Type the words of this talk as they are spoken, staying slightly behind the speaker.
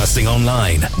Broadcasting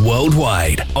online,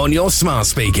 worldwide, on your smart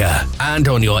speaker and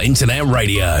on your internet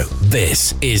radio.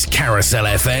 This is Carousel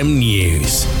FM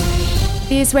News.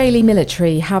 The Israeli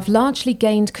military have largely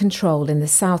gained control in the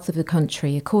south of the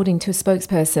country, according to a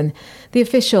spokesperson. The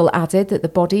official added that the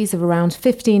bodies of around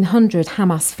 1,500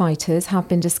 Hamas fighters have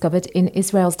been discovered in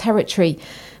Israel's territory.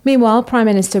 Meanwhile, Prime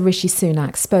Minister Rishi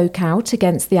Sunak spoke out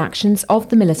against the actions of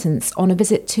the militants on a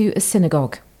visit to a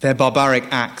synagogue. Their barbaric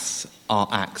acts are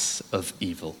acts of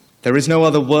evil. There is no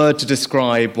other word to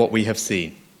describe what we have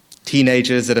seen.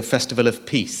 Teenagers at a festival of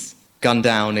peace, gunned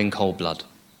down in cold blood.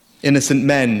 Innocent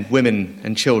men, women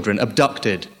and children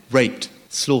abducted, raped,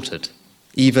 slaughtered.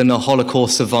 Even a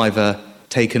Holocaust survivor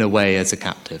taken away as a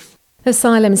captive.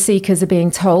 Asylum seekers are being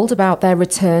told about their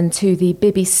return to the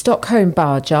Bibi Stockholm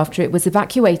barge after it was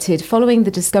evacuated following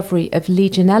the discovery of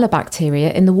Legionella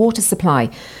bacteria in the water supply.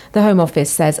 The Home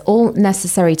Office says all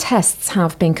necessary tests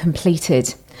have been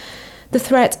completed. The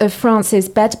threat of France's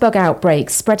bedbug outbreak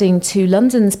spreading to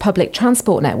London's public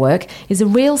transport network is a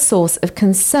real source of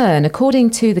concern, according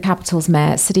to the capital's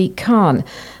mayor, Sadiq Khan.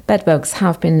 Bedbugs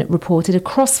have been reported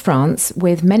across France,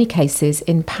 with many cases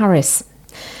in Paris.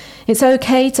 It's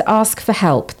okay to ask for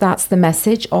help. That's the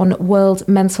message on World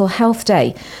Mental Health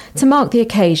Day. To mark the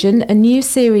occasion, a new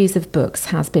series of books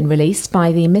has been released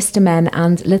by the Mr. Men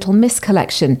and Little Miss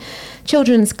collection.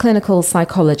 Children's clinical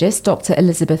psychologist Dr.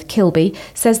 Elizabeth Kilby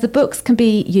says the books can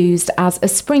be used as a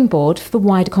springboard for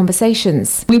wider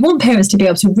conversations. We want parents to be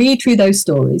able to read through those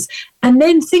stories and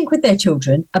then think with their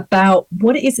children about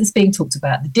what it is that's being talked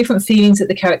about, the different feelings that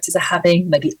the characters are having,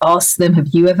 maybe ask them, have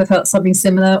you ever felt something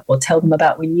similar? Or tell them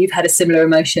about when you've had a similar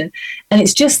emotion. And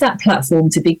it's just that platform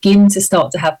to begin to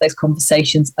start to have those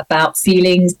conversations about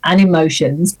feelings and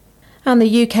emotions. And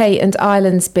the UK and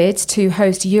Ireland's bid to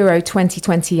host Euro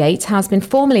 2028 has been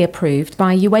formally approved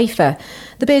by UEFA.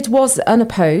 The bid was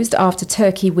unopposed after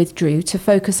Turkey withdrew to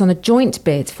focus on a joint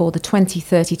bid for the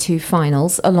 2032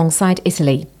 finals alongside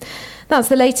Italy. That's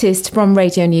the latest from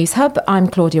Radio News Hub. I'm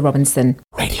Claudia Robinson.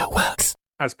 Radio Works.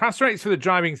 As pass rates for the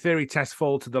driving theory test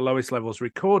fall to the lowest levels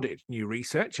recorded, new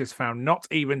research has found not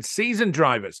even seasoned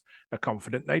drivers are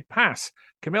confident they'd pass.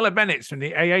 Camilla Bennett from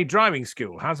the AA Driving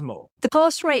School has more. The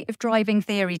pass rate of driving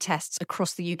theory tests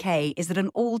across the UK is at an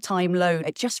all-time low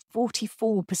at just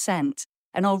 44%.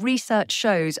 And our research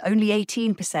shows only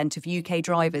 18% of UK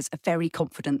drivers are very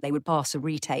confident they would pass a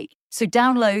retake. So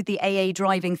download the AA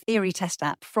Driving Theory Test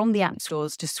app from the app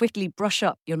stores to swiftly brush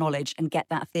up your knowledge and get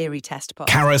that theory test passed.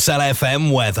 Carousel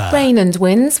FM weather. Rain and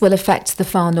winds will affect the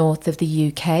far north of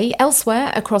the UK.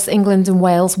 Elsewhere across England and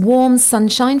Wales, warm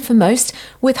sunshine for most,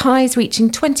 with highs reaching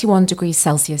 21 degrees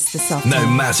Celsius this afternoon. No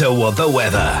matter what the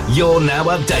weather, you're now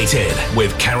updated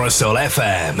with Carousel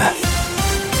FM.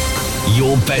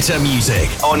 Your better music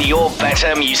on your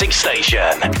better music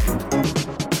station.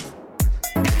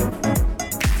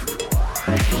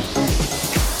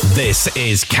 This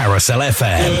is Carousel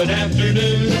FM. Good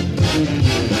afternoon.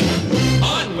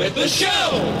 On with the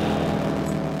show.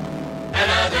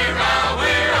 Another hour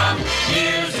of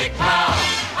music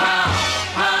power.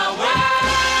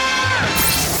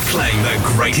 Playing the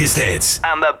greatest hits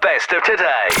and the best of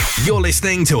today. You're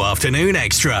listening to Afternoon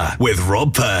Extra with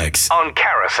Rob Perks on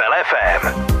Carousel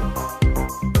FM.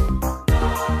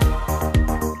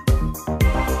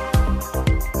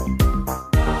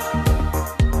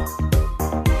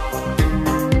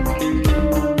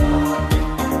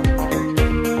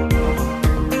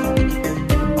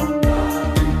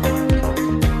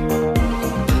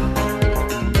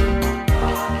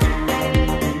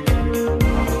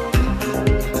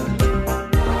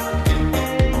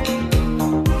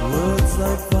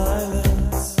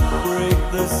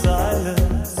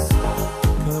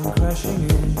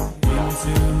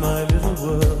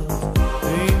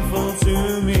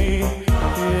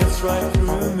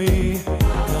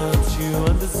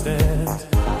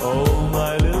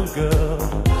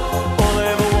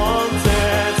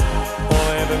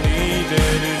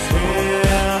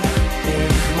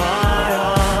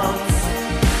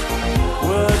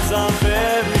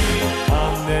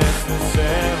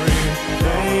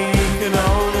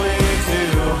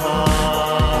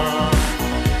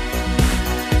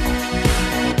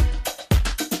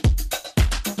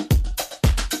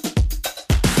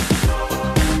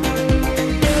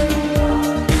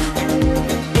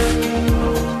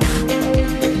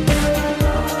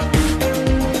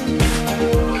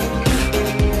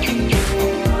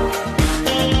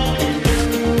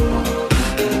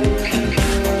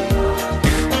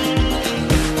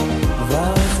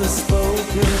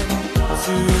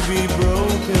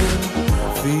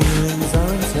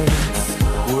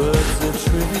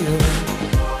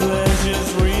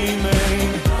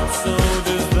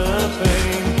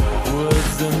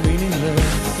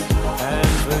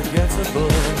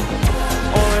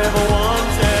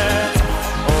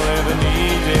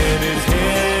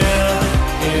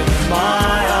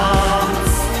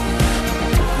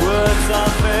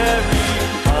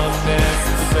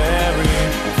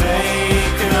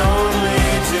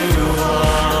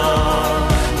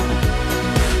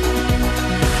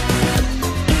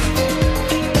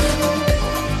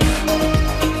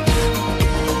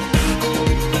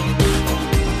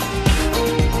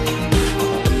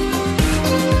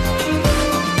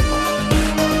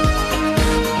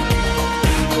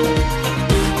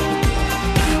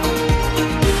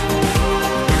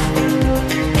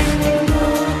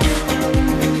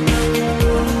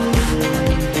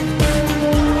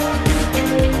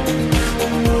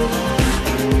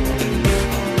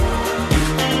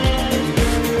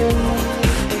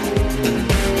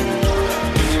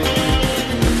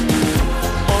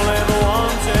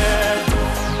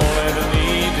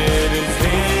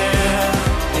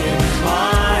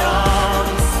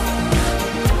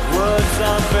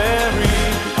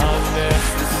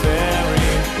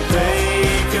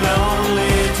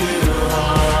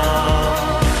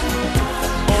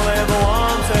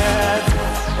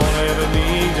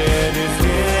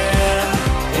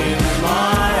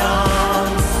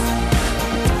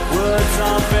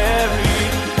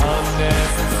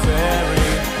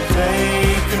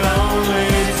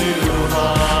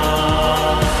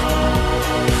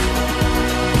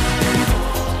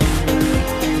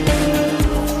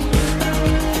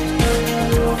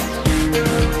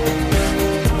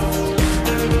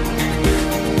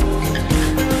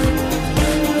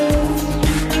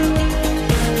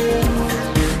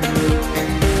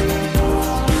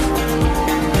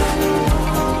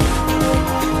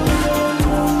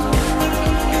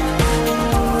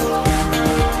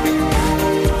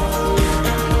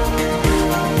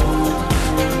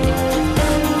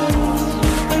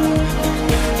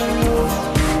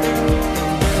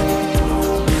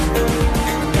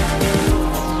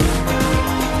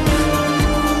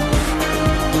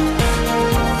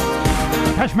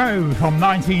 Bono from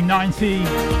 1990,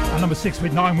 and number 6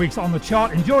 with 9 weeks on the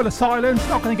chart. Enjoy the silence.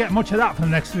 Not going to get much of that for the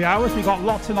next 3 hours. We've got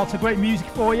lots and lots of great music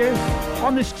for you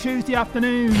on this Tuesday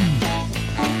afternoon.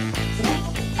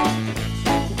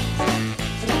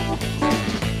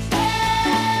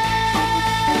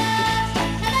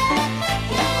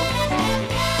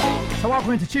 So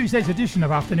welcome into Tuesday's edition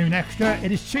of Afternoon Extra.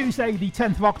 It is Tuesday the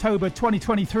 10th of October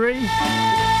 2023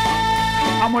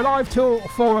 and we're live till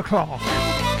 4 o'clock.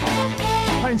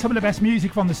 Playing some of the best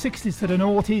music from the 60s to the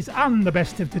noughties and the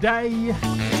best of today.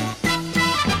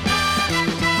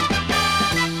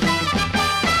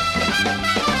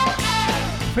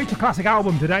 Feature classic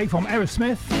album today from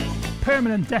Aerosmith.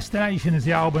 Permanent Destination is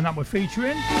the album that we're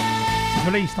featuring. It's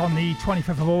released on the 25th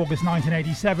of August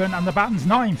 1987 and the band's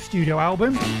 9th studio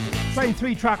album. Playing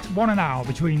 3 tracks, 1 an hour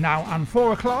between now and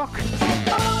 4 o'clock.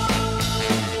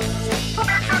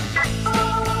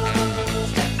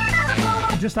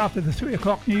 And just after the 3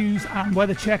 o'clock news and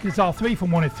weather check, it's our 3 from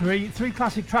 1 at 3. 3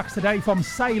 classic tracks today from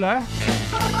Sailor.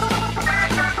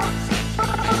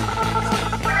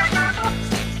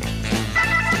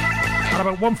 At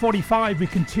about 1:45 we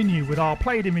continue with our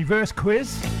Play It in Reverse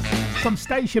quiz. Some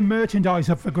station merchandise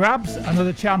up for grabs.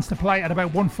 Another chance to play at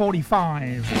about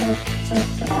 1:45.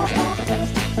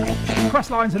 Quest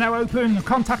lines are now open.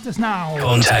 Contact us now.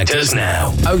 Contact us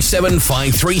now.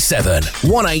 07537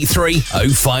 183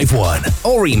 051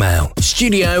 or email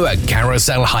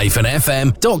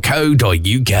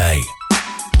studio@carousel-fm.co.uk.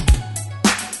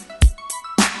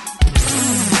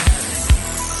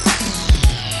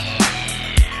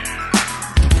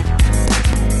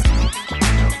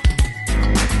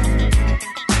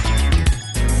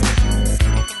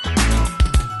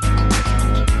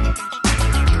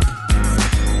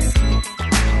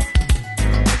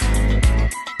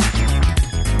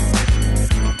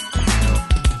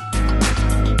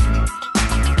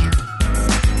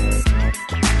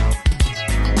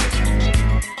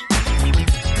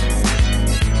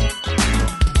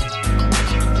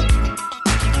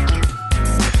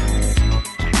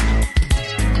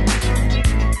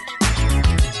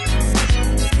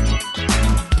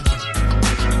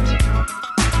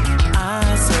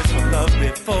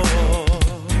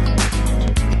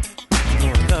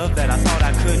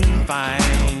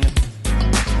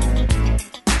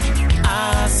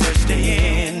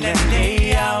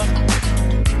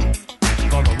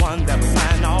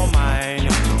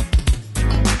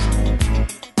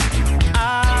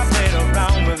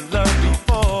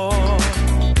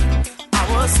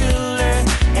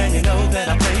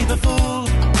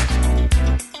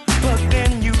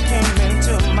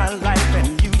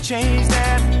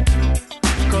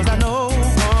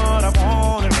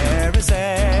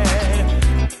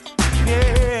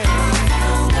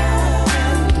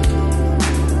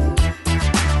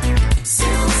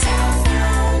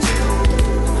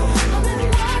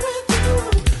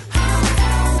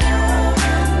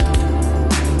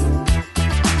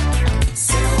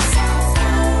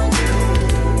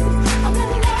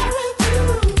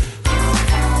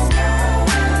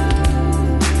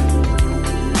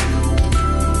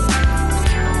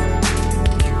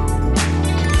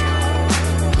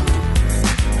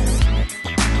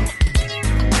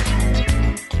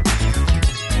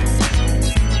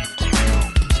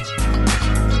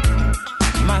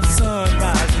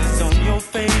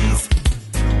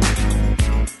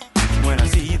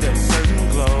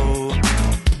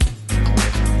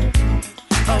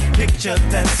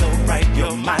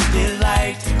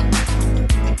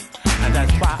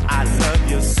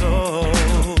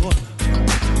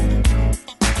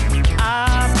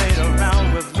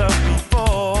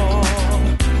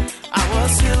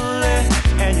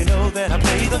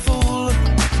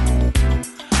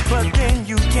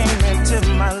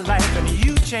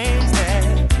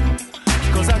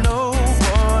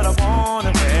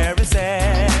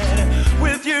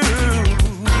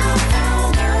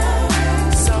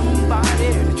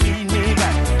 Somebody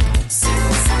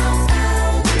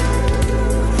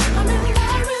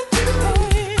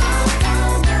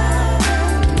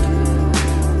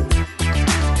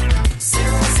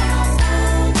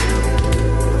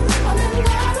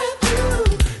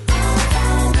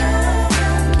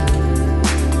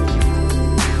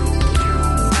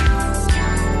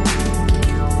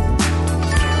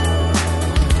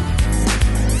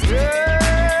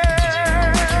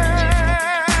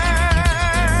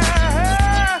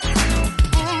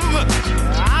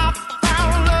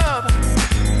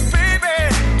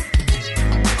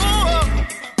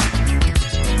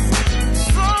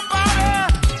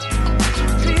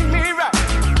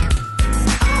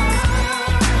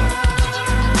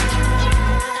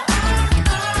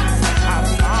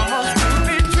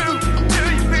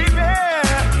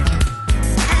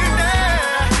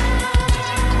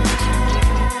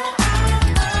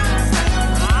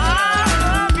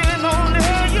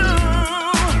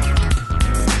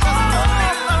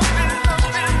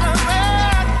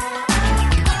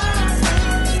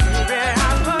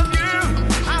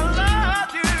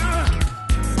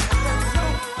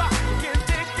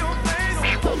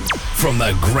From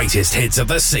the greatest hits of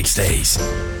the 60s.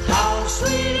 How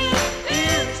sweet it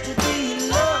is to be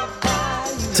loved by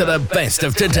you. To the best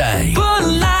of today. Put a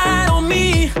light on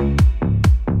me.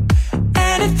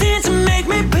 Anything to make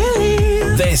me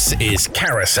believe. This is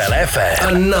Carousel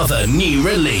FM. Another new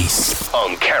release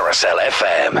on Carousel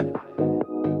FM.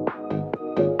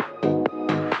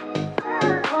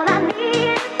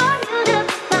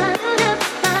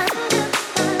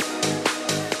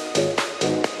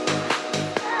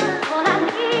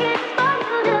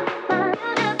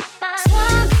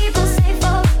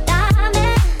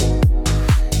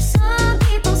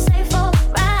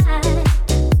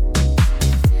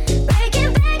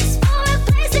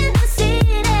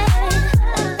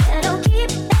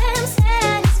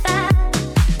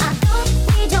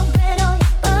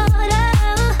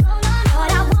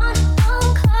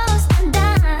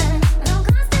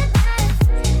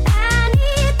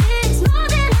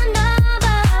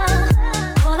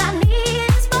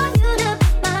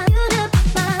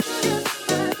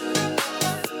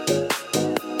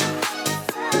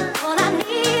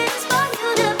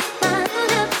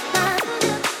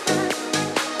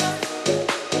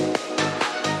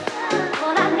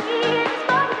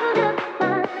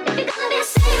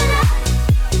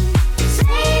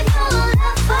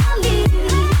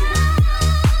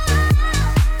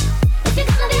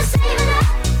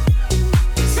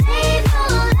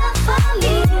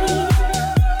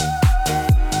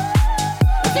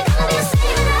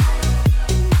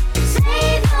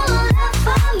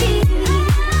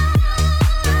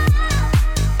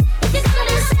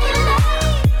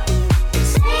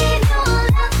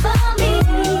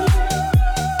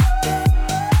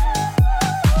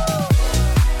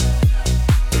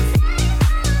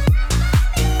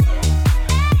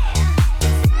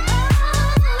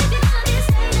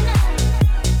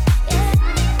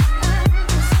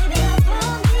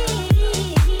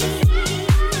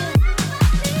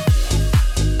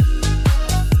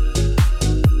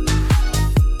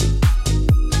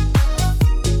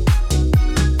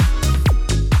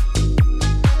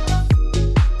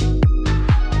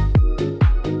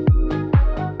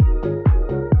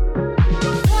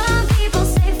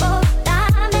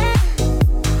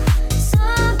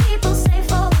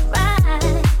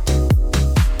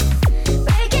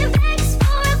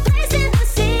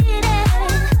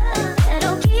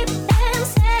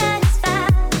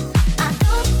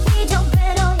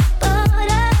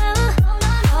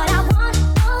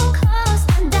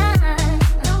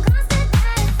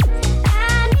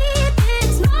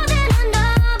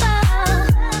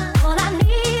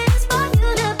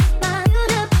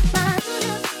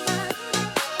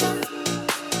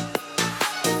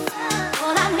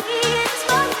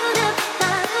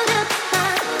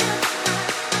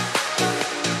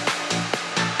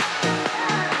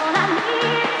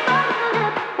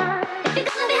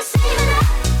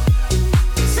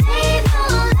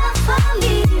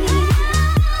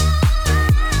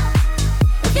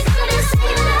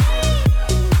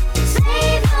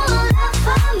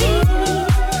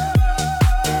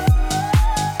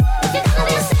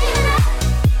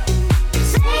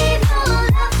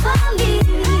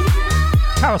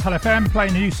 Carousel FM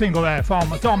playing a new single there from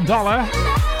Dom Dollar.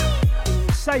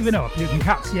 Saving Up. You can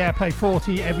catch the Airplay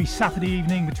 40 every Saturday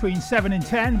evening between 7 and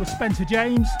 10 with Spencer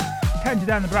James, counting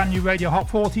down the brand new Radio Hot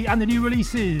 40 and the new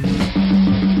releases.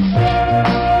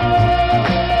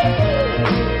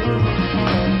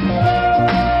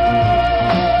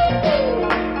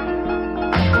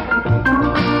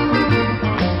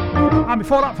 And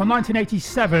before that, from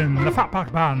 1987, the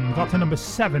Fatback Band got to number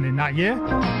 7 in that year.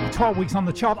 12 weeks on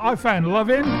the chart, I Found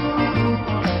Lovin'.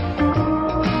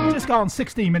 Just gone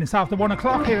 16 minutes after 1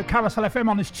 o'clock here at Carousel FM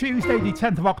on this Tuesday, the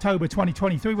 10th of October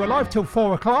 2023. We're live till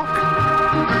 4 o'clock.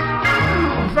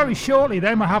 Very shortly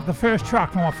then, we'll have the first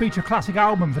track from our feature classic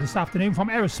album for this afternoon from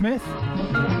Aerosmith.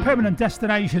 Permanent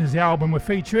Destination is the album we're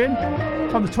featuring,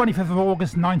 from the 25th of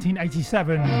August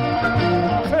 1987.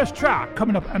 First track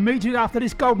coming up immediately after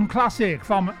this golden classic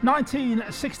from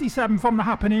 1967 from The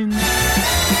Happenings.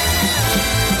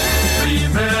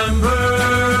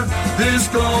 Remember this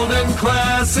golden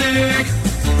classic,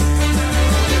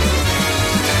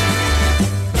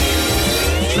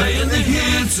 playing the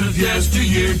hits of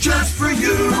yesteryear just for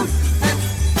you.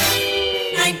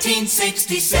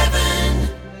 1967.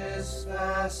 This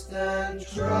vast and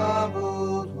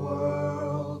troubled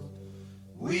world,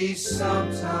 we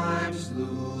sometimes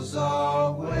lose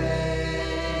our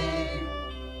way,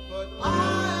 but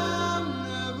I am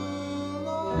never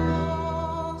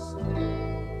lost.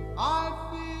 I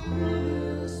feel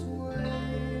this way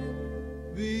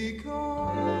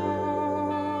because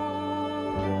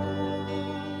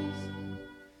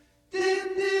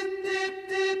dip, dip, dip.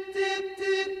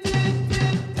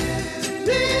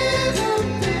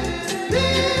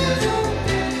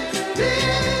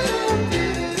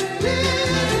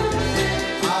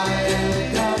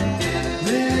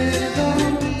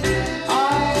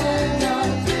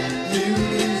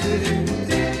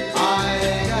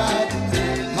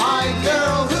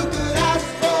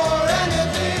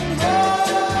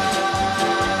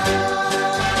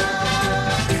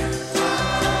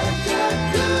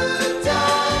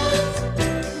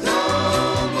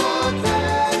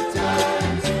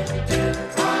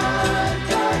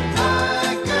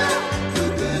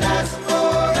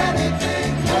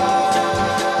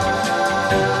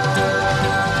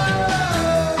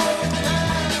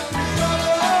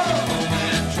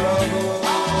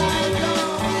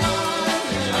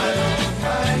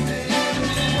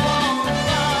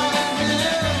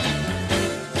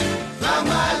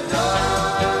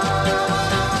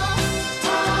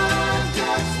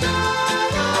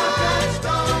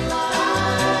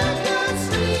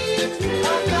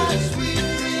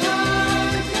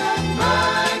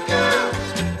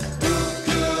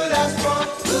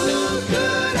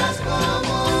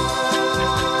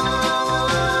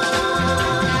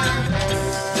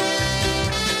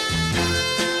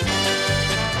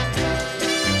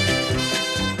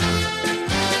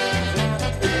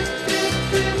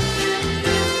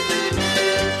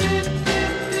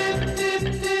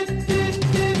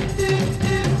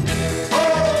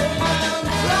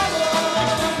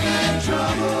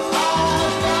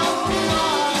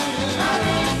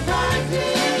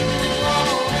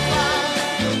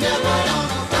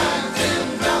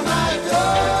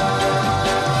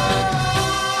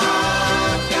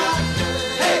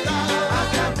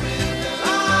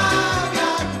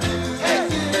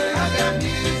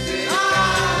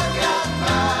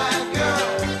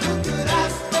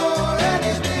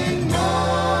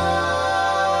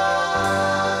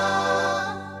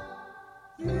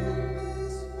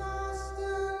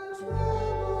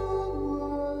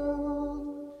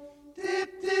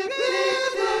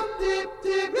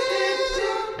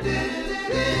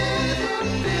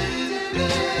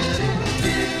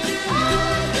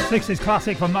 60s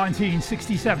classic from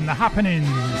 1967, The Happenings.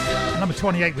 Number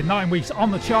 28 with 9 weeks on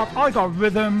the chart. I Got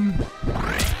Rhythm.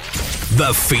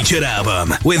 The featured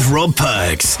album with Rob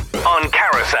Perks on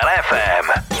Carousel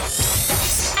FM.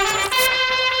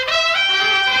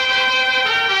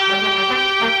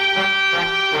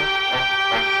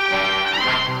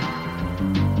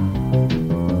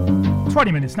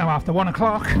 Minutes now after 1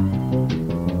 o'clock.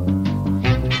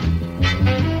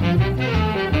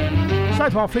 So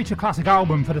to our feature classic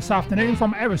album for this afternoon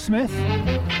from Aerosmith.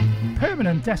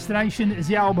 Permanent Destination is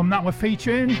the album that we're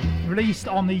featuring, released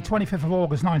on the 25th of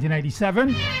August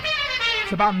 1987. It's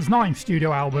the band's 9th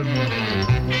studio album.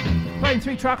 Playing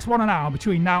 3 tracks, 1 an hour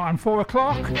between now and 4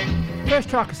 o'clock. First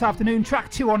track this afternoon,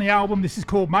 track 2 on the album. This is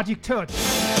called Magic Touch.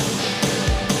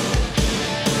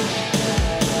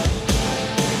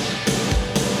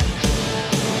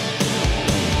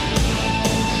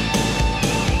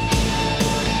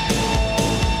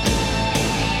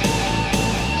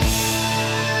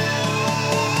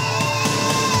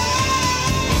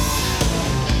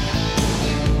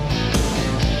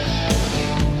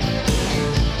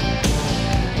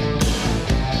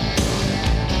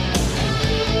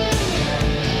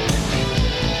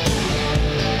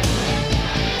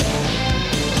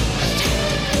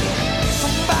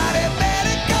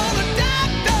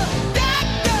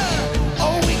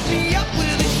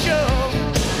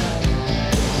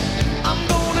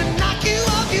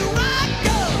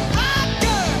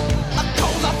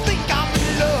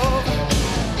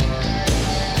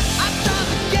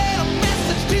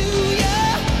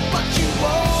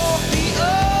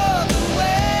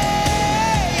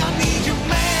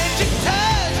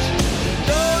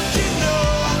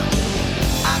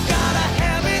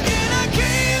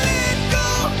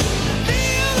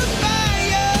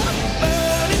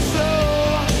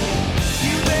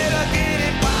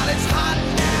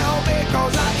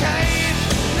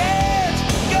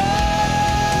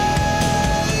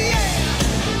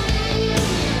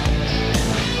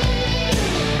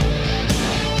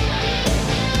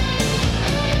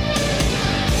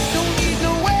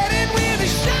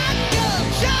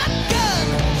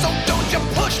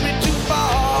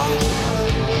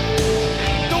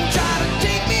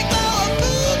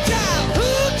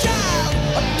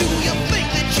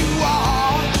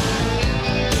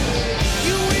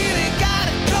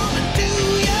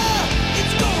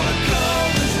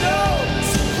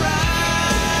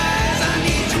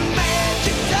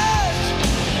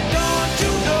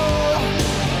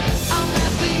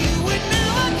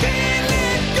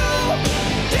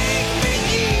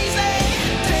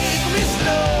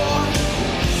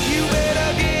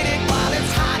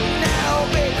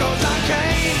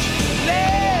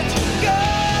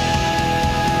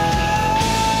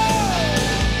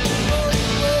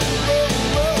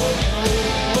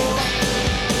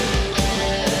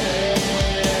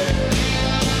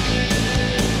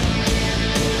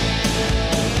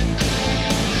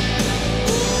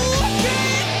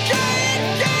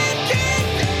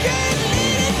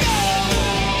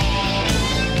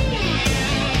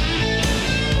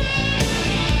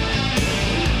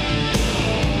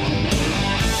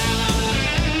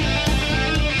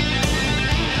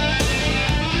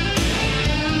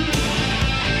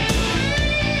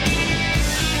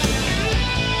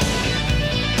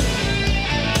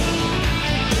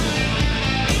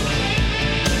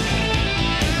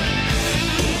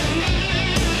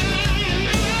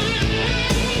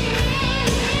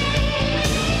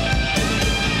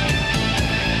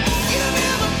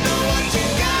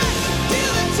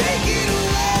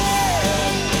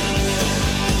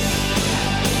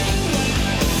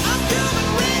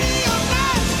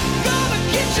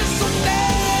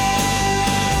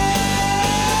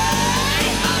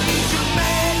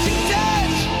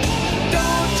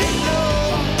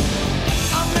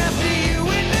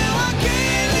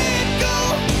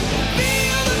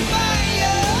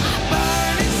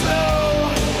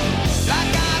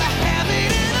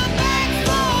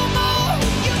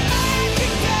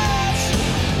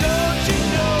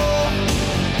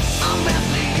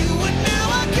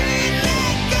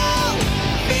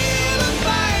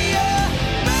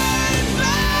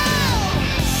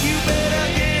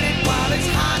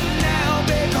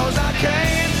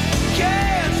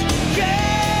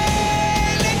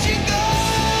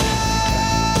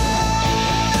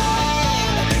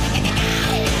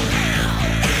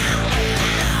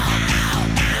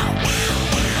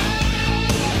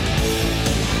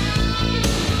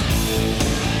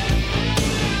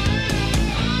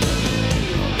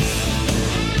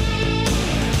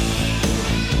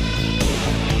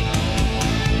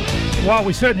 Well,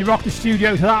 we certainly rocked the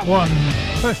studio to that one.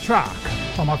 First track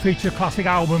on my feature classic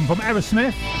album from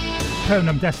Aerosmith,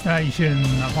 Permanent Destination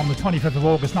from the 25th of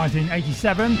August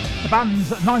 1987. The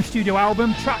band's ninth studio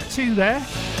album, track 2 there,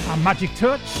 and Magic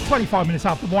Touch, 25 minutes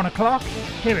after 1 o'clock.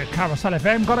 Here at Carousel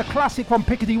FM, got a classic from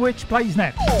Piccadilly Witch, plays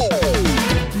next.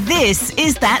 This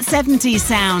is That 70s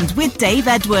Sound with Dave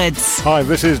Edwards. Hi,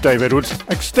 this is Dave Edwards,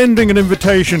 extending an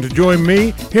invitation to join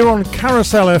me here on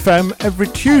Carousel FM every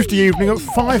Tuesday evening at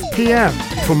 5 p.m.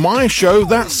 for my show,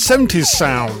 That 70s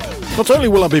Sound. Not only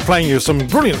will I be playing you some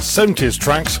brilliant 70s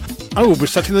tracks, I will be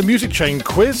setting the music chain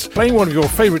quiz, playing one of your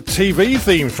favourite TV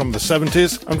themes from the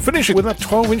 70s, and finishing with a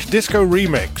 12-inch disco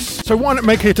remix. So why not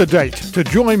make it a date to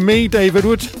join me, Dave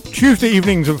Edwards, Tuesday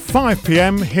evenings at 5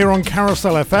 p.m. here on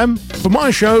Carousel FM for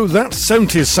my show, That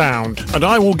 70s Sound, and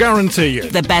I will guarantee you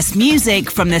the best music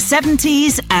from the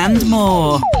 70s and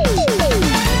more.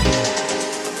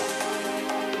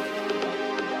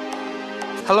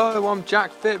 Hello, I'm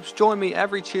Jack Phipps. Join me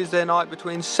every Tuesday night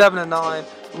between 7 and 9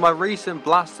 for my recent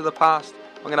Blast to the Past.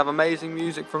 I'm going to have amazing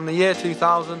music from the year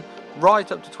 2000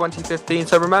 right up to 2015.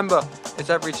 So remember, it's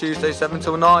every Tuesday 7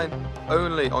 till 9,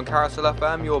 only on Carousel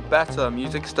FM, your better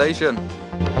music station.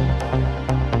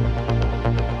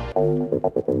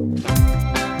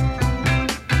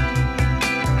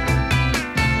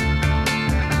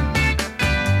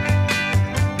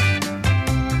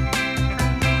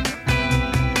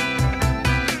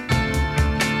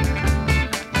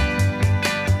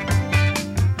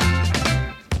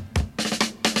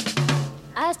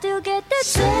 I still get the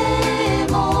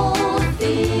same old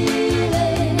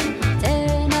feeling,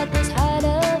 tearing at this heart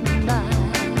of mine,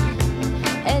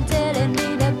 and telling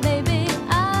me that maybe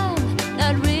I'm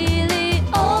not really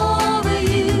over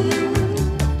you.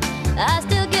 I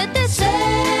still get the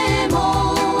same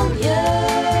old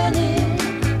yearning,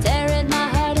 tearing my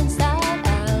heart inside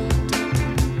out,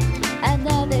 and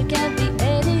now there can't be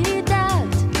any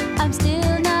doubt I'm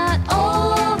still not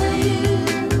over you.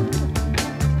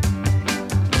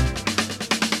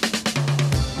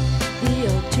 The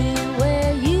old tree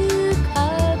where you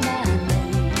called my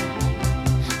name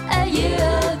a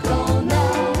year ago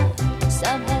now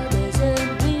somehow doesn't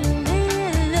really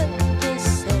look the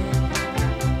same.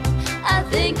 I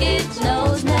think it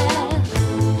knows now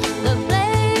the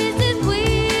places we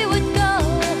would go,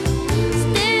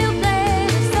 still play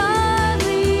the song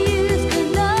we used to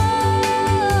know.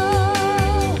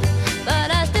 But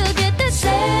I still get the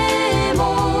same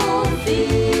old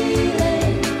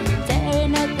feeling,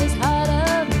 tearing at this heart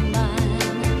of mine,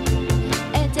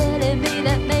 and telling me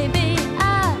that maybe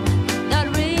I'm not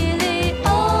really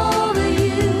over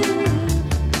you.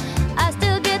 I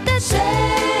still get the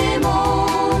same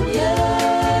old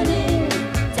yearning,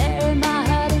 tearing my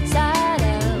heart inside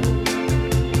out,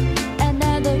 and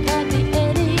now there can't be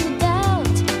any doubt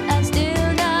I'm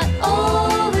still not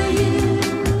over you.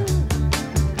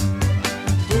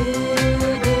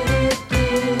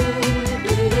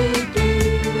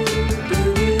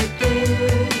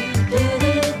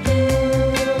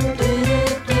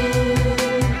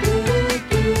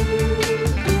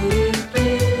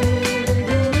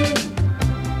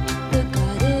 The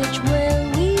cottage where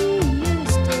we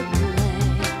used to play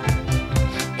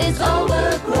is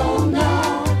overgrown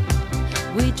now.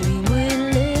 We dream we'll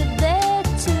live there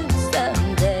too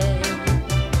someday,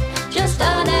 just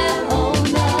on our own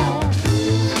now.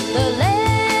 The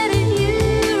letter you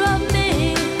wrote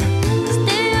me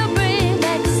still bring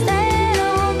back sad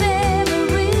old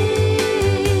memories,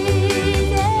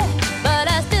 yeah. But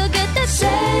I still get the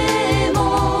same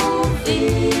old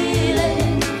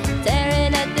feeling,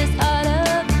 tearing at this heart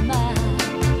of mine,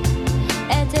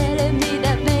 and telling me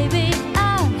that maybe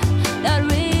I'm not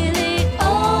really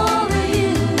over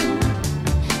you.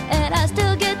 And I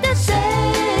still get the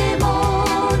same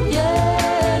old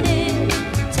yearning,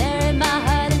 tearing my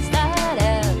heart inside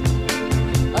out.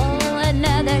 Oh, and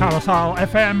now there Carousel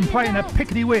FM playing a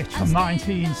Piccadilly Witch from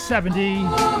 1970.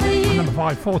 And number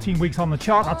 5, 14 weeks on the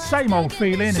chart. That same old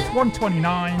feeling. It's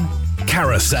 129.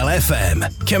 Carousel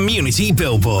FM, Community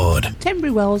Billboard.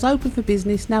 Tenbury Wells open for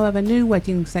business now have a new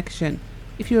wedding section.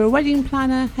 If you're a wedding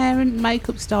planner, hair and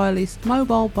makeup stylist,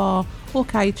 mobile bar or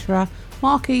caterer,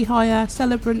 marquee hire,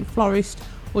 celebrant, florist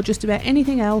or just about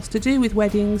anything else to do with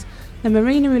weddings, then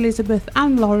Marina Elizabeth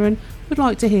and Lauren would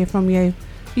like to hear from you.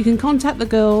 You can contact the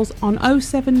girls on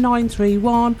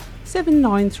 07931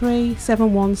 793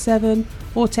 717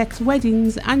 or text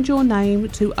weddings and your name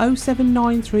to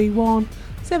 07931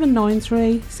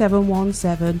 793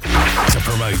 717. To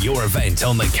promote your event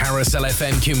on the Carousel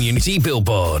FM community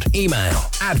billboard, email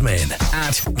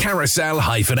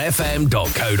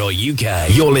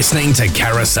admin@carousel-fm.co.uk. You're listening to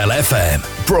Carousel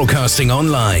FM, broadcasting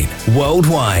online,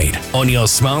 worldwide, on your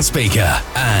smart speaker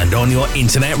and on your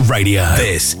internet radio.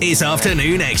 This is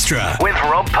Afternoon Extra with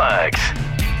Rob Perks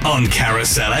on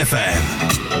Carousel FM.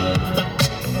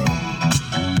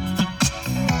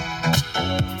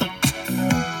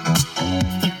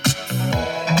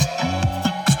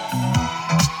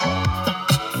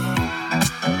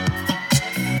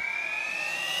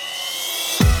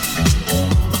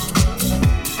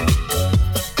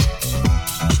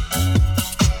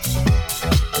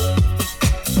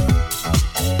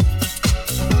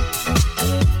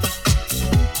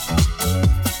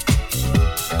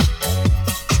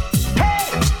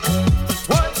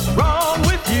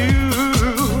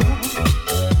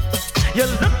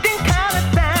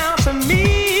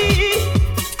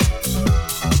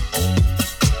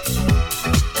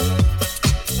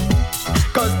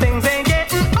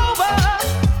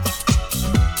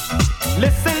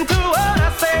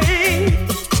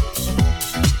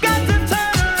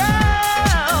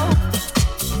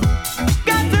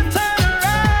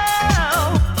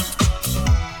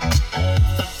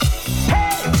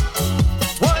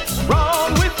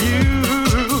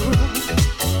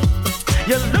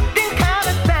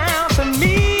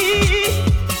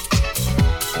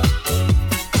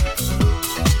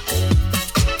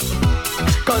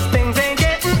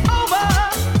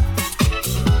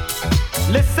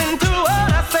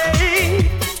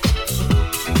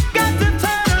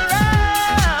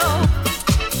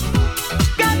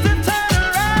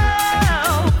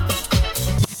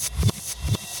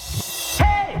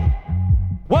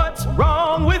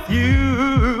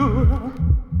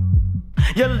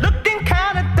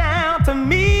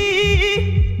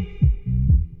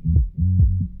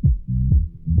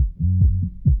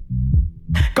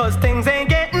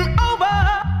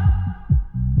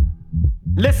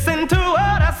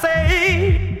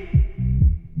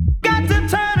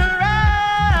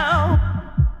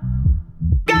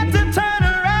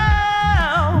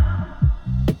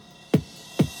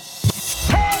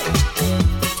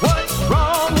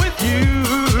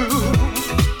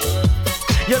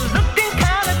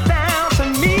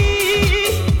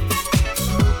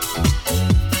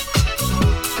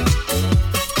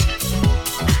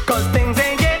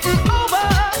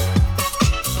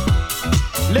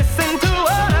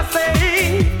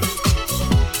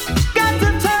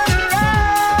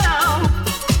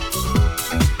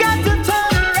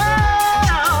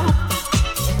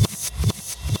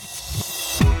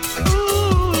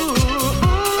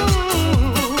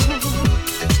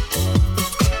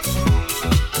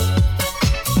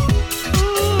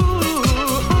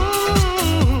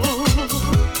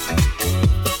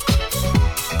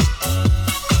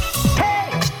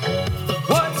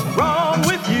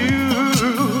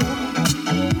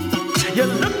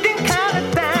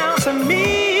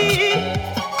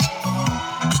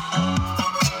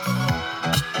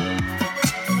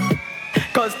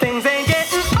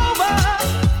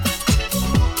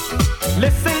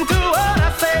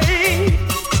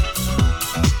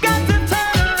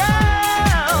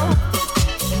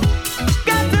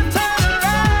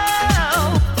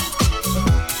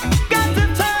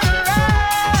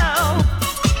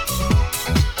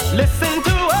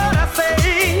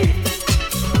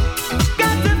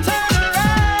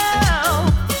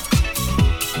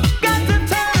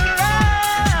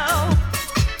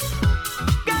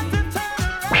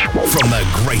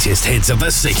 Hits of the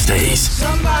 60s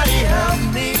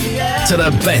to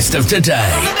the best of today.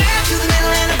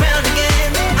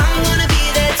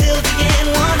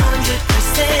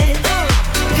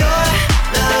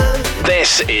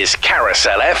 This is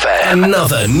Carousel FM.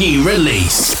 Another new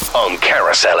release on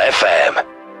Carousel FM.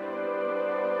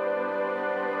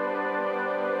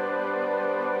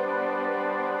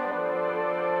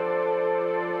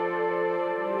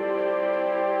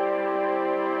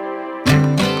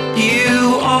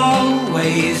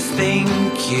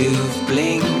 You've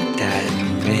blinked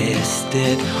and missed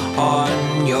it on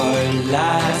your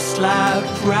last lap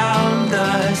round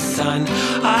the sun.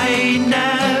 I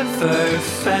never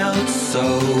felt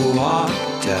so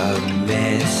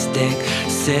optimistic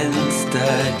since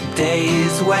the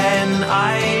days when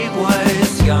I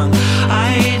was young.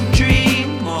 I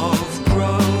dream of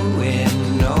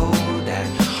growing old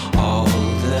and all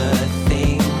the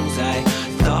things I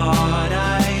thought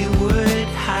I would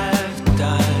have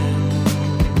done.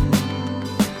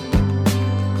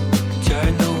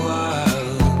 Turn the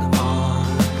world on.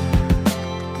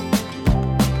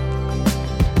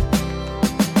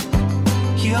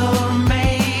 You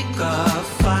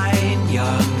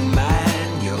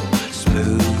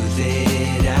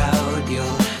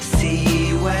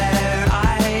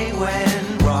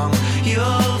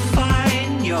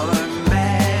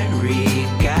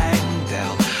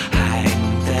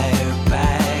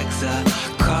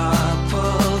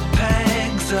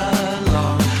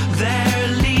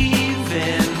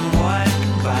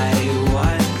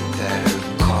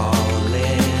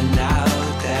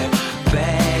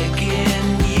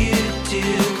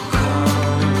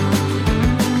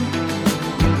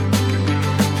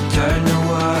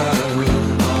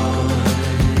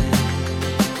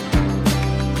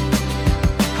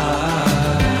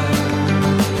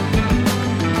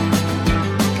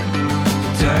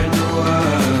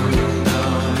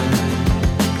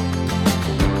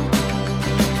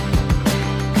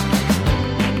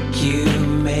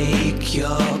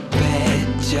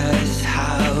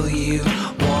you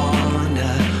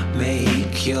wanna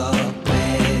make your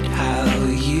bed, how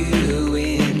you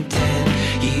intend.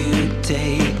 You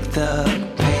take the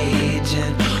page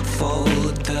and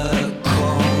fold the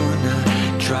corner,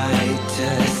 try to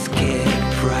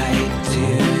skip right to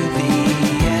the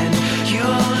end.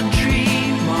 You'll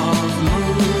dream of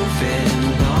moving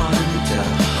on to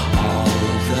all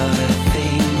the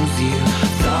things you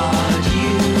thought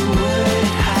you would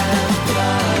have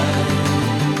done.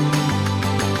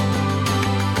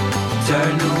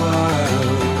 Turn the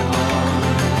world on.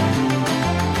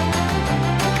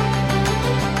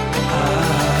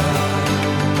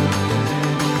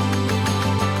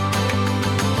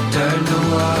 Turn the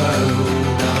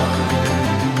world on.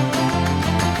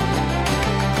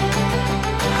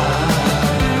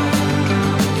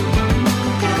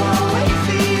 It won't wait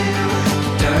for you.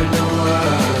 Turn the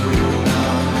world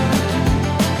on.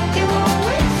 It won't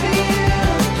wait for you.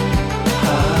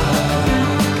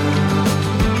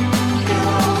 It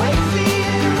won't wait for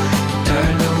you.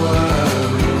 Turn the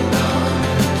world on.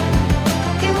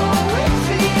 It won't wait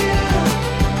for you.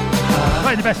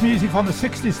 Playing the best music from the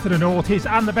 60s to the noughties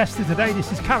and the best of today.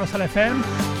 This is Carousel FM.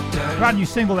 Brand new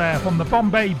single there from the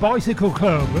Bombay Bicycle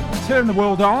Club, Turn the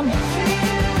World On.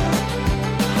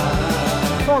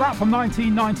 Before that, from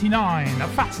 1999,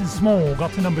 Fats and Small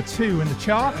got to number 2 in the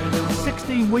chart.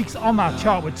 16 weeks on that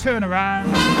chart with Turn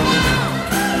Around.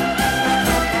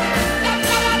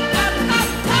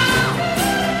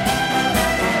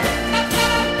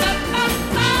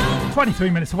 23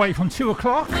 minutes away from 2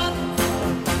 o'clock. To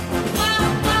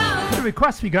the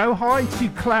request we go. Hi to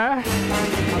Claire. A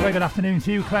very good afternoon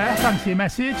to you, Claire. Thanks for your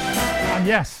message. And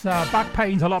yes, back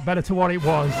pain's a lot better to what it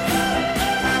was.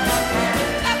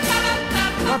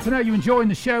 Glad to know you're enjoying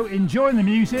the show, enjoying the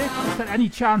music. Is there any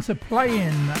chance of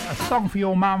playing a song for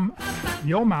your mum,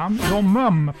 Pam?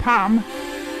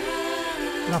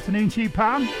 Good afternoon to you,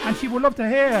 Pam. And she would love to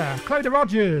hear Clodagh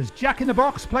Rogers, Jack in the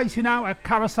Box, placing out at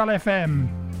Carousel FM.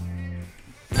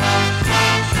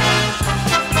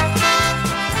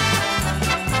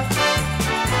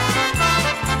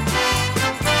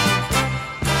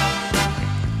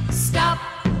 Stop,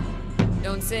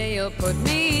 don't say you'll put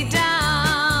me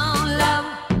down, love,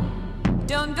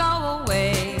 don't go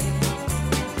away.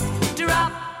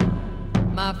 Drop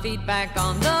my feet back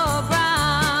on the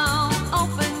ground,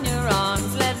 open your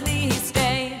arms, let me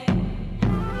stay.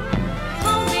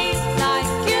 Hold me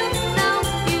like you know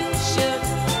you should,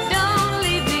 don't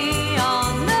leave me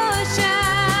on the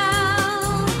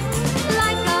shelf.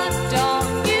 Like a dog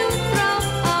you throw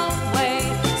away,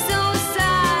 so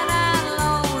sad and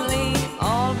lonely,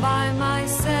 all by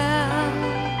myself.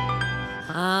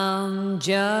 I'm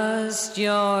just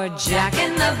your Jack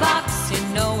in the Box, you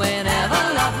know whenever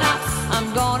love knocks,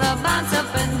 I'm gonna bounce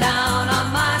up and down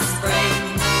on my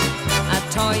spring. A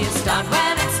toy you start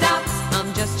when it stops,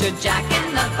 I'm just your Jack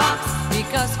in the Box,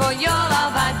 because for your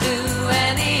love I'd do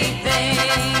anything.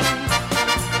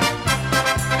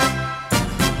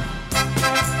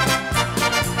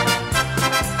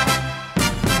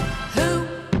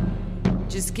 Who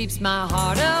just keeps my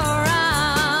heart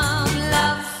around,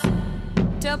 love,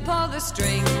 to pull the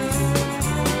strings.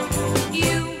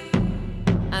 You,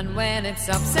 and when it's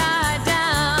upside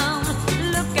down,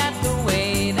 look at the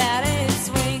way that it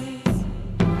swings.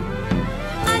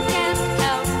 I can't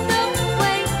help the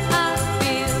way I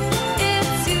feel,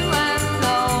 it's you and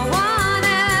no one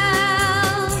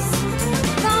else.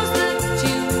 Close the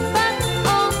tune, but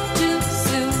all too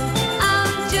soon,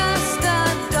 I'm just a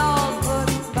doll put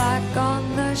back on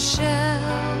the shelf.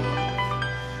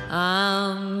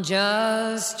 I'm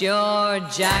just your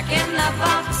Jack in the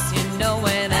Box, you know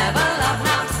whenever love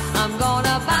knocks, I'm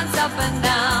gonna bounce up and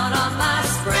down on my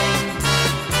spring.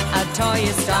 A toy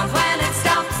you start when it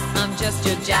stops, I'm just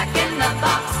your Jack in the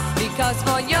Box, because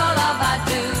for your love I'd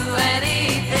do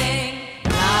anything.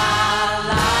 La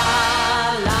la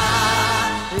la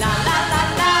la la la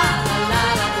la la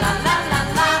la la la la la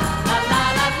la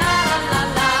la la la la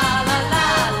la la.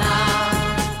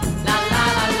 La la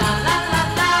la la la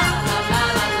la la la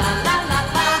la la la la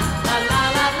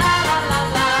la la la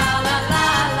la la la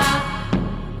la.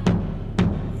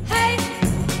 Hey,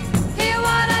 hear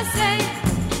what I say.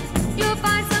 You'll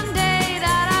find someday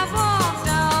that I've walked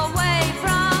away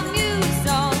from you.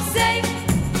 So say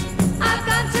I've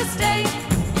got to stay.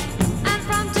 And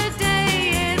from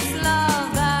today it's love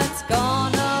that's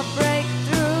gonna break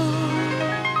through.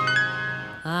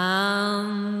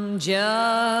 I'm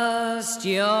just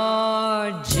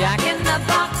your Jack in the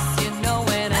Box, you know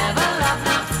whenever love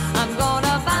knocks, I'm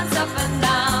gonna bounce up and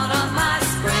down on my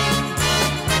spring.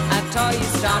 A toy you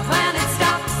start when it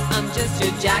stops, I'm just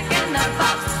your Jack in the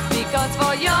Box, because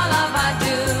for your love I'd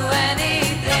do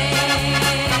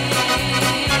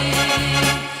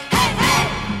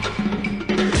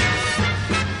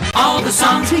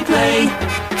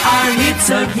hits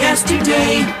of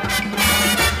yesterday.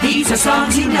 These are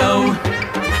songs you know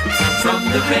from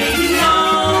the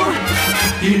radio.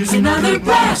 Here's another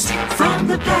blast from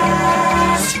the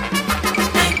past.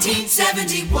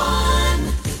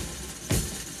 1971.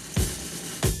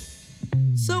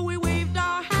 So we waved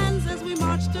our hands as we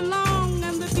marched along,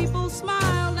 and the people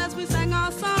smiled as we sang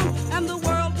our song, and the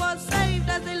world was saved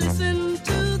as they listened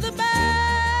to the band.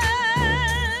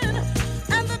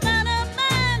 And the banner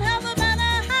man held the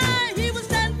banner high. He was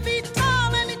 10 feet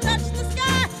tall and he touched the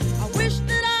sky. I wish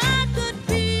that I could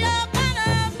be a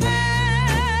banner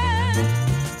man.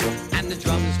 And the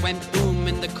drums went boom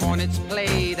and the cornets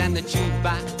played and the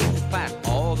jukebox clapped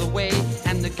all the way,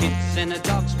 and the kids and the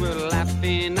dogs were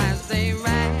laughing as they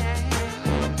ran.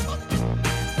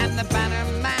 And the banner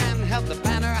man held the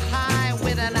banner high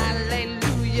with an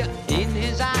hallelujah in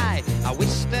his eye. I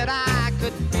wish that I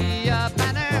could be a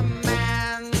banner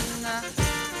man.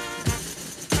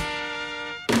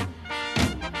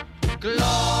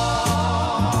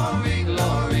 Glory,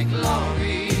 glory,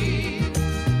 glory.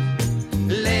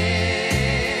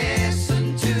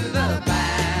 Listen to the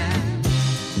band.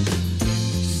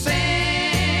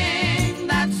 Sing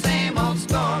that same old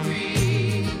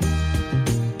story.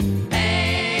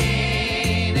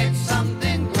 Ain't it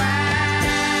something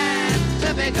grand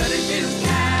to be good as you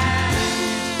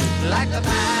can, like the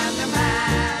banner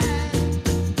man.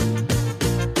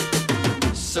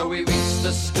 So we reached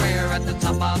the square at the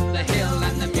top of the hill,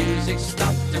 and the music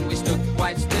stopped and we stood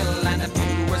quite still, and a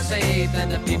few were saved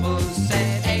and the people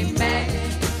said amen.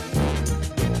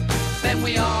 Then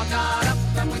we all got up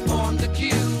and we formed the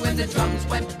queue, and the drums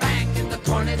went bang and the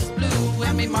cornets blew,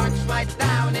 and we marched right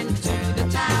down into the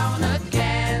town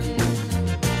again.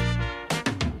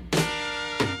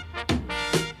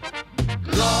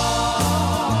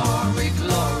 Glory,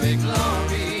 glory,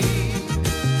 glory.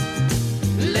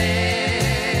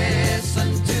 Listen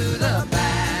to the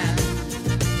band.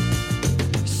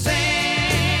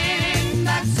 Sing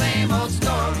that same old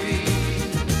story.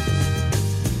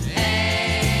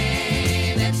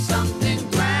 Ain't it something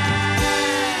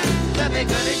grand to be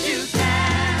good as you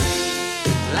can,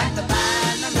 like the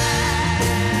banner man.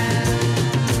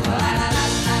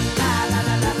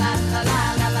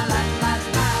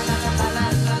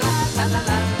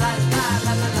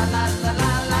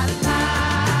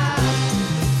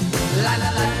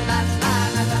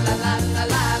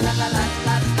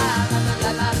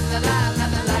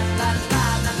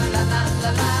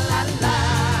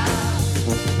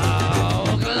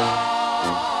 Oh,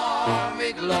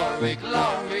 glory, glory,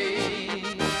 glory.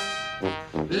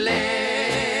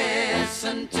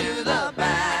 Listen to the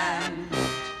band.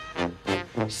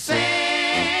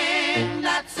 Sing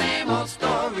that same old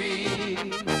story.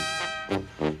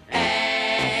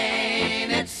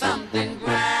 Ain't it something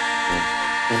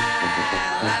grand?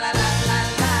 La, la, la, la,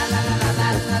 la, la, la, la,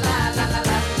 la, la.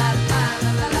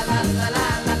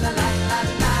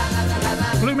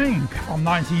 Blue Mink from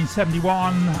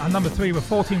 1971, and number 3 with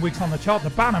 14 weeks on the chart, The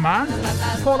Banner Man.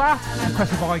 Before that,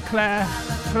 requested by Claire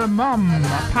for her mum,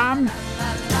 Pam,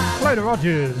 Cloda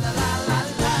Rogers,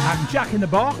 and Jack in the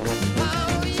Box.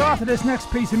 So after this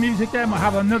next piece of music, then we'll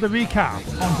have another recap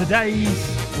on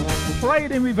today's Play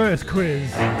It in Reverse quiz.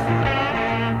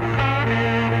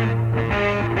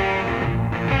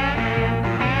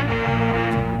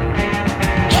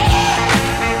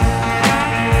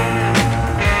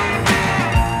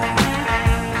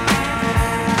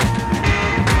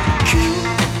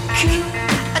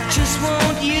 I just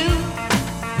want you.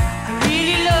 I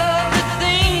really love the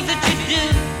things that you do.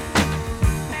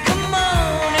 Come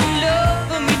on and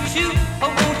love me too. Or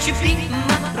won't you be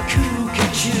my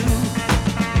Cuckoo?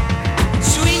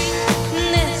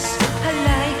 Sweetness, I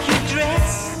like your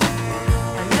dress.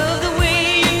 I love the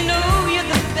way you know you're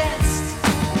the best.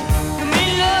 I'm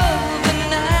in love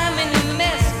and I'm in a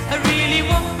mess. I really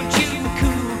want you,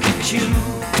 Cuckoo.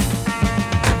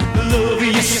 I love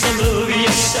you, yes, I love you,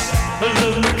 yes, I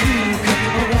love my Cuckoo.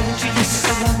 I want you, yes, I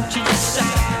want you, yes, I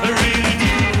really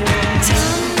do.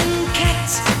 Tomcat,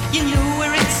 you know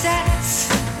where it's at.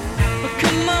 But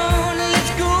come on,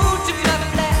 let's go to my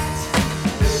flat.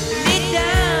 Lay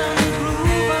down and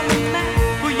groove on the mat,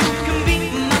 where you can be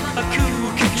my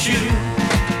Cuckoo.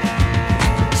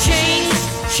 Chains,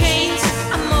 chains,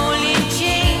 I'm all in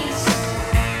chains.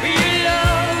 Your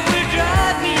love will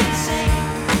drive me insane.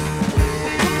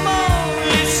 Come on,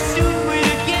 let's do it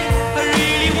again. I really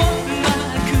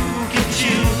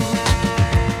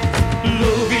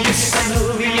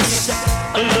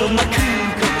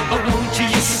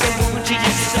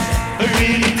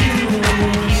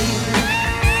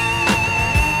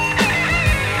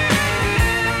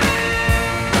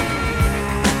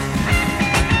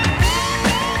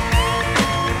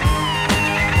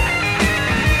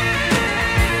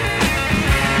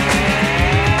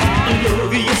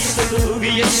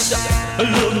I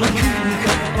love my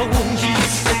cougar. I want you to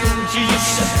stay, want you to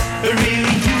stay. I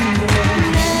really do want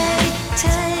you. Night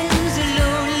time's a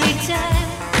lonely time.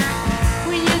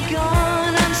 When you're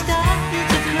gone, I'm starting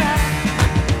to cry.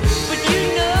 But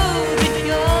you know that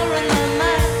you're on my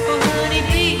mind. Oh, honey,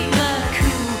 be my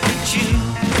cougar too.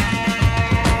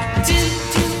 Do,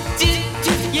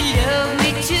 you love me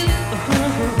too.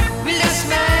 Will I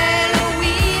smile or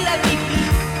will I be blue?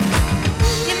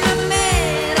 In my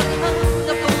man, I'm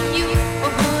hung up on you. Oh,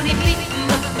 honey, be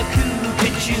my cougar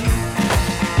too.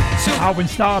 Alvin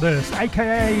Stardust,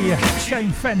 aka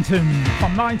Shane Fenton,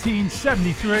 from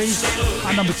 1973,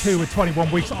 and number 2 with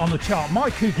 21 weeks on the chart. My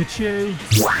Cuckoo.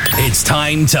 It's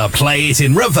time to play it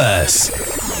in reverse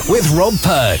with Rob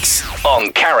Perks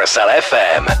on Carousel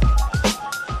FM.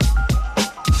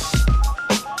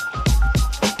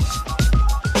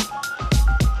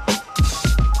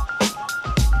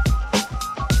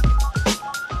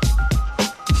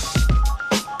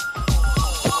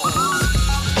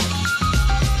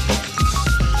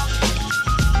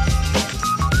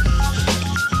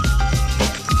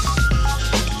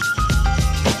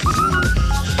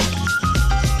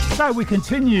 So we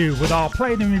continue with our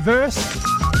playing in reverse.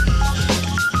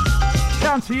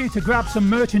 Chance for you to grab some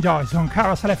merchandise on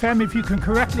Carousel FM if you can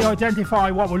correctly identify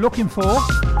what we're looking for.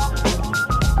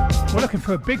 We're looking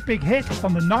for a big hit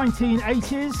from the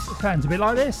 1980s. Sounds a bit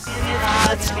like this.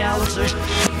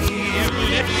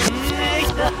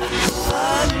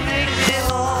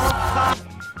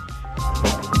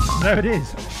 There it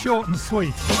is, short and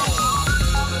sweet.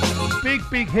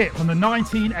 Big hit from the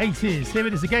 1980s. Here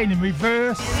it is again in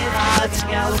reverse.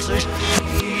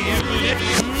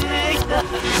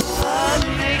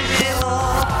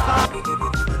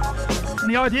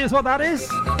 Any ideas what that is?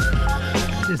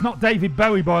 It's not David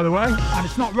Bowie, by the way, and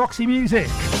it's not Roxy Music.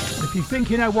 If you think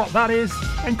you know what that is,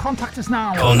 then contact us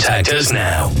now. Contact us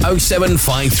now.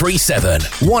 07537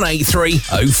 183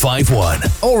 051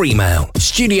 or email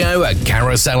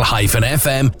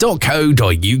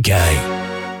studio@carousel-fm.co.uk.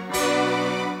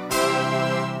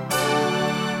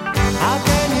 How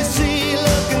can you see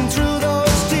looking through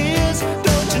those tears?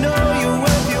 Don't you know you're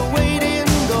worth your weight in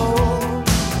gold?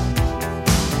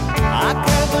 I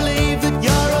can't believe that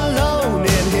you're alone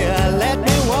in here. Let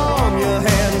me warm your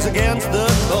hands against the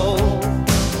cold.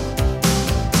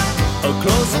 A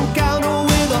close encounter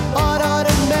with a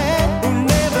hard-hearted man who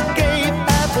never gave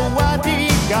half of what he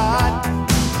got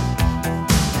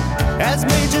has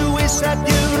made you wish that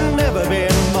you'd never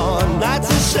been born. That's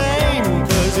a shame,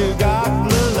 'cause you got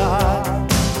the lot.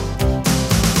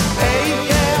 Hey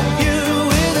there, you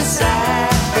with a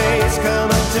sad face, come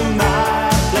up to my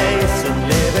place and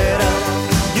live it up.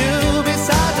 You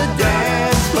beside the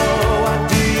dance floor, what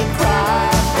do you cry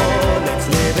for? Let's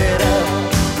live it up.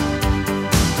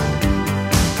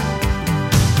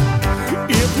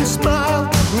 If you smile,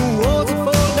 the walls will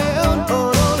fall down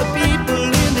on all the people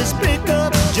in this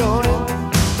pickup joint.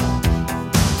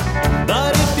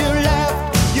 But if you laugh,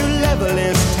 you level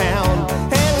this town.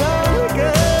 Hello,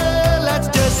 girl, that's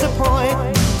just the point.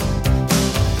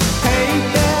 Hey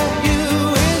there, you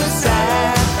with a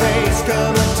sad face,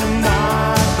 come up to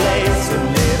my place and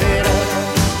live it up.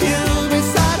 You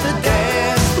beside the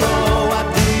dance floor, what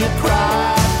do you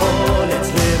cry for? Let's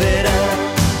live it up.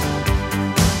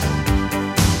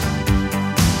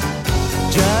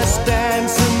 Just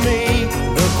answer me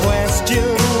the question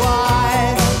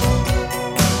why.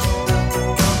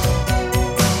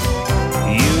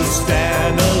 You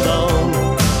stand alone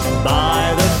by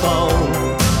the phone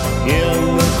in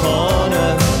the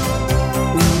corner.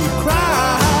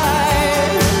 Cry,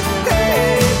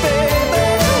 hey baby.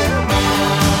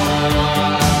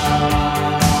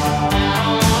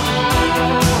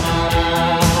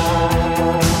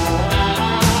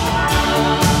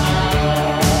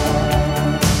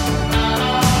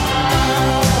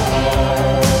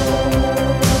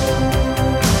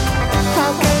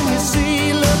 How can you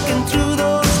see looking through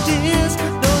those tears?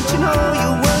 Don't you know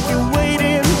you're worth your weight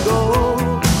in gold?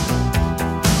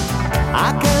 I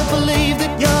can't believe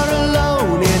that you're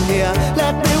alone in here.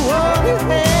 Let me warm your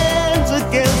hands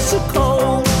against the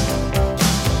cold.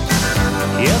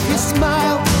 If you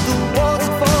smile, the walls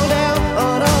fall down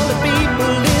on all the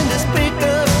people in this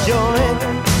pickup joint.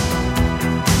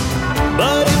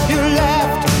 But if you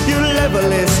laughed, you level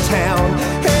this town.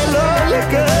 Hey, lonely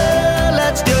girl,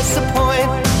 that's just the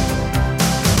point.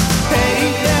 Hey,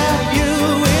 yeah, you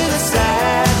with a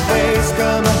sad face,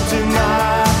 come up to my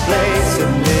place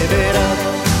and live it up.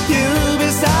 You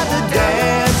beside the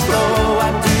dance floor,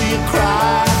 what do you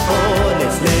cry for?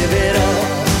 Let's live it up.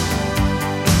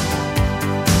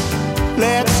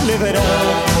 Let's live it up.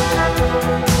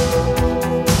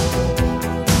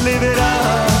 Live it up.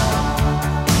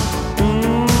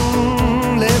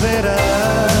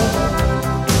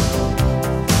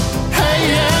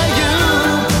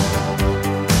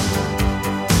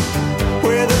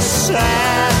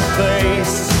 sad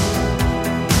face.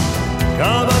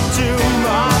 Come up to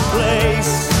my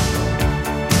place.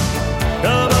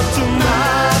 Come up to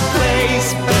my place,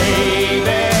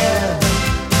 baby.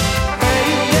 Hey,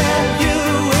 yeah, you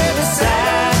with a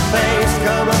sad face.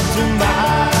 Come up to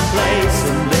my place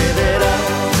and live it up.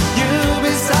 You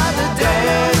beside the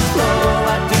dance floor.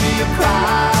 What do you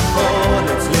cry for?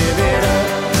 Let's live it up.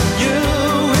 You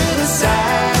with a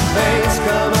sad face.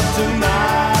 Come up to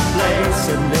my place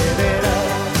and live it up.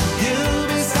 You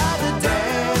beside the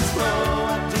dance floor.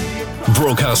 What do you cry for?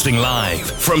 Broadcasting live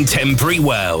from Temporary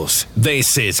Wells,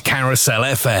 this is Carousel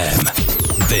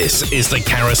FM. This is the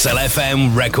Carousel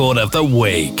FM Record of the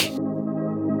Week.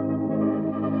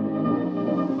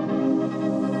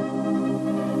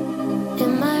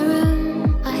 In my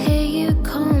room, I hear you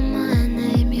call my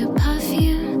name. Your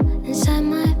perfume inside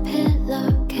my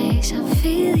pillowcase. I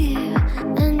feel you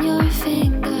and your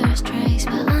fingers trace,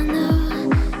 but I know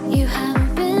you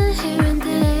haven't been here in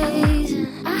days.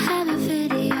 I have a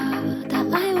video that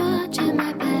I watch in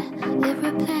my bed. It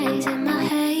replays in my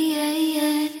head.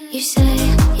 You say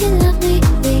you love me,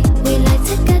 we like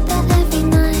together every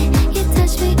night. You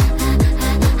touch me,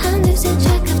 I'm losing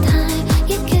track of time.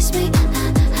 You kiss me,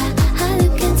 I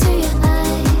look into your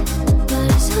eyes, but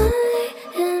it's only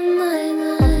in my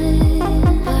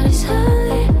mind. But it's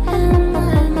only in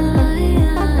my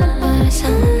mind. But it's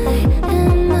only in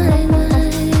my mind.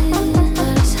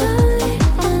 But it's only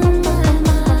in my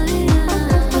mind.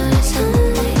 But it's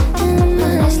only in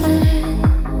my mind.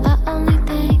 I only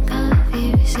think of you,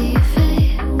 see your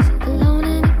face alone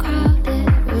in a crowded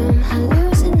room,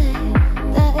 hallucinate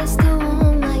that it's still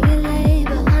warm like you lay,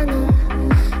 but I know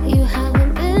you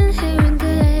haven't been here in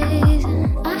days.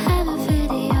 I have a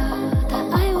video that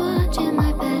I watch in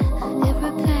my bed. It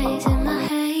replays in my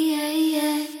head.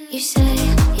 You say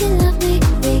you love me,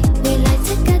 we like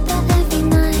together every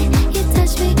night. You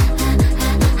touch me,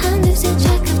 I'm losing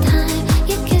track of time.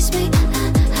 You kiss me,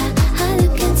 I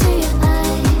look into your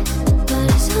eyes, but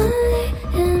it's only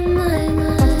in my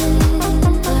mind.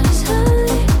 But it's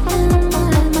only in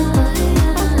my mind.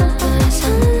 But it's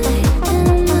only in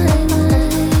my mind.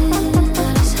 But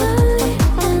it's only in my mind.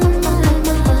 But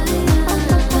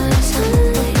it's only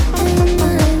in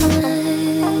my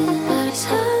mind. But it's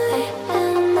only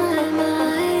in my mind.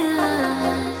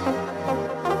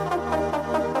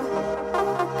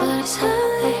 But it's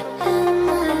only in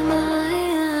my mind.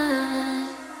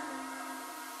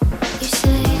 You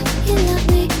say you love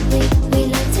me, we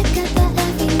like together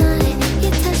every night. You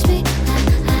touch me,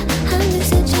 I'm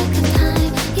losing track of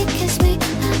time. You kiss me,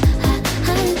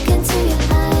 I look into your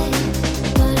eyes,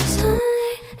 but it's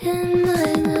only in my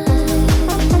mind.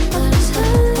 But it's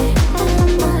only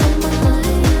in my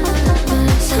mind. But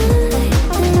it's only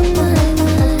in my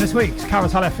mind. This week's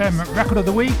Carousel FM Record of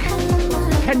the Week,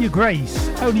 Kenya Grace,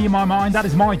 Only in My Mind. That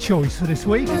is my choice for this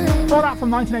week. Brought out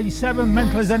from 1987,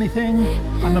 Mental as Anything,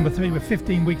 and number 3 with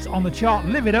 15 weeks on the chart,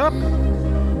 Live It Up.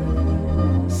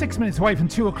 6 minutes away from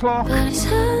 2 o'clock.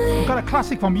 We've got a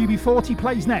classic from UB40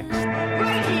 plays next.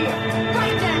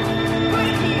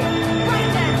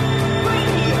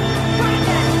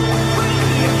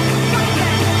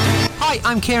 Hi,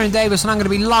 I'm Kieran Davis and I'm going to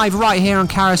be live right here on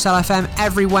Carousel FM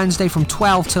every Wednesday from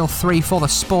 12 till 3 for the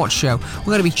sports show. We're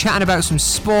going to be chatting about some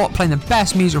sport, playing the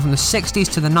best music from the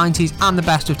 60s to the 90s and the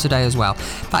best of today as well.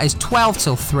 That is 12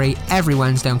 till 3 every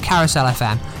Wednesday on Carousel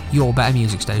FM, your better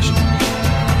music station.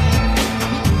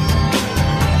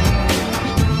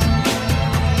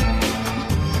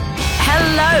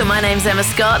 Hello, my name's Emma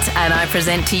Scott and I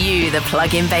present to you the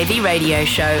Plug-in Baby radio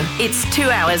show. It's 2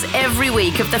 hours every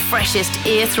week of the freshest,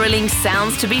 ear-thrilling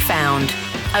sounds to be found.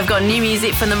 I've got new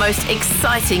music from the most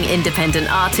exciting independent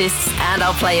artists and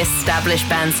I'll play established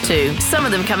bands too. Some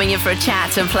of them coming in for a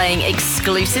chat and playing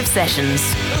exclusive sessions.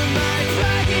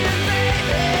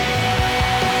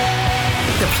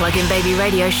 The Plug-in Baby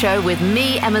radio show with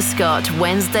me, Emma Scott,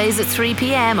 Wednesdays at 3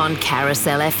 p.m. on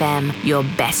Carousel FM, your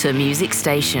better music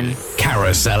station.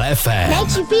 Carousel FM.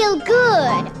 Makes you feel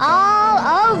good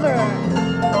all over.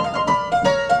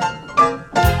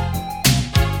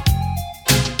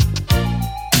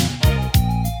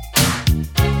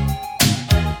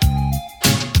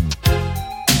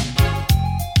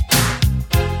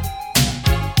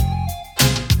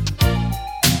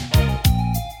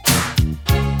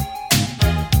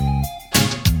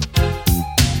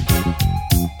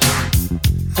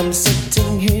 I'm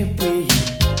sitting here praying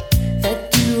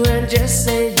that you and just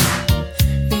say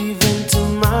even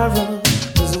tomorrow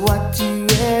is what you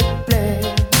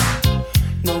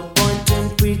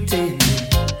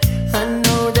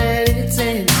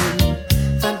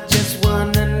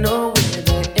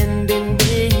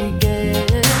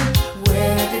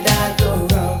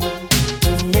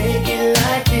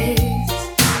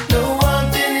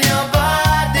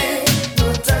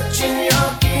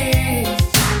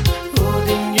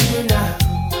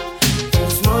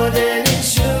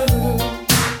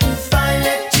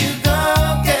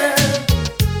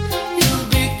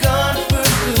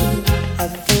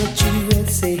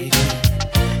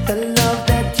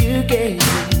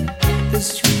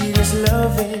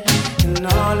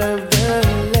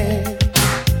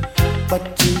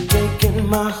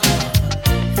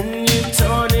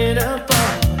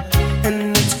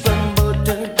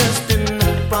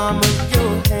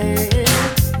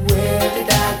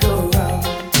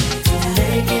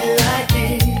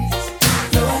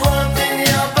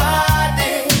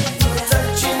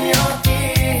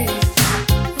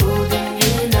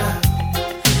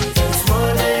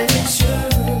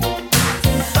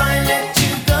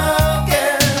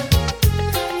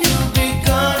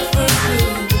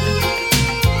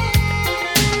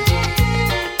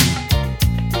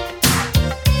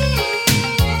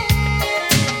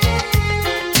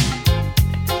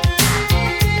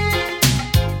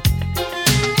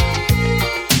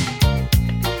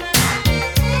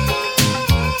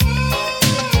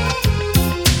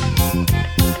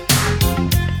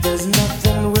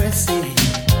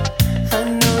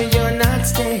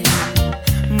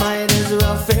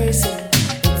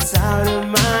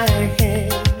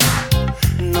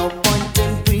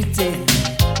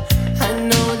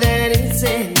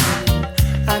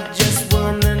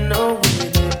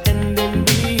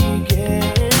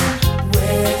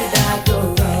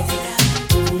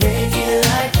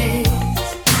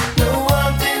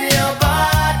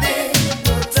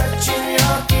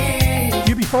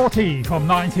Shorty from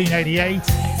 1988,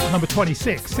 number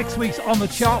 26, 6 weeks on the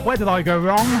chart. Where did I go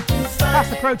wrong?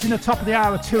 Fast approaching the top of the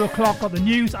hour, 2 o'clock. Got the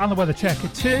news and the weather check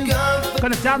at 2.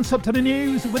 Gonna dance up to the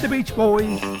news with the Beach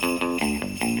Boys.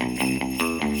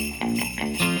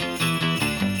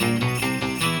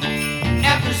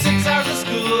 After 6 hours of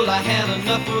school, I had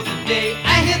enough for the day.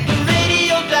 I hit the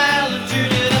radio dial and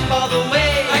turned it up all the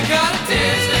way. I gotta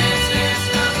dance, dance, dance,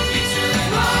 now the beat's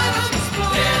really hot.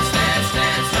 Dance, dance,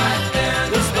 dance, right there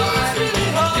in the spot.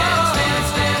 Dance,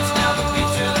 dance, dance, now the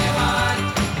beat's really hot.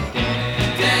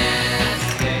 Dance,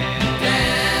 dance,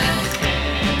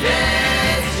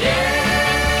 dance,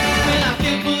 yeah. When I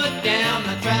feel put down,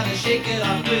 I try to shake it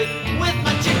off good. With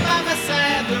my chick by my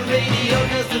side, the radio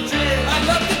does the trick. I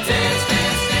love to dance,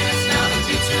 dance, dance, now the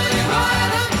beat's really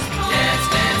hot. Dance,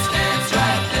 dance, dance,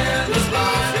 right there in the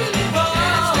spot. Dance,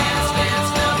 dance, dance,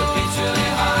 now the beat's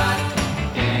really hot.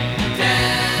 Dance,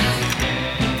 dance,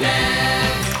 dance,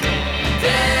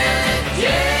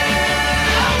 yeah.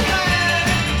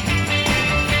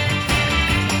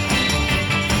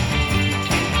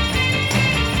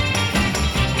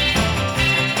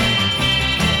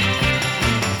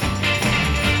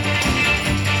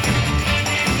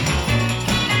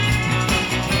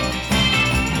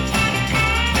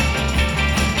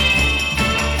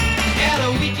 At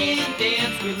a weekend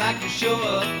dance, we like to show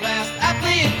up last. I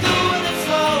play it cool when it's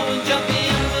slow and jump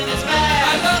in when it's fast.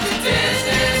 I love to dance,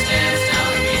 dance, dance, now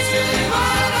the beat's really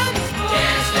hot.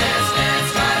 Dance, dance, dance,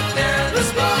 right there in the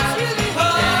spot. Dance,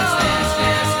 dance,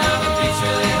 dance, now the beat's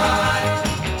really hot.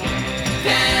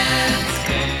 Dance,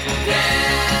 dance, dance,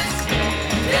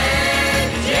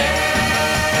 yeah.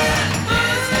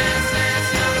 Dance, dance, dance,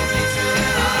 now the beat's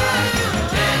really hot.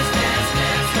 Dance, dance,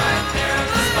 dance, right there in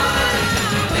the spot.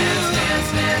 Dance, dance,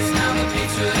 dance, now the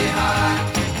beat's really hot.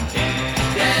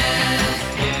 Dance,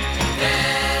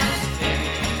 dance,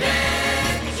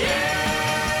 dance, yeah.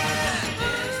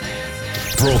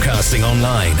 Broadcasting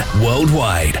online,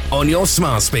 worldwide, on your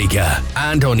smart speaker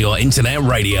and on your internet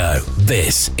radio.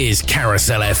 This is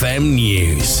Carousel FM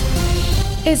News.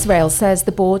 Israel says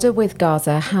the border with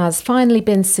Gaza has finally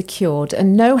been secured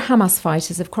and no Hamas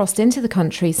fighters have crossed into the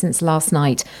country since last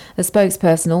night. A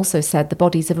spokesperson also said the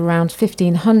bodies of around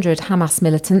 1,500 Hamas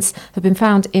militants have been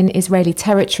found in Israeli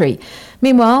territory.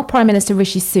 Meanwhile, Prime Minister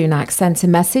Rishi Sunak sent a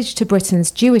message to Britain's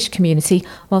Jewish community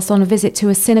whilst on a visit to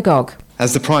a synagogue.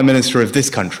 As the Prime Minister of this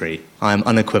country, I am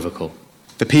unequivocal.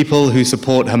 The people who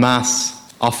support Hamas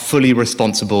are fully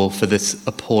responsible for this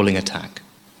appalling attack.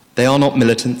 They are not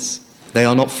militants. They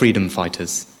are not freedom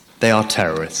fighters. They are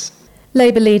terrorists.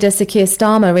 Labour leader Sir Keir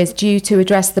Starmer is due to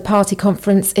address the party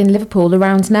conference in Liverpool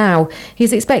around now.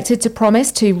 He's expected to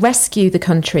promise to rescue the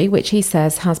country, which he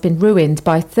says has been ruined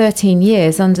by 13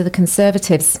 years under the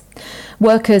Conservatives.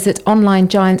 Workers at online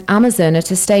giant Amazon are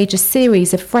to stage a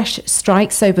series of fresh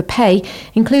strikes over pay,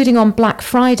 including on Black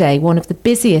Friday, one of the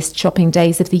busiest shopping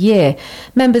days of the year.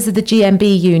 Members of the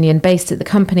GMB union based at the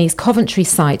company's Coventry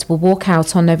site will walk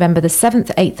out on November the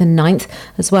 7th, 8th and 9th,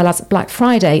 as well as Black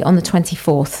Friday on the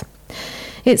 24th.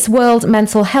 It's World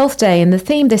Mental Health Day and the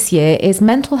theme this year is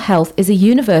Mental Health is a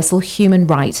Universal Human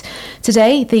Right.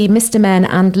 Today, the Mr. Men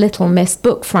and Little Miss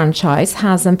book franchise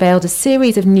has unveiled a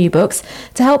series of new books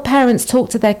to help parents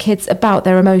talk to their kids about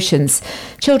their emotions.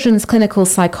 Children's clinical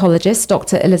psychologist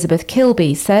Dr. Elizabeth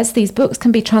Kilby says these books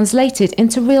can be translated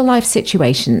into real-life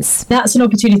situations. That's an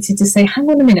opportunity to say, hang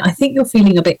on a minute, I think you're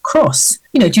feeling a bit cross.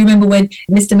 You know, do you remember when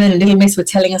Mr. Men and Little Miss were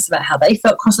telling us about how they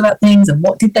felt cross about things and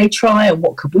what did they try and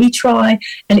what could we try?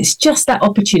 And it's just that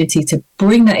opportunity to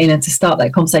bring that in and to start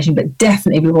that conversation. But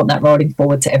definitely we want that rolling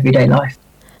forward to everyday life.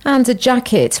 And a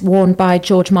jacket worn by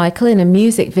George Michael in a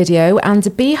music video and a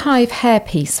beehive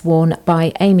hairpiece worn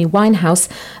by Amy Winehouse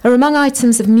are among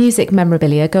items of music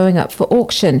memorabilia going up for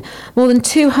auction. More than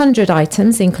 200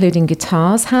 items, including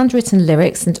guitars, handwritten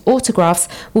lyrics and autographs,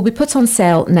 will be put on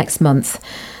sale next month.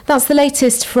 That's the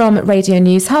latest from Radio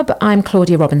News Hub. I'm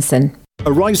Claudia Robinson.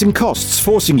 Are rising costs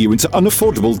forcing you into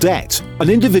unaffordable debt?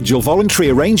 An individual voluntary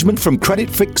arrangement from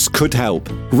CreditFix could help.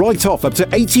 Write off up to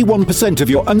 81% of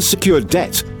your unsecured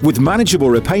debt with manageable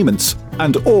repayments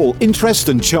and all interest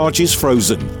and charges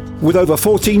frozen. With over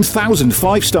 14,000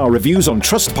 five-star reviews on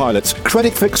Trustpilot,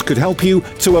 CreditFix could help you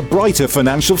to a brighter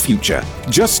financial future.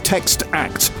 Just text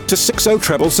ACT to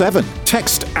 60777.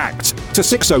 Text ACT to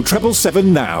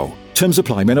 60777 now. Terms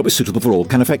apply. May not be suitable for all.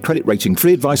 Can affect credit rating.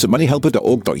 Free advice at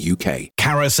moneyhelper.org.uk.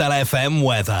 Carousel FM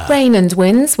weather. Rain and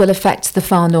winds will affect the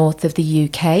far north of the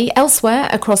UK. Elsewhere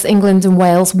across England and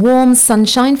Wales, warm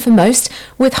sunshine for most,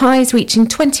 with highs reaching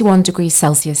 21 degrees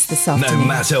Celsius this afternoon. No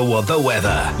matter what the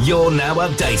weather, you're now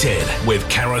updated with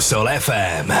Carousel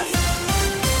FM.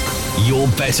 Your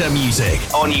better music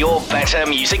on your better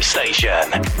music station.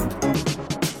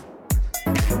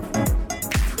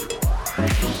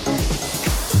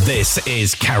 This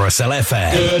is Carousel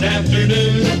FM. Good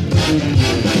afternoon.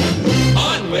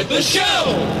 On with the show.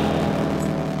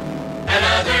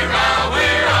 Another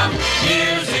hour of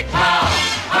music power.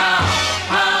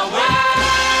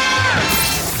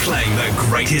 Playing the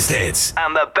greatest hits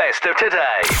and the best of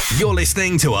today. You're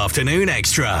listening to Afternoon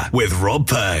Extra with Rob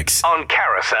Perks on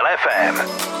Carousel FM.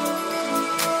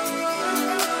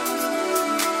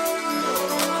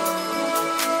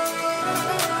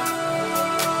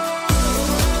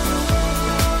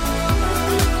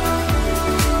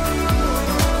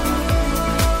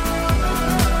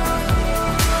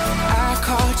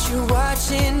 You're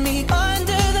watching me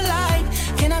under the light.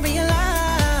 Can I be a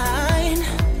line?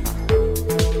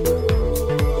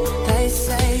 They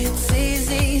say it's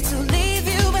easy to leave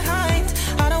you behind.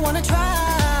 I don't wanna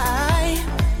try.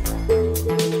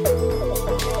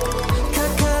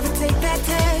 Cut cover, take that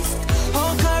test.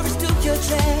 Hold courage to your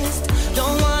chest.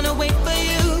 Don't wanna wait for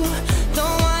you.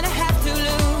 Don't wanna have to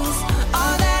lose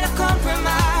all that I've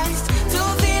compromised to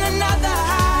feel another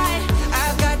high.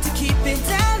 I've got to keep it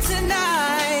down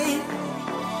tonight.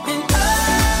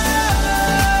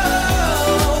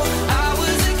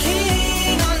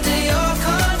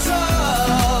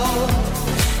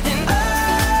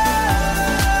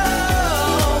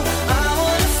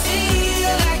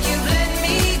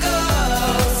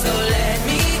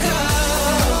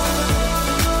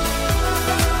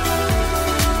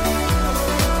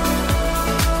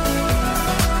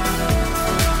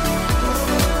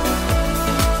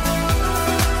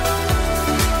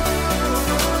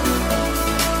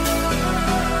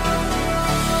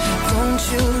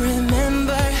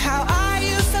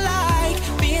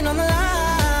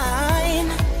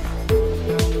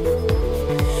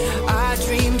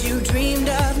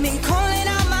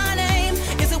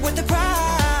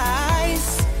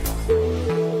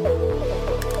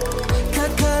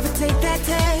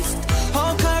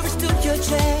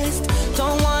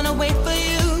 Don't wanna wait for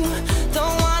you.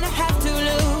 Don't wanna have to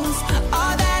lose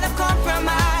all that I've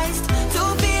compromised to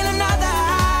feel another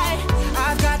high.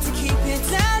 I've got to keep it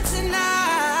down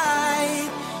tonight.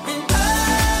 And oh,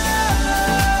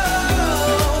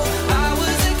 I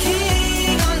was a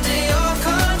king under your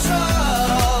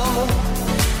control.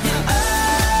 And oh,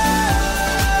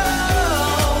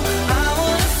 I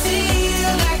wanna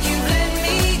feel like you let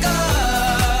me go.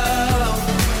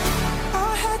 I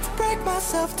had to break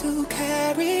myself to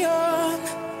carry on.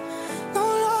 No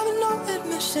love and no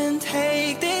admission.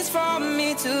 Take this from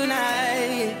me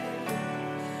tonight.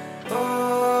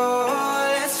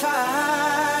 Oh, let's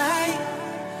fight.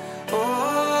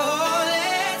 Oh,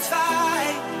 let's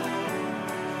fight.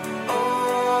 Oh,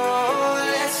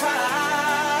 let's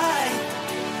fight.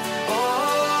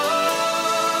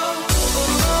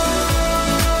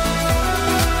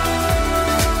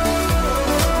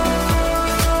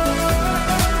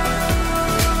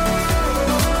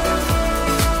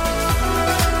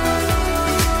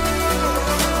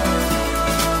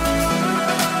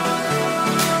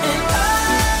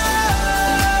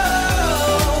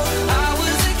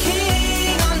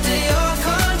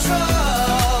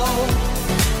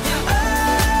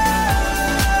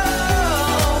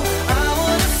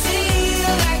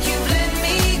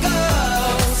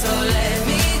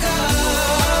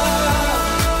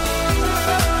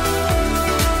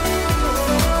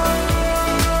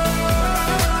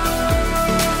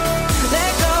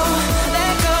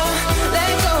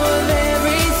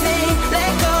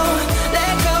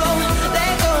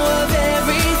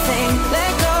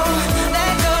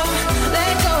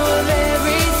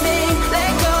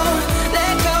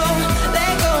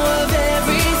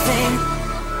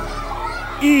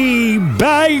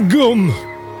 By gum,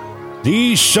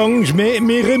 these songs make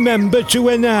me remember to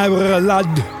when I were a lad.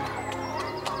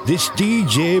 This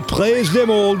DJ plays them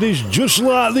oldies just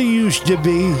like they used to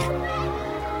be.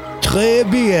 Très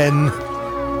bien.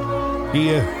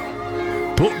 Here,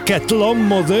 put kettle on,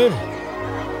 mother.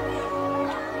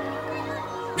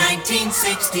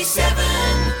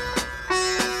 1967.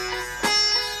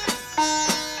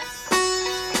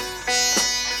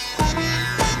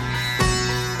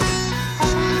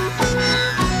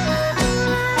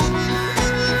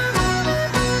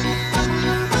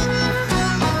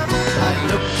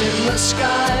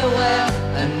 Sky where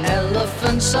an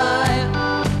elephant's eye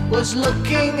was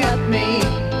looking at me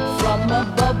from a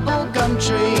bubblegum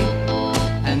tree,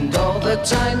 and all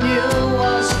that I knew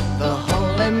was the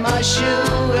hole in my shoe,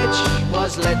 which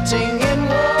was letting in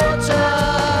water.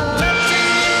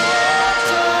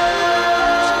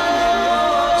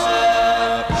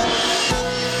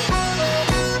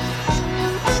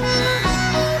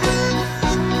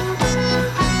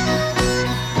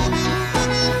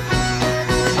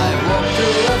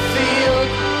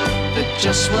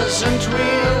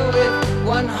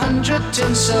 100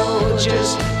 tin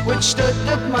soldiers which stood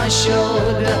at my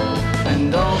shoulder,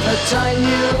 and all that I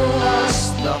knew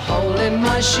was the hole in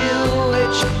my shoe,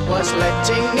 which was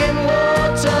letting in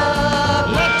water.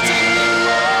 Letting in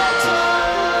water.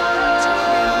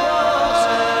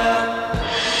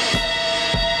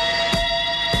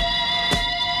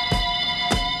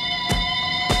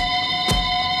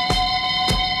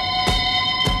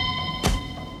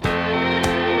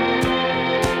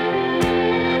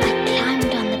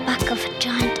 Climbed on the back of a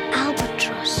giant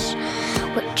albatross,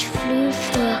 which flew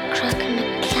through a crack in a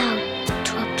cloud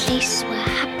to a place where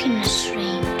happiness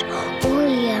reigned all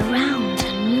year round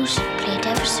and music played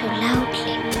ever so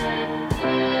loudly.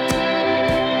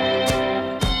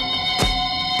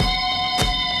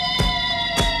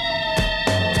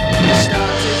 It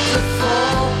started to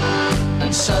fall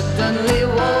and suddenly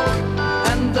woke,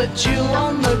 and the dew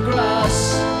on the grass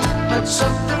had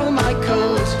soaked through my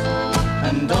coat,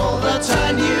 and all that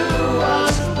I knew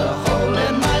was the hole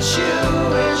in my shoe,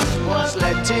 which was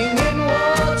letting in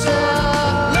water.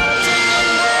 Letting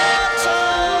in water.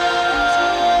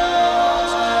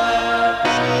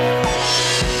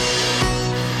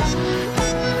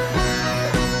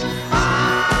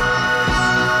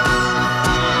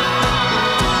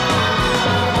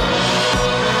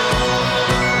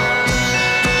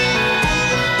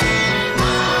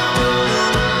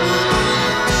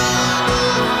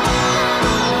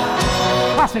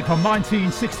 Classic from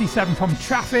 1967 from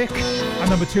Traffic, and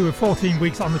number 2 with 14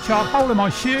 weeks on the chart, Hole in My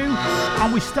Shoe.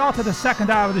 And we started the second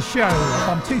hour of the show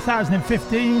from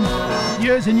 2015,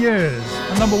 Years and Years,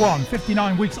 and number 1,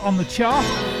 59 weeks on the chart.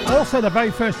 Also the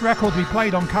very first record we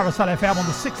played on Carousel FM on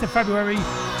the 6th of February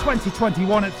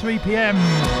 2021 at 3 p.m.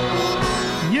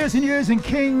 Years and Years and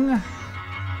King.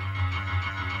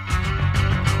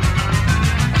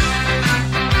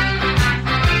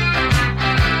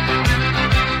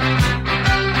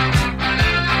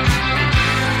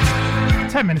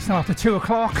 Minutes after 2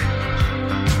 o'clock.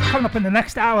 Coming up in the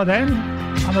next hour then,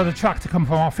 another track to come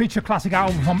from our feature classic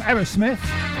album from Aerosmith,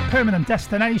 Permanent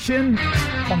Destination,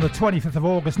 on the 25th of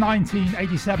August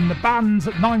 1987, the band's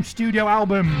 9th studio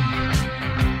album.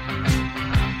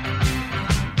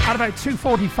 At about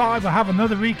 2:45 we'll have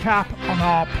another recap on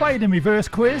our Play It in Reverse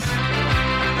quiz.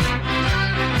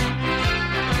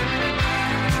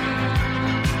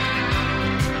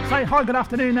 Say hi, good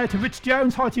afternoon now to Rich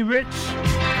Jones. Hi to you, Rich.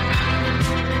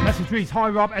 Message reads, hi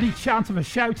Rob, any chance of a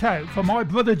shout out for my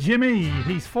brother Jimmy?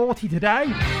 He's 40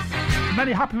 today.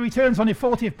 Many happy returns on your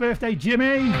 40th birthday,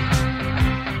 Jimmy.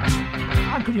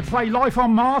 And could you play Life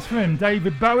on Mars for him,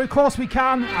 David Bowie? Of course we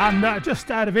can, and just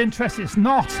out of interest, it's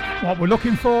not what we're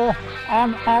looking for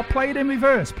on our Play It in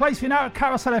Reverse. Plays for you now at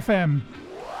Carousel FM.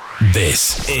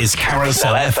 This is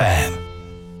Carousel FM.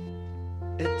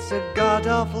 It's a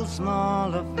god-awful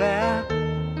small affair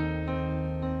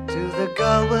to the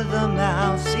girl with the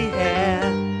mousy hair,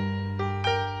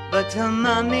 but her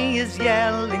mummy is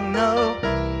yelling no,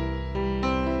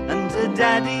 and her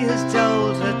daddy has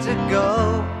told her to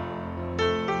go,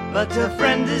 but her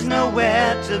friend is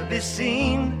nowhere to be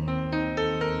seen.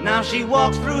 Now she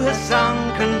walks through her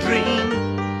sunken dream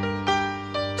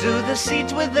to the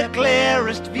seat with the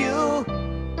clearest view,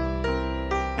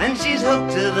 and she's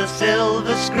hooked to the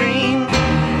silver screen.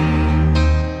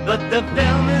 But the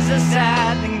film is a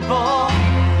sad thing for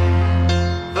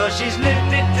she's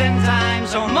lived it 10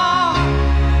 times or more.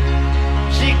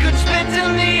 She could spit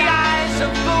in the eyes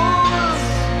of fools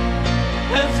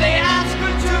if they ask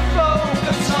her to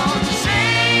focus on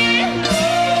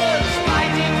sailors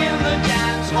fighting in the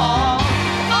dance hall.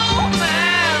 Oh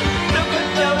man, look at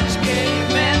those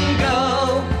cavemen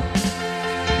go.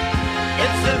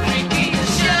 It's the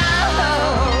freakiest show.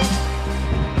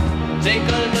 Take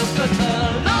a look at the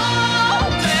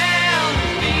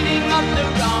the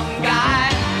wrong guy.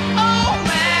 Oh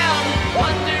man,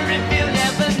 wonder if you'll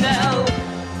ever know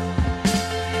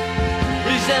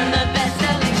who's in the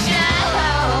best-selling show.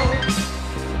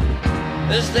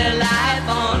 Is there life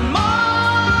on Mars?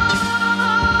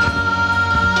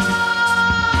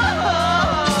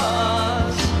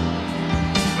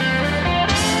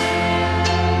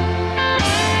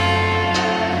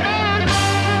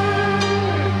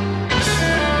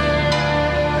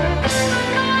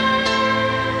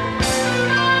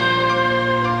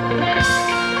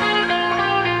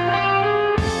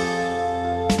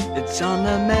 On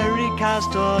America's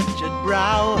tortured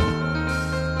brow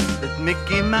that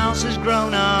Mickey Mouse has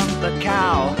grown up a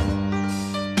cow.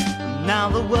 Now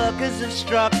the workers have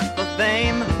struck for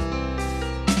fame,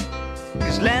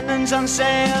 'cause Lennon's on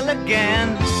sale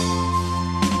again.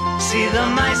 See the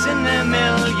mice in their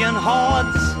million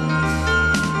hordes,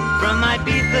 from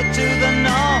Ibiza to the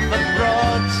Norfolk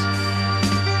Broads.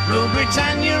 Rule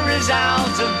Britannia is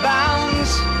out of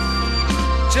bounds.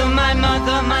 To my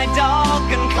mother, my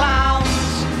dog and clowns.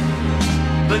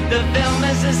 But the film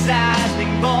is a sad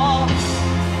thing more,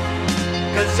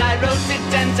 'cause I wrote it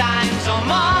 10 times or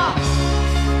more.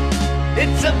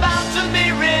 It's about to be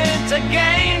writ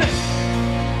again,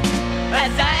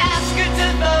 as I ask you to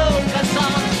vote for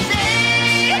some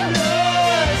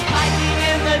sailors fighting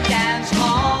in the dance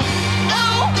hall.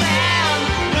 Oh man,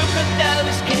 look at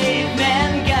those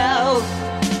cavemen go.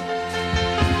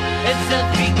 It's the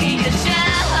freakiest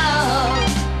show.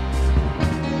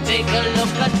 Take a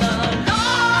look at the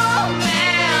law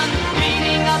man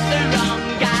beating up the wrong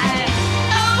guy.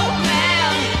 Oh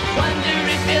man, wonder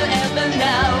if you'll ever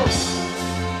know.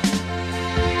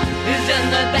 Isn't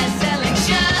the best-selling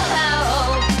show?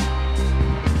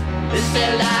 Is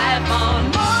their life on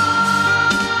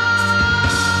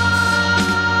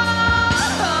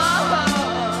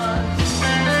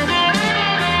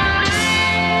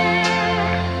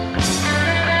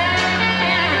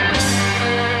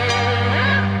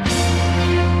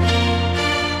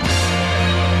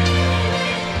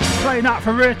Playing that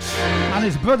for Rich and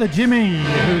his brother Jimmy,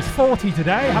 who's 40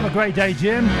 today. Have a great day,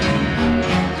 Jim.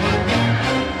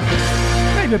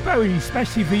 David Bowie,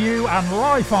 especially for you, and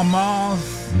Life on Mars.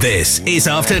 This is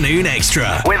Afternoon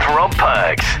Extra with Rob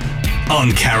Perks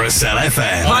on Carousel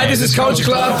FM. Hi, this is Culture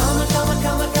Club.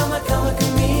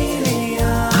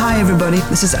 Hi everybody,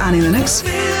 this is Annie Lennox.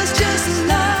 Hey,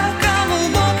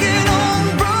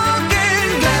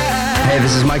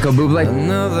 this is Michael Bublé.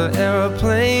 Another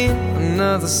aeroplane,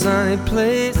 another sunny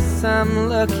place. I'm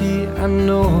lucky, I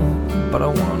know, but I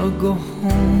wanna go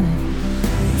home.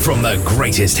 From the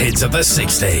greatest hits of the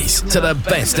 60s to the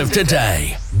best of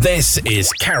today, this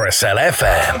is Carousel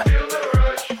FM.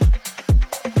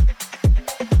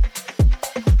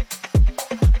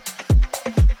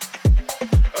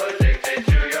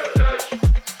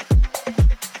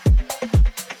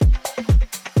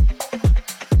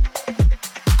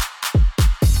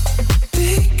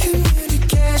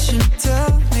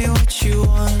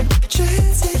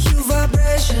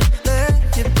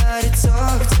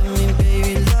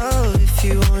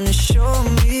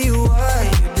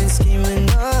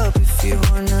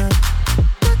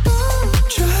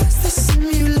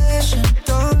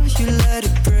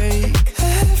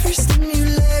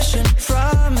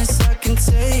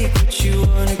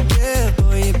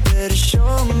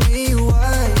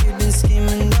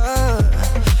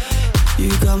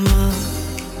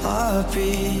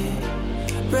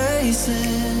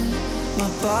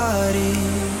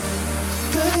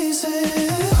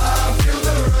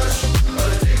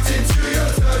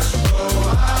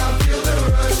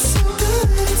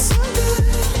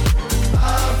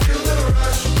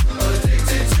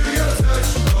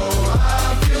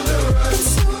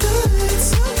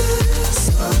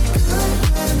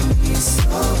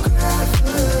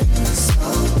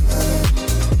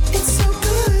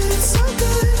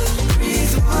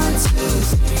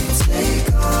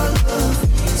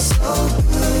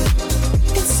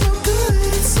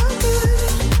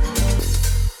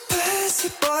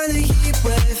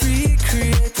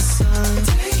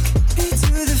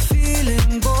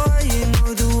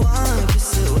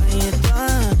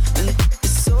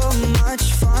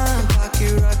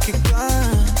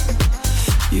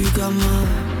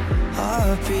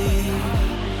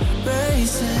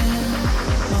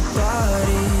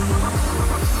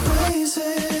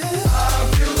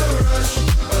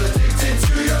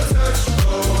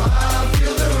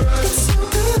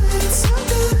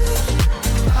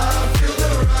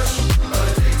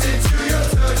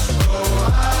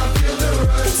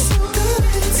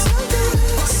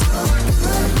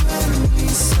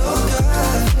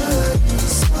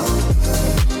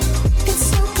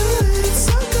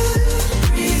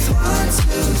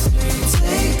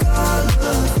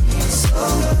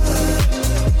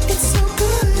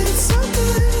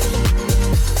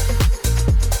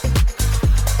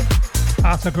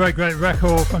 That's a great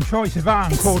record from Troye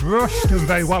Sivan called Rush, doing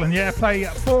very well in the airplay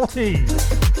at 40.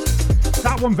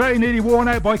 That one very nearly worn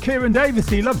out by Kieran Davis,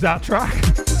 he loves that track.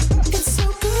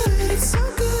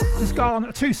 It's gone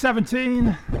at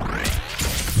 2:17.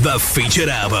 The featured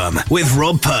album with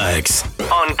Rob Perks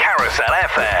on Carousel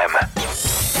FM.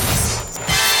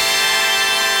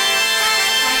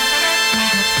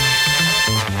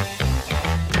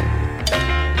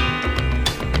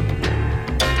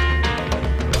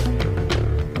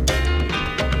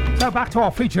 So back to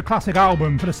our feature classic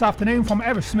album for this afternoon from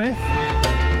Aerosmith,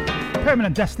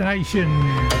 Permanent Destination,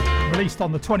 released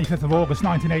on the 25th of August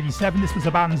 1987. This was the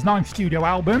band's 9th studio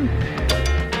album.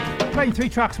 Playing 3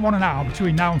 tracks, 1 an hour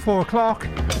between now and 4 o'clock.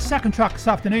 The second track this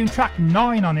afternoon, track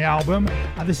 9 on the album,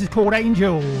 and this is called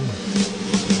Angel.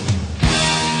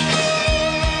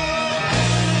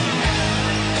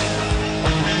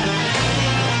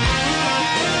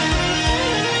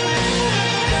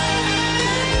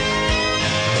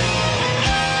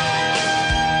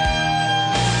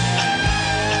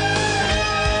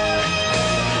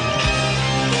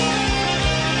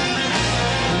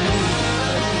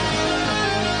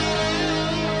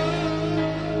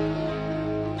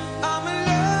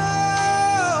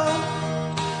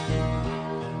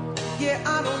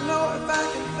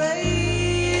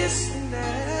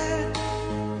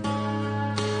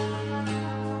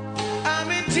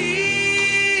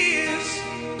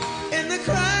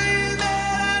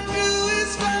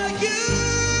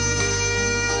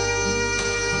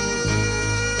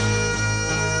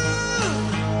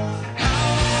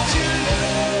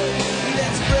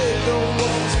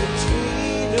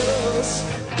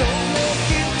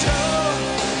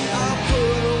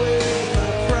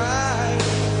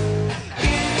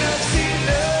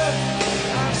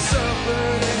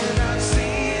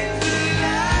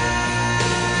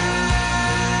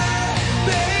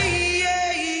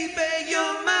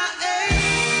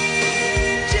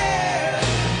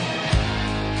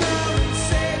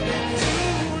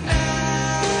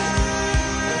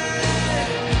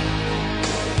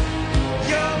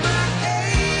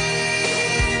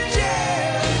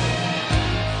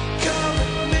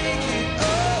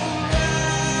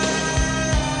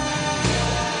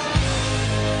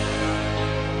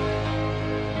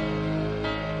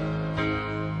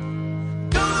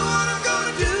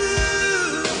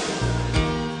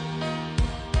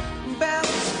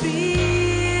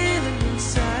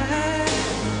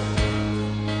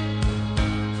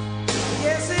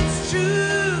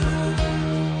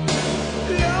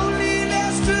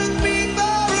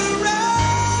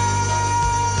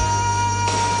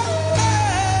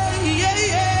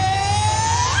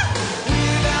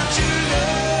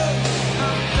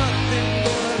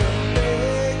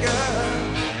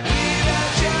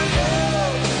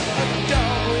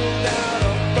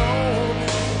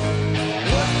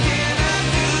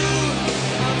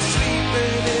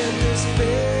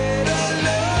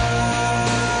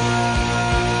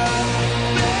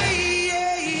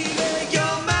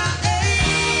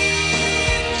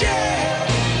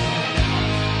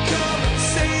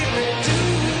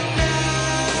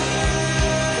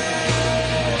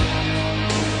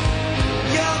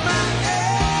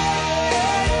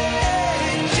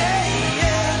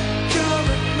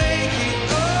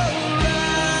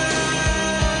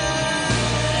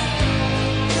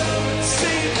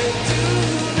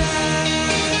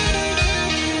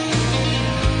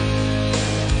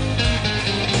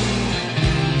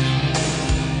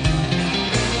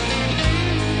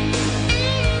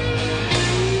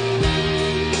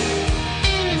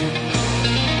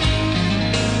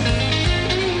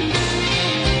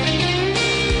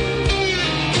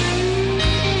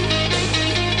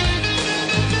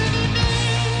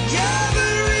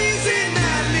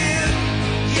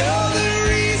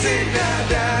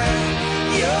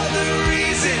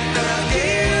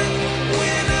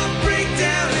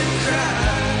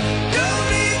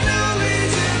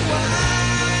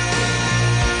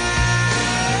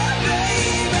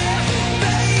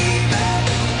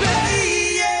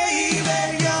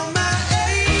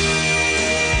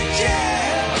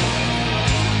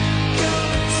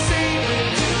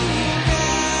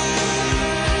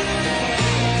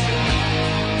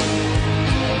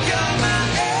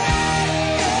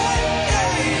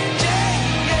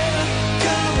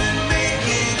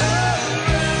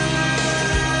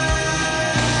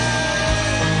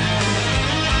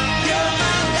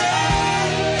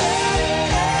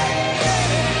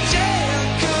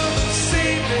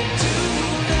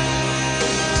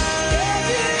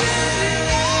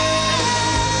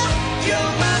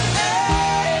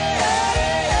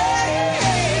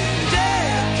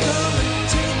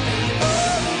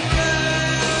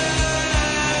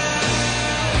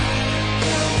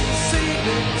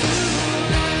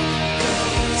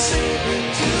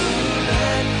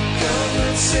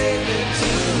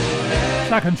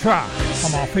 Second track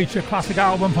from our feature classic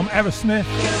album from Aerosmith,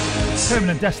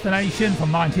 Permanent Destination from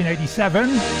 1987.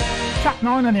 Track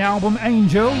 9 on the album,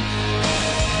 Angel.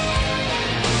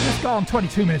 Just gone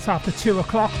 22 minutes after 2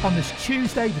 o'clock on this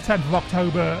Tuesday, the 10th of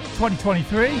October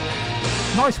 2023.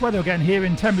 Nice weather again here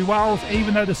in Tenbury Wells,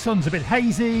 even though the sun's a bit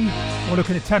hazy. We're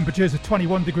looking at temperatures of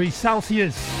 21 degrees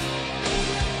Celsius.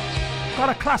 Got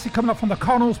a classic coming up from the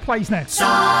Connells, plays next.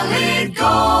 Solid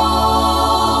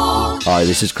Gold. Hi,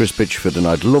 this is Chris Pitchford and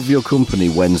I'd love your company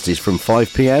Wednesdays from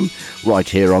 5pm right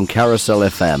here on Carousel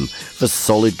FM for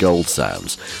solid gold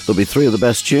sounds. There'll be 3 of the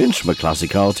best tunes from a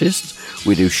classic artist.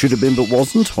 We do Should Have Been But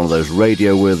Wasn't, one of those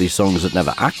radio-worthy songs that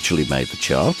never actually made the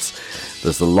charts.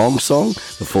 There's the long song,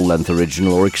 the full-length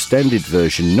original or extended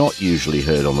version not usually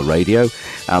heard on the radio,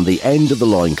 and the end of the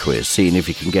line quiz, seeing if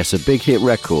you can guess a big hit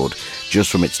record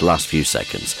just from its last few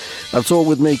seconds. That's all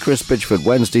with me, Chris Pitchford,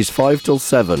 Wednesdays 5 till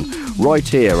 7, right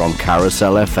here on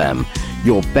Carousel FM,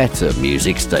 your better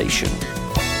music station.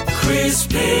 Chris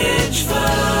Pitchford.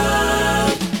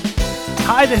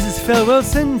 Hi, this is Phil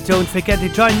Wilson. Don't forget to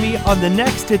join me on the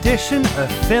next edition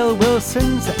of Phil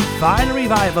Wilson's Vinyl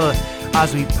Revival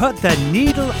as we put the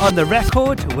needle on the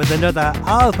record with another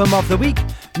Album of the Week,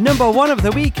 Number 1 of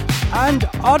the Week and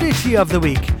Oddity of the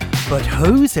Week. But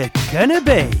who's it gonna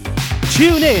be?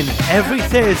 Tune in every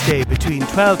Thursday between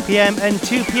 12pm and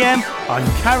 2pm on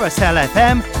Carousel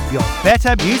FM, your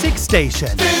better music station.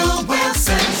 Phil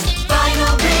Wilson's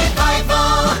Vinyl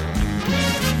Revival.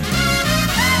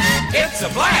 It's a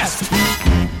blast!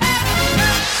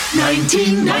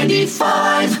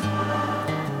 1995.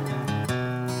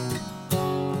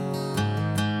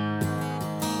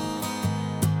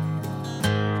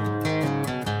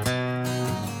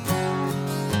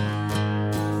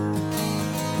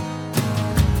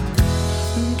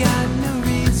 Got no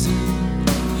reason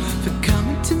for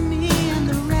coming to me in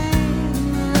the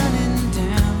rain, running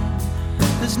down.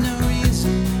 There's no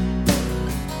reason.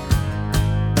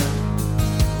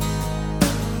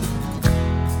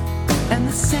 And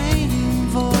the same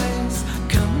voice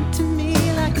coming to me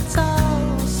like it's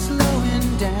all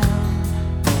slowing down.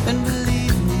 And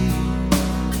believe me,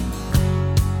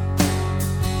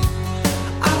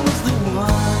 I was the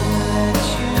one that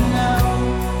you know.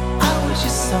 I wish you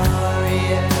sorry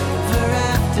ever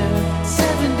after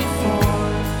 74,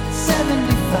 75.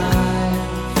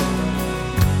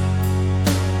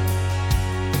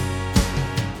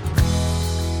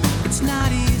 It's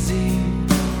not easy,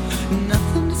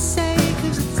 nothing to say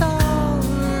 'cause it's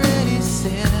already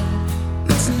said.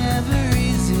 It's never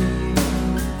easy.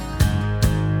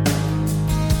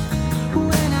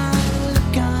 When I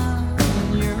look on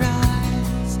your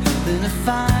eyes, then I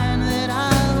find that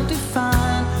I'll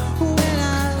define. When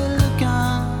I look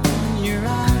on your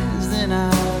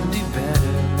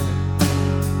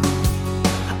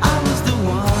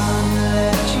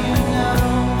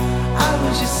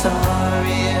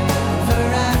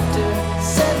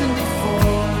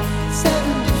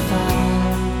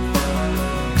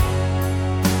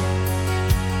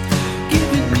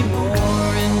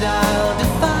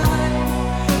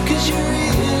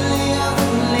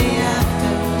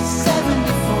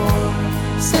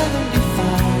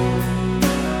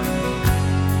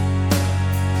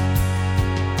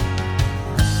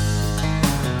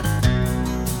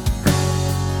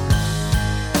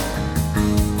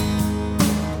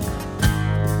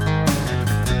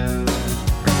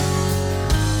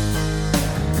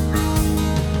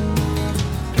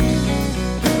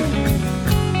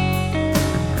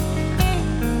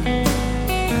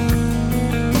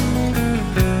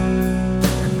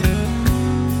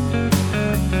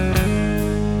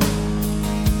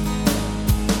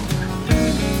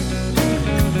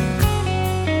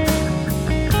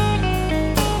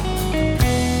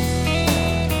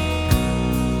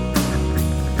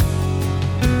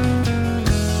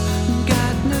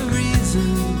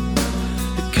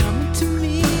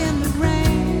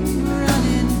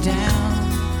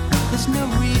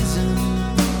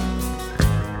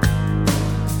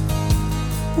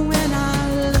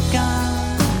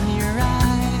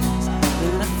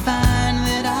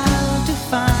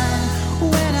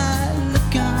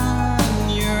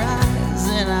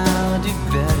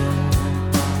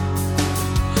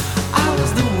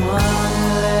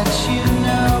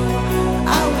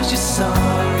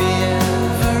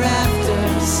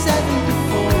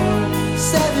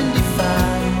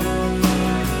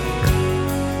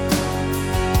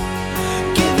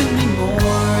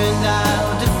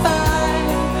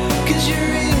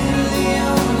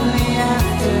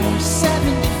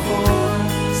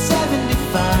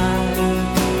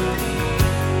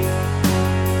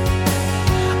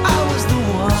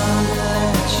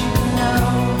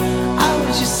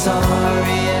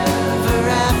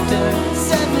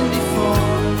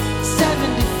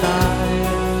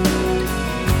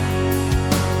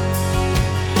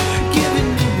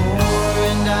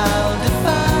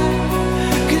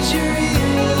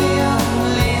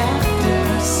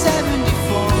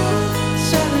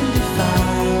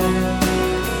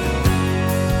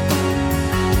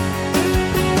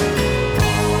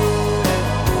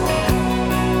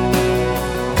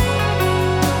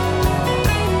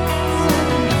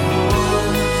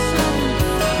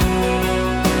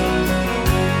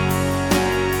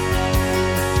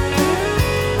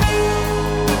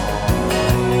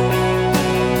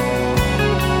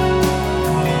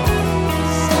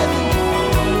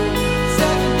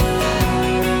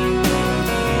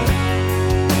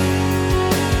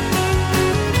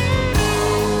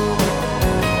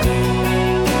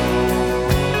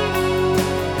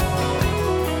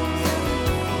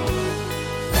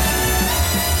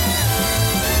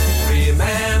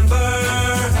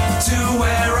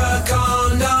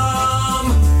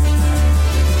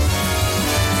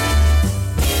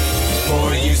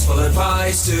Useful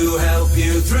advice to help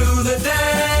you through the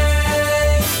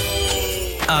day.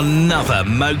 Another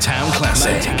Motown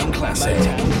classic.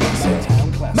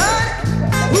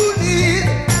 Who needs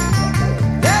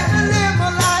let me live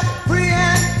my life free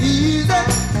and easy?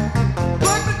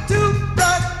 Put the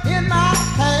toothbrush in my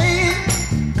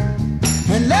hand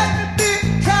and let me be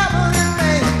traveling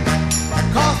man,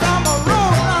 'cause I'm a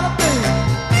road runner, baby.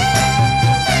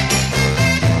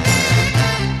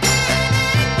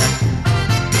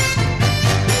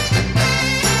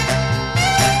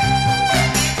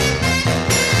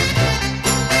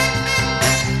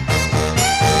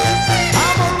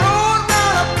 I'm a road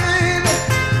runner, baby.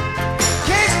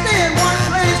 Can't stay in one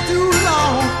place too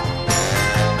long.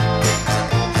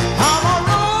 I'm a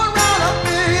road runner,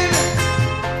 baby.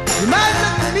 You might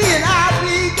look at me and I'll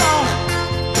be gone.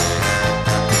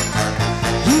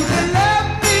 You can love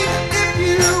me if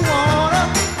you wanna,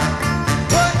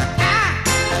 but I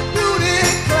do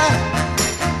declare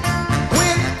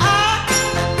when I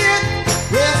get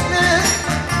restless,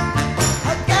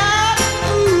 I gotta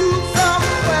move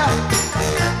somewhere.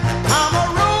 I'm a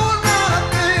road runner,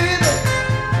 baby.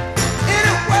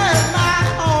 Anywhere's my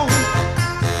home.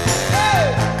 Hey,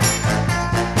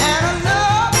 and I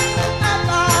love life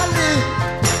I live,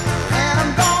 and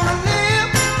I'm gonna live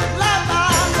life I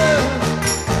love.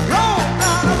 Road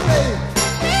runner, baby.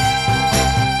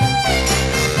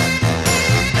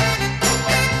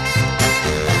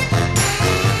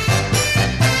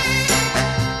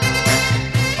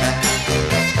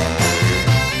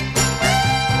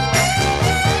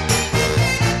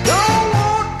 Don't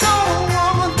want no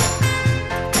woman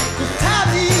to tie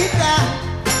me down.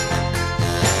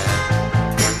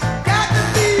 Got to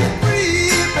be free,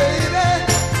 baby,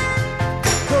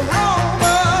 to roam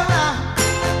around.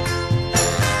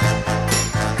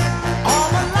 All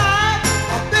my life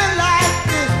I've been like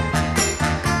this.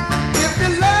 If you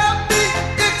love me,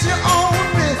 it's your own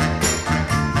risk.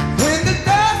 When the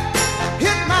dust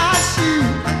hit my shoe,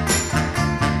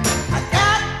 I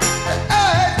got the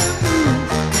urge to move.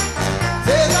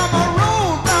 Says I'm a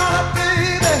road runner,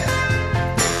 baby.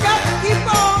 Got to keep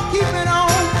on keeping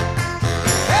on.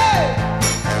 Hey,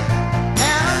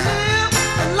 and I live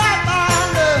the life I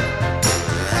love,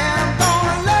 and I'm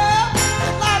gonna love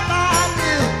the life I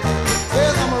live.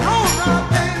 Says I'm a road runner,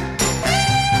 baby.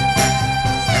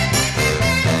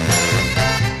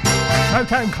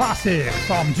 Motown classic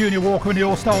from Junior Walker and the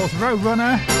All Stars,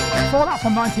 Roadrunner. Before that,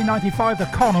 from 1995, the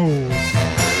Connells.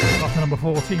 Got to number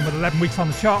 14 with 11 weeks on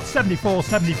the chart,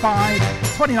 74-75,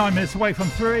 29 minutes away from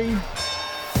 3.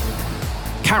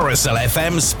 Carousel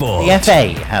FM Sport. The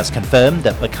FA has confirmed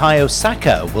that Bukayo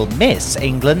Saka will miss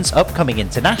England's upcoming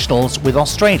internationals with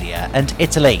Australia and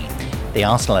Italy. The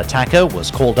Arsenal attacker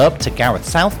was called up to Gareth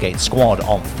Southgate's squad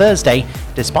on Thursday,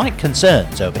 despite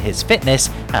concerns over his fitness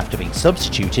after being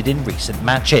substituted in recent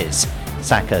matches.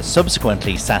 Saka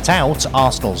subsequently sat out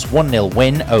Arsenal's 1-0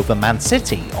 win over Man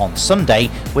City on Sunday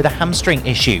with a hamstring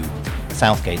issue.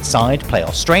 Southgate's side play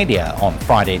Australia on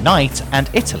Friday night and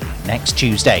Italy next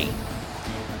Tuesday.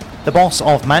 The boss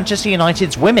of Manchester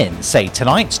United's women say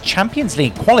tonight's Champions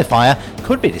League qualifier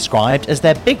could be described as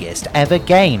their biggest ever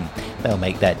game. They'll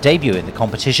make their debut in the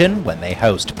competition when they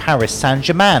host Paris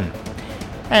Saint-Germain.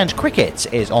 And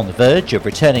cricket is on the verge of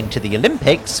returning to the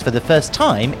Olympics for the first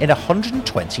time in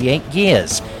 128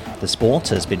 years. The sport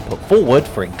has been put forward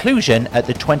for inclusion at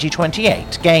the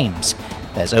 2028 Games.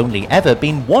 There's only ever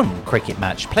been one cricket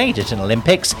match played at an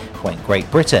Olympics, when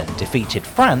Great Britain defeated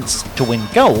France to win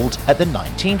gold at the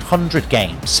 1900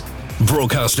 Games.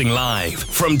 Broadcasting live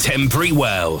from Temporary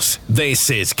Wells, this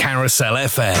is Carousel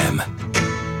FM.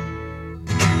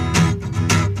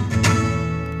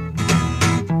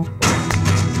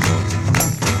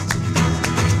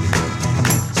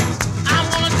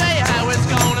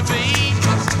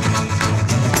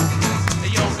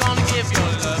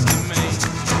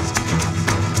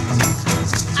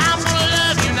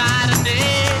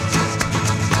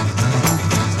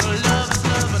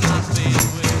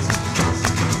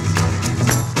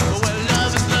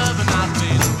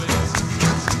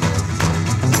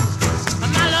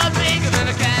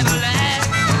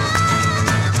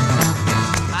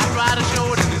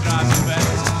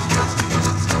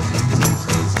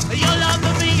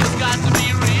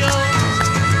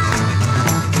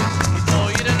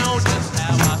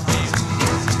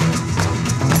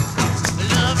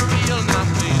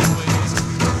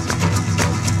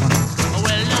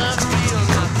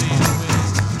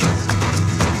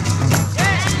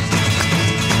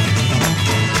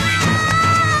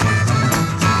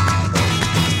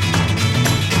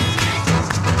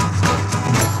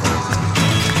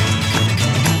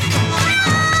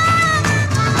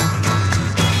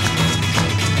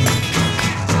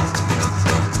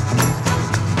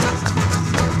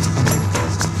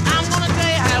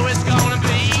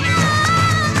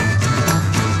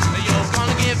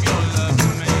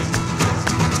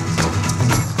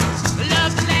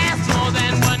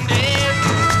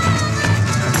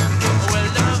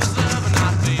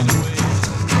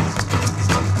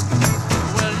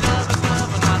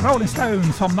 Rolling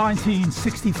Stones from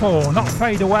 1964, Not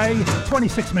Fade Away,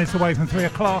 26 minutes away from 3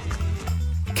 o'clock.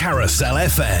 Carousel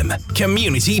FM,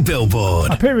 Community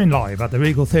Billboard. Appearing live at the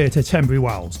Regal Theatre, Tenbury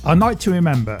Wells, A Night to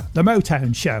Remember, the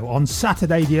Motown Show on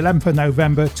Saturday the 11th of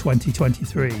November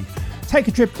 2023. Take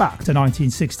a trip back to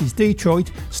 1960s Detroit,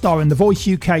 starring The Voice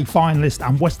UK finalist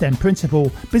and West End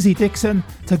principal Busy Dixon,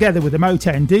 together with the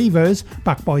Motown Divas,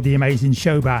 backed by the Amazing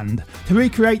Show Band, to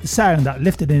recreate the sound that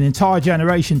lifted an entire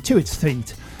generation to its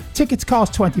feet. Tickets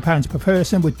cost £20 per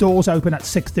person, with doors open at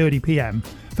 6:30pm.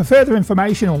 For further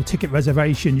information or ticket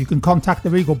reservation, you can contact the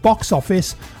Regal box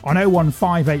office on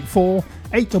 01584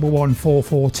 811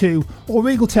 442 or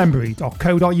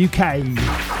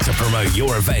regaltenbury.co.uk. To promote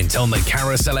your event on the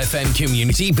Carousel FM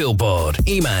Community Billboard,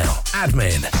 email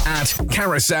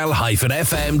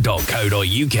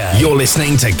admin@carousel-fm.co.uk. You're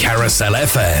listening to Carousel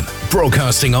FM,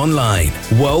 broadcasting online,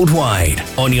 worldwide,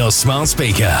 on your smart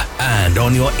speaker and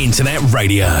on your internet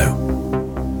radio.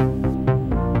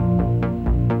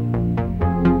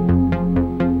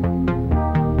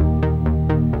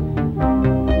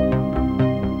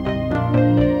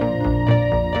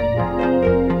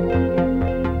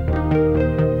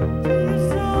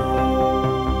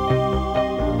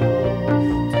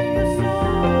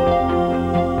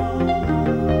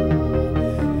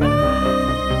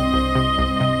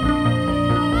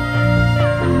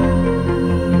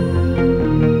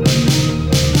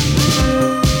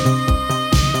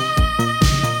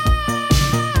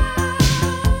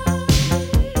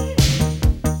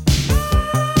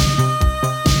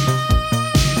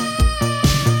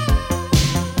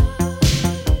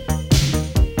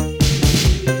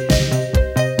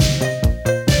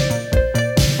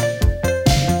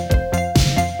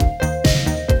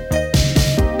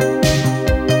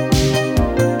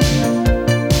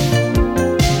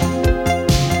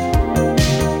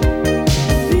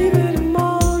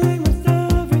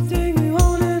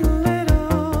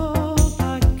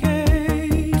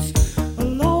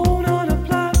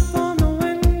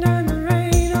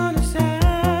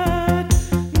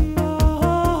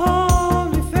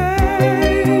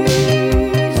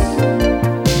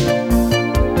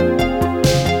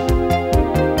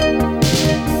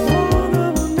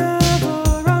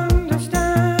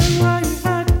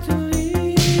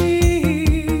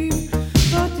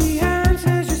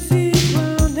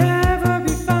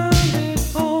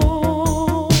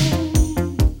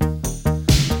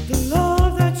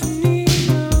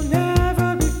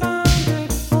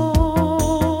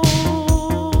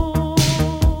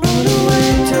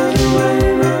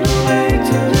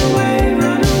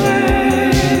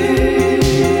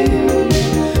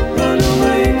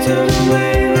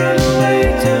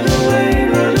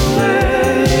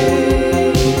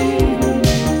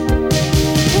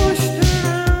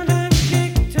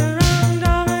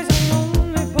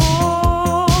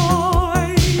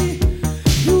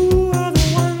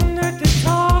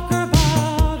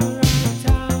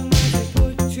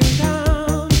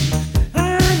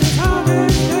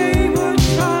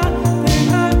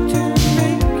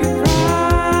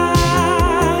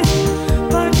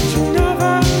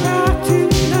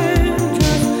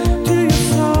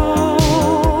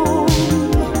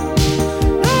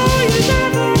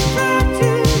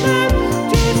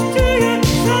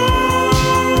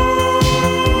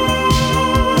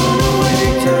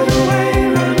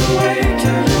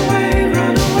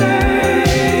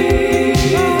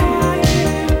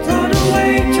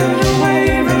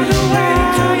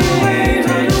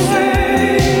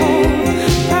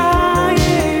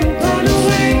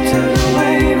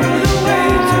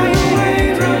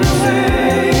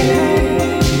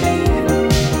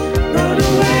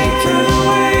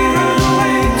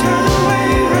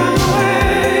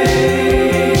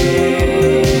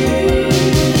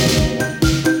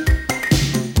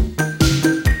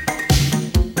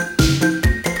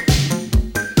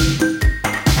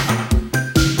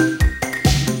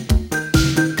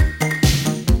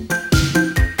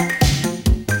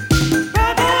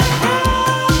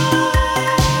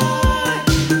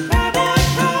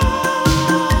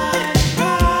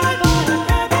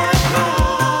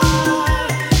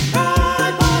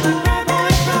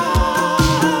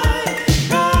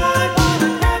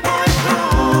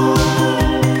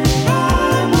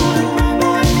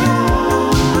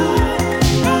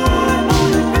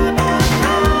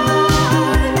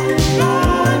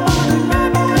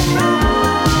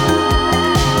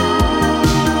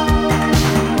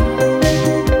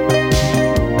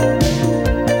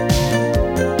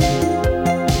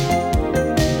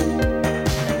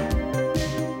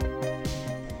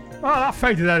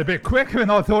 faded out a bit quicker than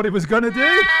I thought it was going to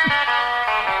do.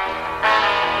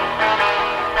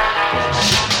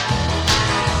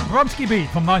 Bronski Beat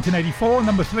from 1984,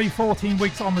 number 3, 14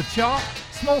 weeks on the chart.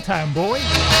 Small Town Boy.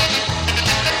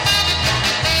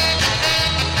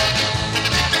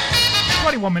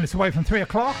 21 minutes away from 3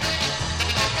 o'clock.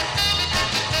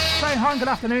 Saying hi and good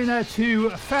afternoon to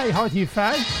Faye. Hi to you,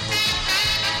 Faye.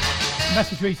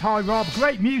 Message reads, hi Rob,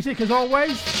 great music as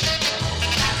always.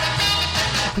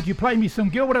 Could you play me some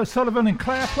Gilbert O'Sullivan and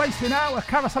Claire placing now at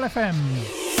Carousel FM?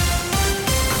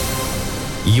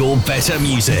 Your better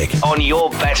music on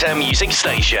your better music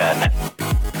station.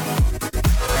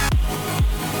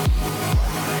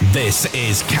 This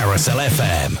is Carousel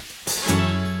FM.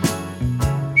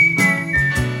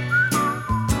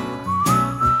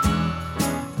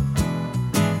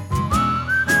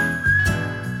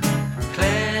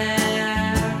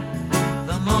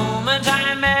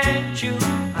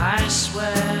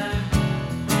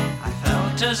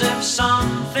 As if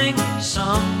something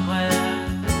somewhere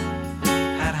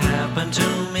had happened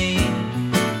to me,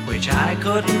 which I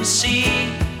couldn't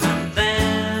see. And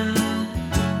then,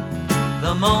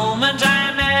 the moment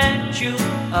I met you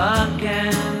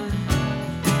again,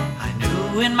 I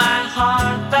knew in my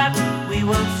heart that we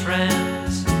were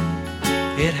friends.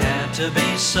 It had to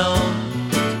be so,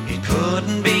 it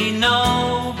couldn't be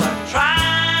no, but try.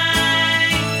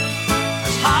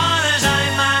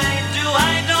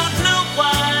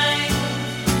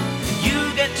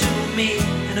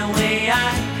 In a way I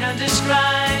can't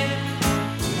describe.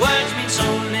 Words mean so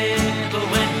little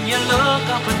when you look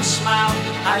up and smile.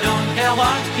 I don't care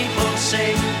what people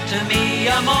say, to me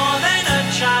you're more than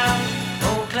a child.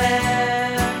 Oh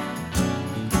Claire,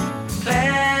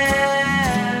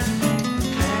 Claire,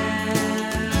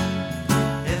 Claire.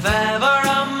 If ever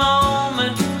a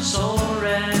moment so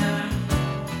rare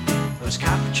was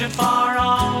captured for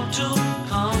all to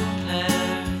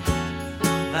compare,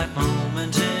 that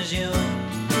moment is you.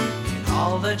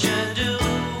 All that you do,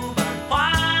 but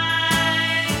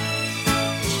why? In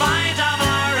spite of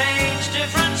our age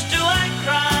difference, do I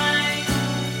cry?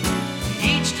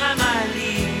 Each time I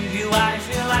leave you, I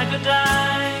feel I could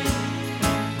die.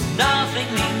 Nothing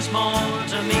means more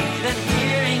to me than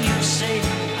hearing you say,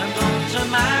 I'm going to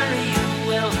marry you.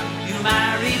 Will you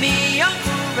marry me,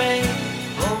 Uncle Ray?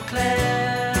 Oh,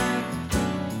 Claire,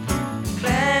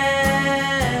 Claire.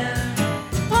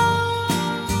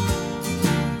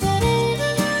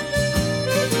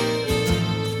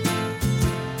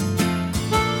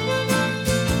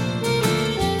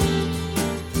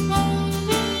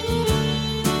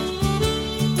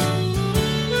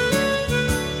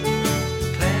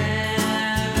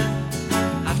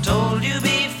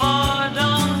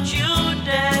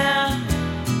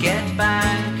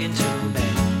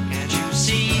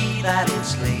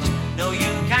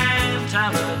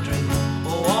 Have a drink.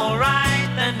 Oh, alright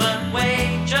then, but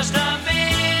wait just a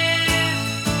bit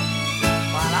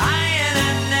while I in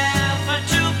an effort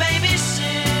to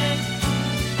babysit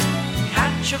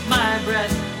catch up my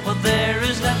breath, what there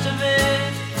is left of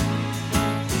it.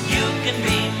 You can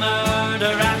be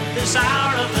murder at this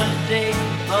hour of the day,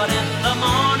 but in the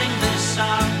morning this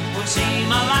hour would seem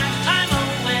a lifetime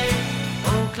away.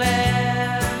 Oh,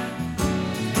 Claire,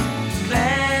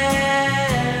 Claire.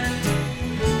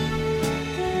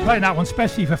 Playing that one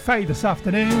especially for Faye this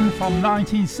afternoon from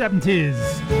 1970s.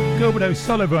 Gilbert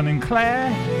O'Sullivan and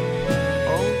Claire.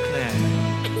 Oh, Claire.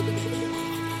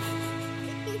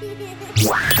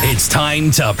 It's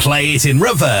time to play it in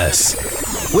reverse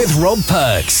with Rob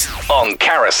Perks on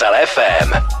Carousel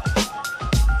FM.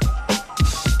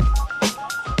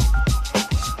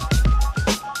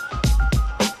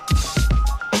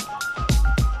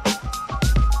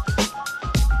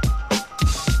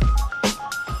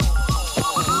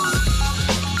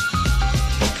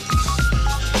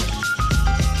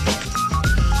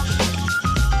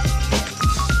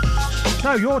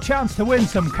 So your chance to win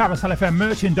some Carousel FM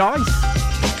merchandise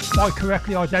by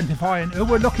correctly identifying who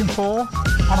we're looking for,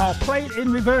 and I'll play it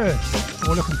in reverse.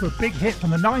 We're looking for a big hit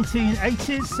from the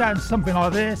 1980s, sounds something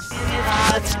like this.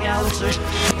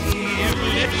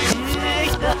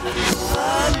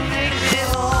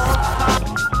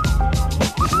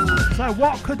 So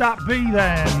what could that be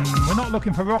then? We're not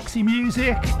looking for Roxy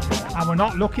Music, and we're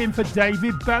not looking for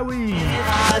David Bowie.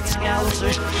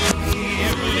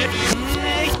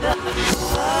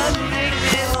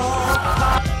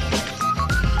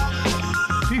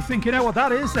 If you think you know what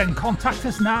that is, then contact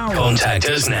us now. Contact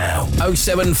us now.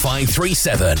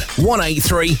 07537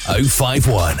 183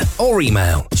 051 or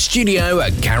email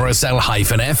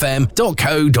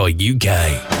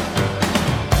studio@carousel-fm.co.uk.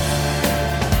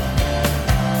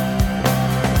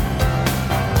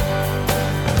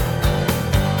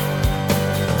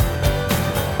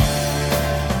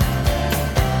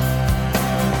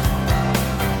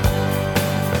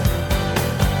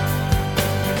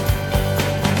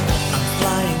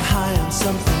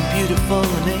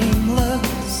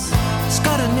 nameless. It's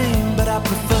got a name, but I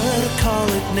prefer to call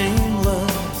it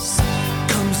nameless.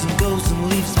 Comes and goes and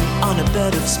leaves me on a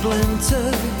bed of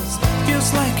splinters.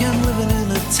 Feels like I'm living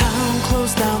in a town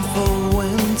closed down for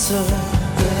winter.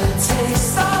 The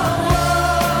taste of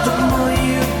love. The more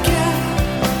you get,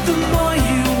 the more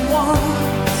you want.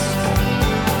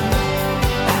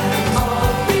 And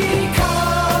all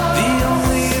because the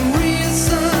only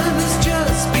reason is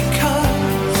just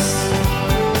because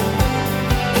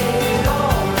it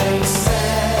all makes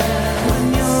sense. When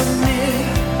you're near,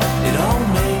 it all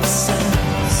makes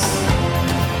sense.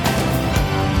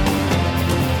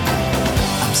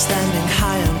 I'm standing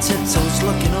high on tiptoes,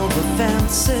 looking over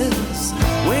fences,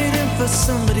 waiting for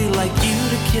somebody like you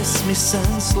to kiss me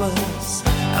senseless.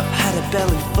 I've had a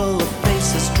belly full of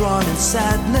faces drawn in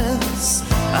sadness.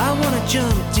 I wanna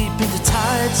jump deep into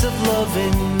tides of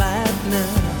loving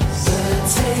madness. The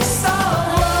taste of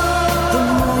love. The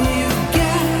more you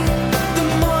get, the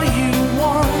more you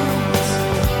want.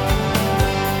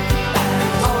 And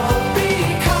all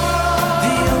because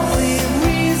the only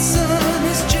reason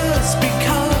is just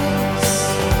because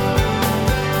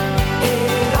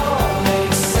it all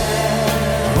makes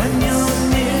sense. When you're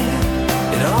near,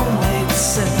 it all makes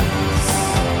sense.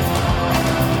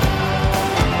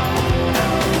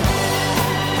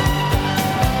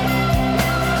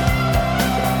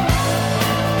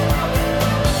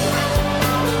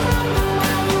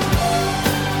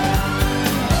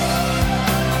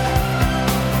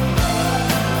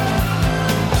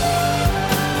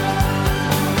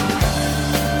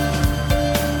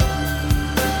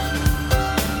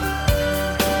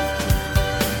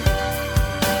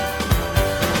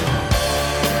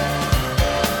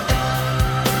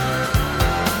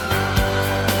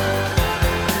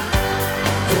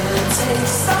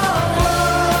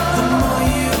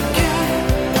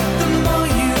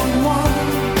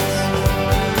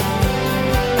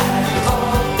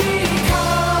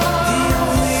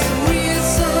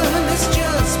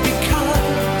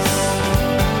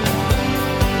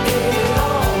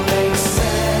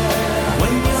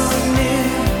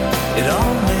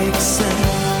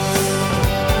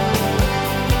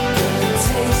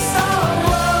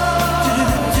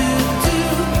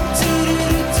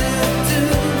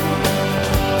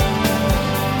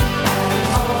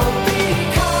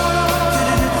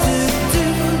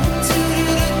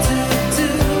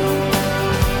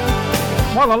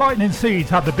 Well, the Lightning Seeds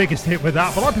had the biggest hit with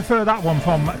that, but I prefer that one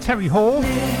from Terry Hall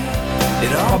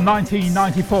from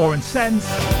 1994 and Sense.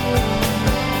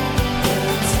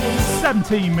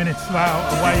 17 minutes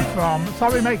away from,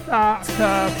 sorry, make that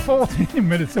 14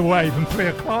 minutes away from 3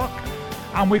 o'clock.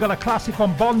 And we got a classic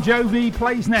on Bon Jovi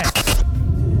plays next.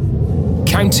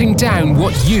 Counting down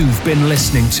what you've been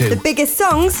listening to. The biggest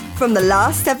songs from the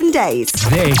last 7 days.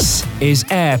 This is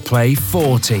Airplay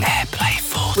 40. Airplay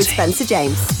 40. With Spencer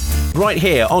James. Right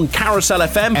here on Carousel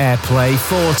FM. Airplay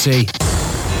 40.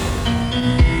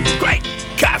 Great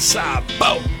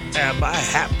Casabo. Am I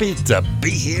happy to be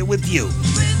here with you?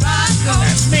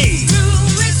 That's me.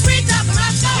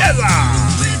 Yes,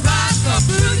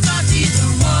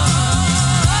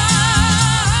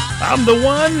 I'm the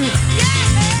one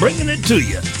bringing it to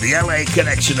you. The LA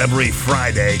Connection every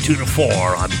Friday, 2 to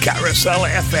 4 on Carousel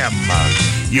FM,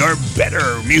 your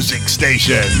better music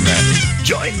station.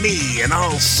 Join me and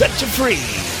I'll set you free.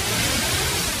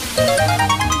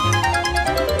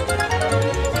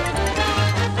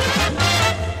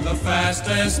 The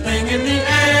fastest thing in the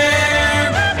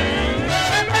air.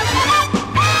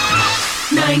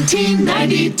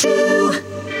 1992.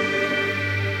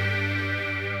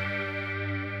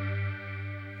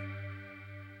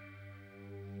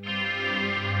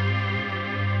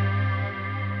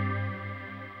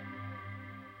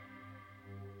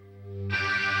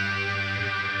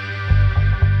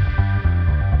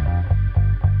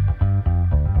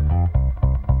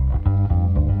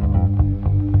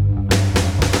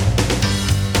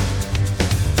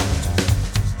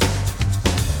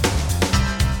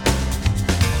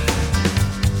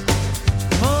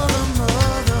 Oh,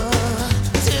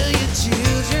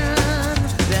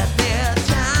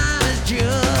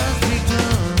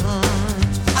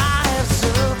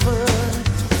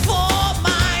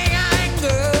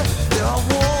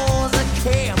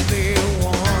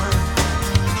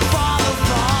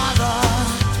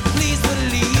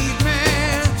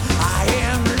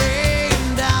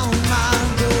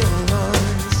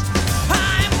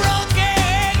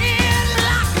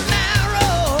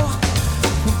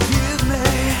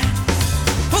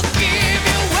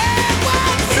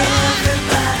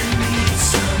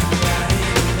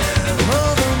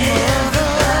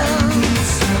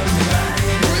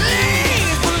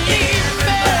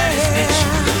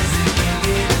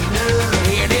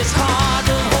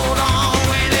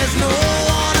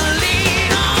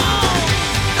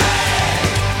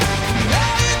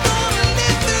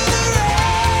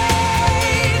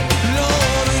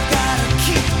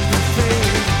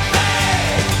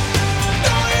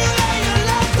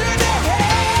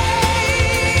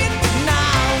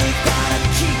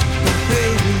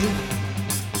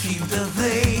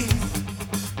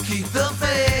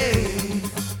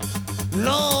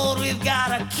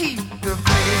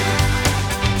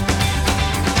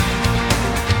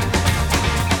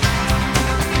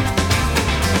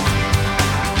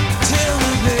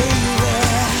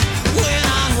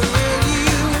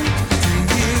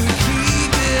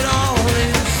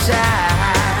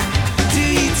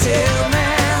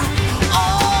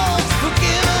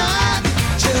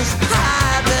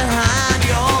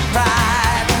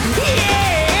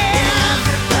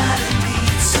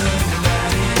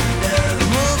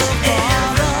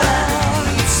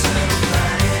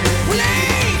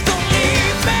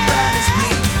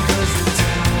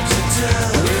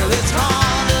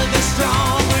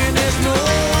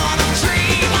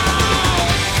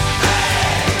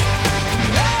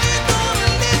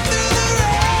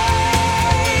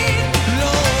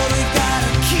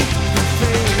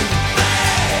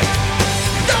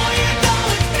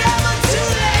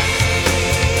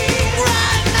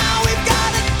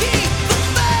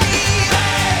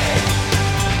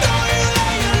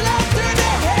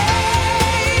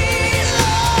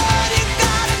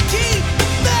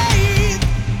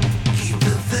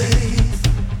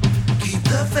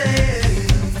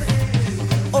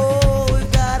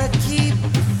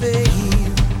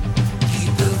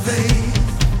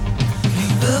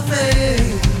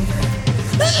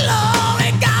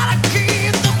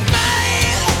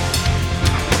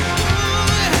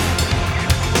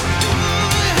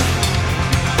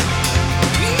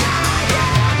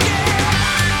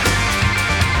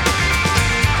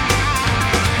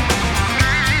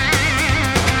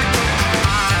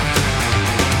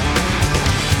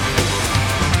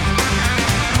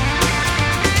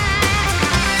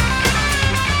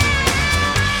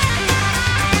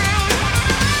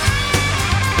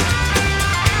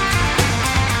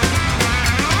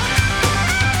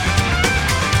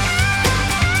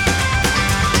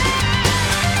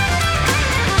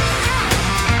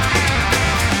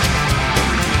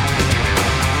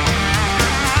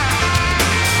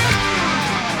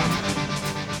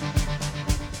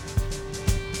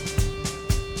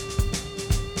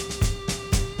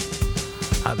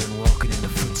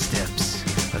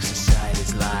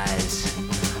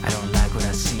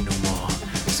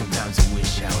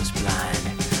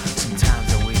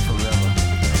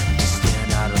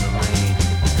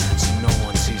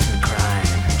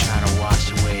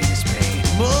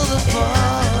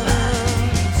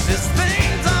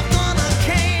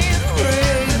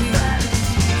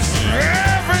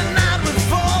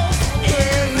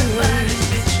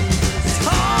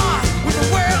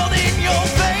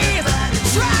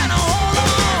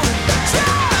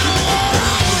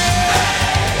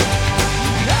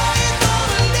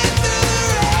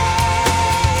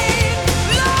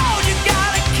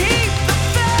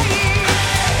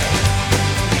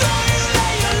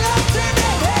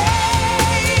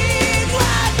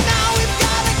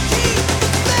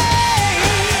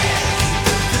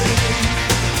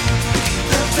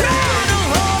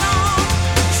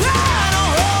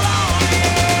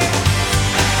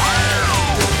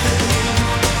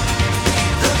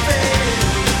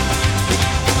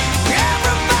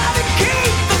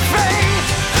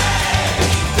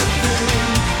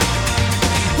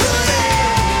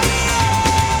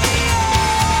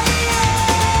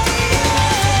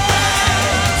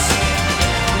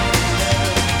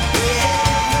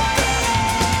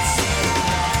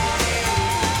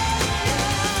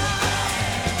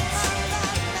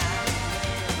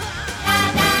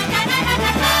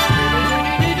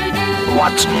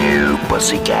 What's new,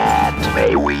 pussycat?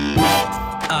 May we?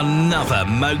 Another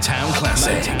Motown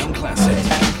classic.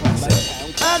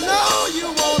 I know you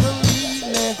wanna leave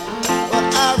me, but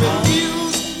I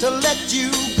refuse to let you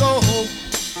go.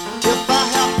 If I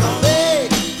have to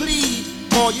beg, plead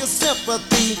for your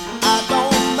sympathy, I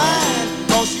don't mind,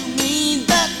 'cause you mean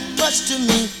that much to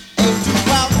me. Ain't too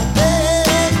proud to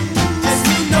beg, and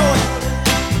you know it.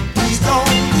 Please don't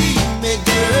leave me,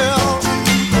 girl.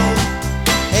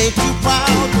 Ain't too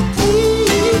proud to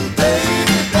plead,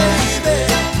 baby, baby.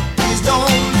 Please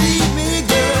don't leave me,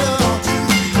 girl.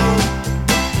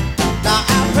 Now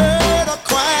I've heard a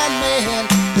crying man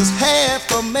is half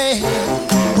a man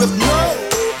with no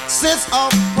sense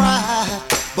of pride.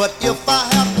 But if I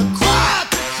have to cry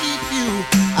to keep you,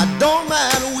 I don't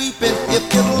mind weeping if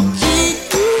it'll keep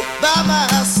you by my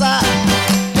side.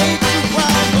 Ain't you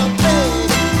proud to beg,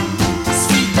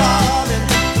 sweet darling?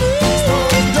 Please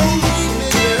don't leave me,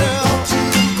 girl.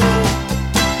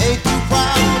 Ain't you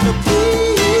proud to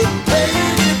plead,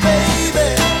 baby, baby?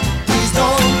 Please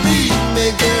don't leave me,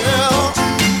 girl.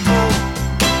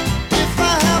 If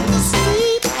I have to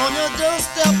sleep on your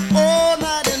doorstep all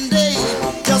night and day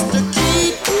just to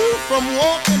keep you from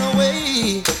walking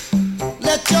away,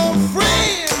 let your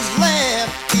friends laugh,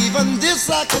 even this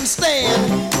I can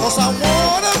stand, 'cause I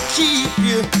wanna keep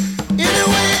you any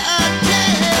way I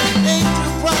can. Ain't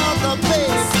too proud to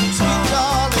beg, sweet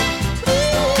darling,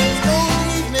 please don't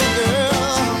leave me,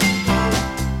 girl.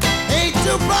 Ain't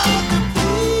too proud to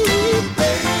plead,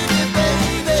 baby,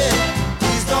 baby,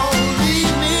 please don't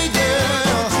leave me,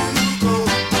 girl.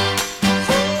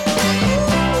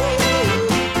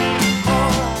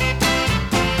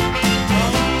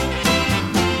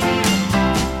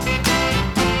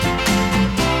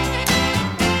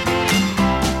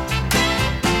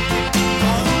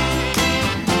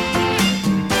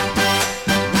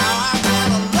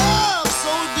 Love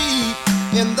so deep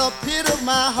in the pit of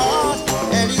my heart,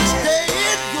 and each day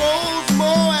it grows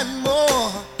more and more.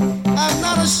 I'm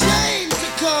not ashamed to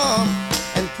come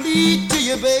and plead to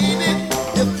you, baby.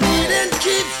 If pleading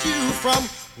keeps you from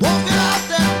walking out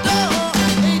that door,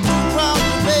 ain't too proud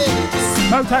to beg.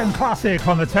 Motown classic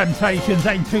on the Temptations,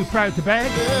 Ain't Too Proud to Beg.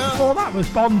 Before that was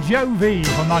Bon Jovi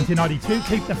from 1992,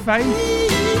 Keep the Faith.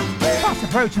 Fast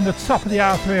approaching the top of the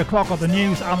hour, 3 o'clock on the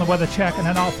news and the weather check, and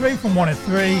then R3 from 1 and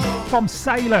 3 from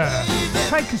Sailor.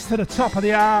 Take us to the top of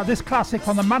the hour, this classic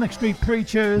on the Manic Street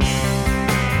Preachers.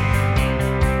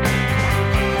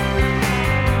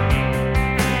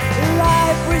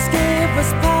 Life will give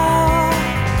us power.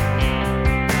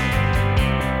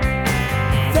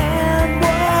 Then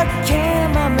what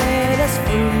came and made us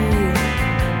free?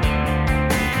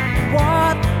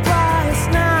 What price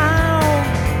now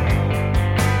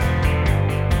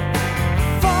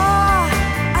for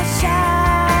a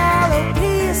shallow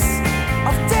piece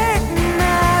of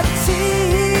dignity?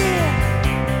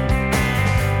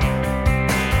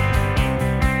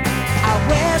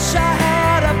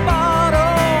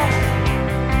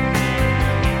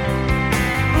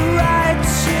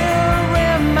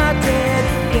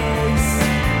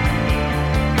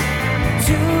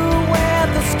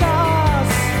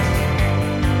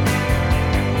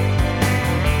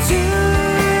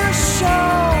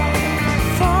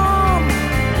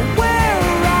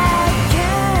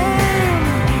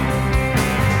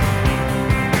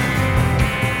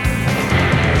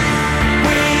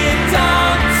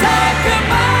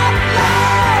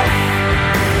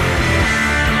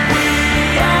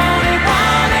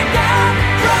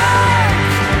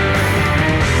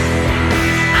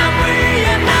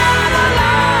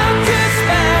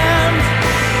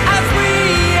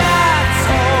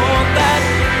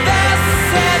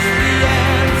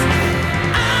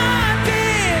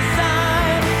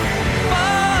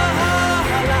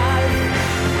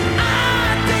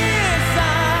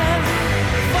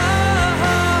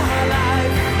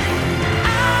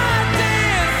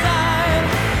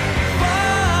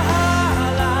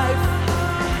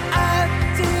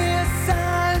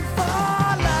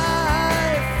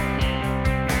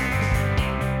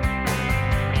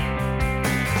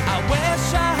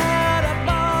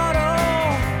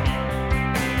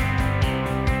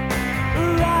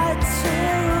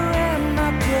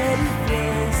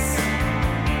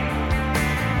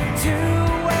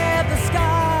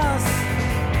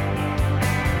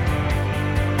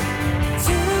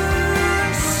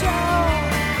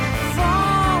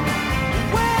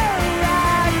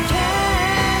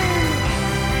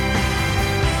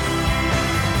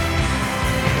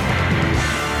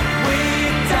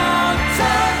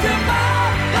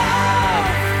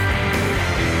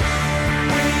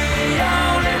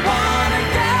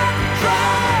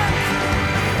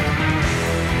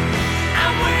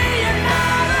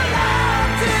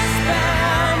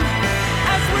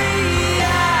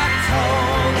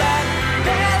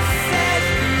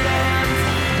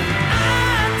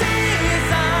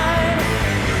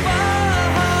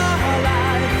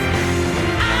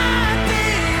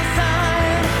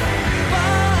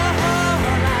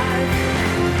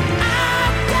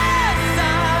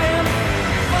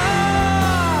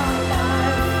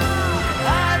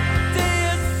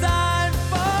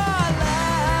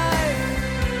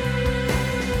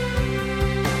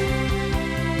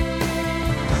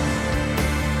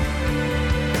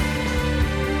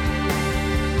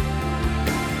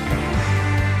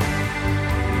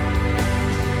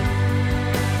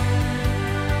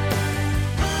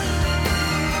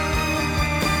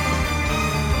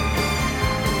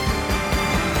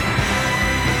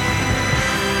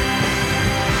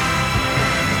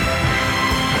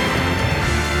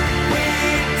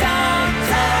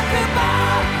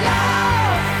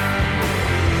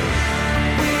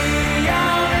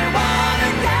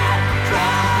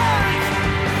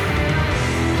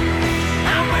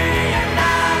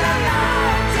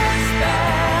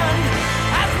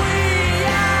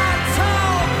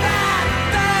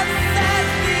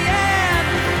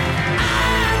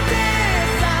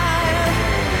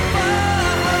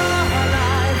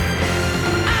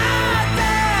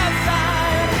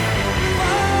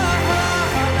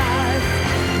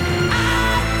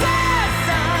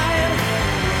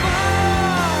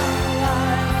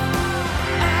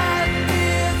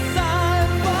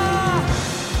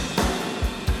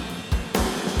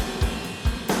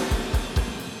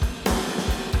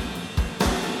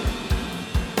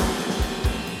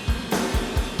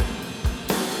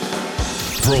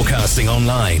 Broadcasting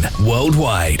online,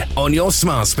 worldwide, on your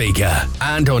smart speaker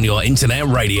and on your internet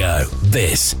radio.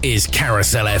 This is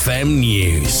Carousel FM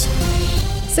News.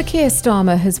 Sir Keir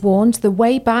Starmer has warned the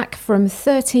way back from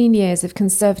 13 years of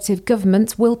Conservative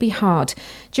government will be hard.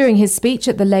 During his speech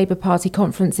at the Labour Party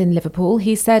conference in Liverpool,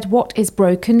 he said what is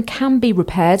broken can be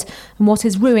repaired and what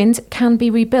is ruined can be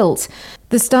rebuilt.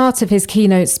 The start of his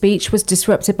keynote speech was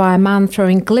disrupted by a man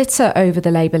throwing glitter over the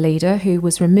Labour leader, who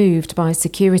was removed by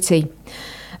security.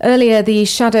 Earlier, the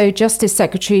Shadow Justice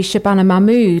Secretary Shabana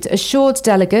Mahmood assured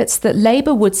delegates that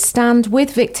Labour would stand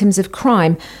with victims of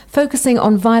crime, focusing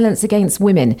on violence against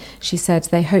women. She said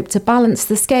they hope to balance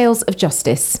the scales of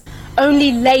justice.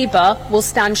 Only Labour will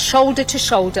stand shoulder to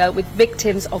shoulder with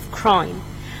victims of crime.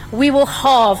 We will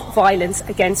halve violence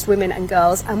against women and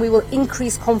girls, and we will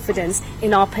increase confidence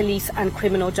in our police and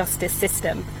criminal justice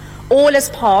system, all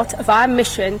as part of our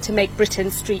mission to make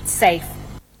Britain's streets safe.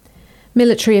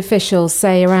 Military officials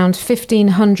say around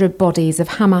 1,500 bodies of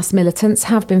Hamas militants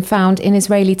have been found in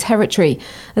Israeli territory.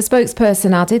 A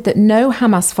spokesperson added that no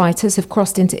Hamas fighters have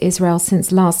crossed into Israel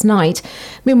since last night.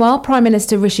 Meanwhile, Prime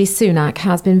Minister Rishi Sunak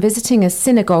has been visiting a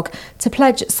synagogue to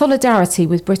pledge solidarity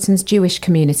with Britain's Jewish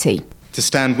community. To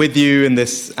stand with you in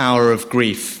this hour of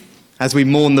grief as we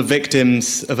mourn the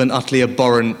victims of an utterly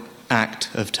abhorrent act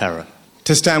of terror.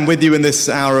 To stand with you in this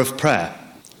hour of prayer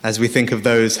as we think of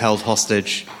those held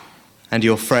hostage and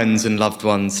your friends and loved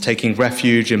ones taking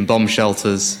refuge in bomb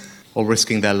shelters or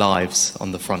risking their lives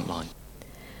on the front line.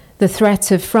 The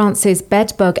threat of France's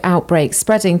bedbug outbreak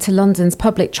spreading to London's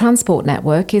public transport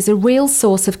network is a real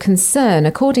source of concern,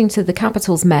 according to the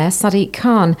capital's mayor, Sadiq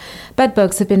Khan.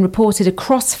 Bedbugs have been reported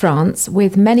across France,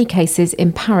 with many cases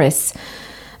in Paris.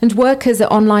 And workers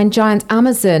at online giant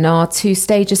Amazon are to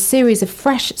stage a series of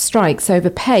fresh strikes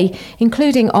over pay,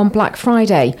 including on Black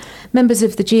Friday. Members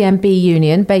of the GMB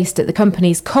union, based at the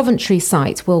company's Coventry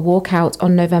site, will walk out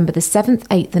on November the 7th,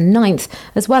 8th and 9th,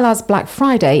 as well as Black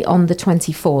Friday on the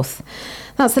 24th.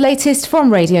 That's the latest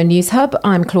from Radio News Hub.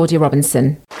 I'm Claudia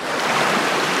Robinson.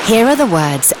 Here are the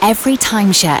words every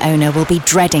timeshare owner will be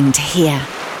dreading to hear.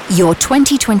 Your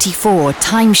 2024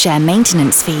 timeshare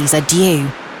maintenance fees are due.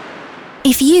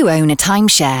 If you own a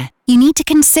timeshare, you need to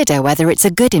consider whether it's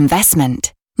a good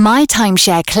investment.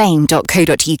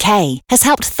 MyTimeshareClaim.co.uk has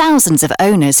helped thousands of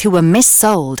owners who were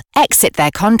missold exit their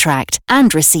contract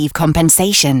and receive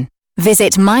compensation.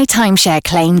 Visit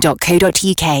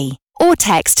MyTimeshareClaim.co.uk or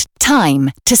text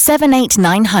TIME to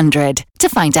 78900 to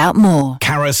find out more.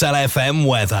 Carousel FM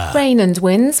weather. Rain and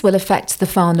winds will affect the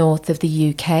far north of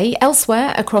the UK.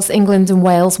 Elsewhere across England and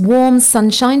Wales, warm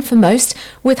sunshine for most,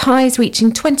 with highs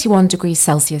reaching 21 degrees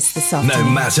Celsius this afternoon. No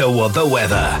matter what the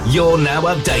weather, you're now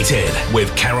updated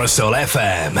with Carousel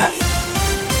FM.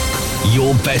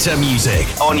 Your better music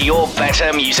on your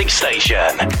better music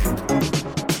station.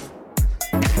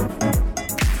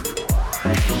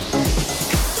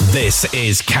 This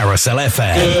is Carousel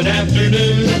FM. Good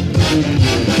afternoon.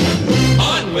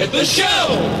 On with the show.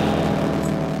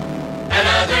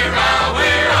 Another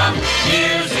hour of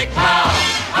music power.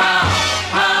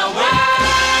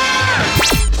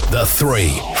 The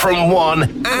 3 from 1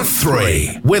 and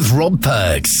 3 with Rob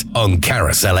Perks on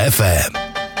Carousel FM.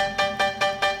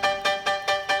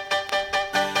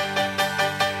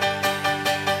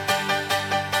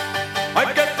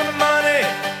 I've got the money,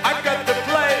 I've got the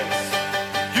place.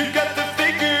 You got the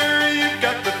figure, you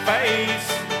got the face.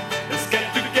 Let's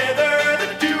get together,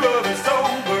 the two of us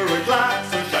over a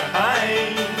glass of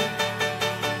champagne.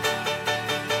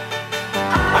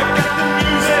 I've got the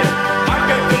music, I've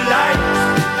got the lights.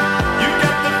 You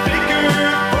got the figure,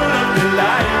 pull up the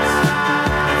lights.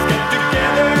 Let's get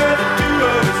together, the two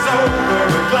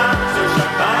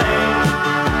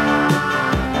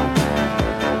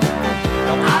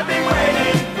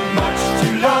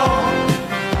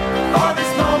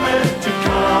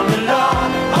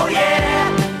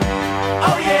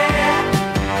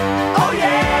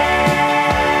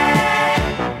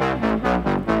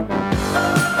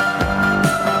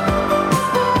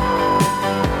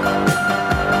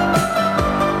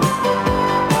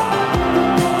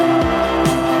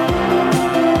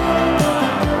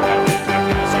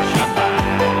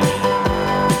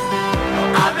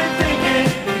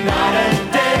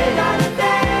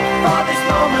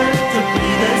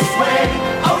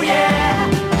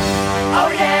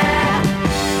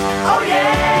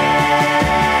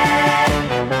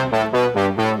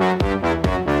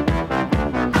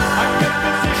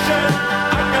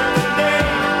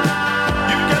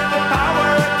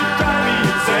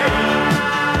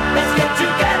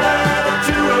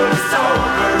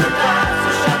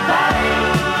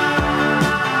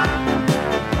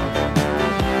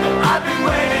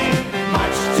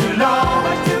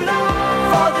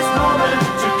moment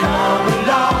to come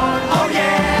along. Oh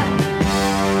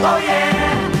yeah, oh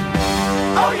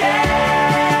yeah, oh yeah.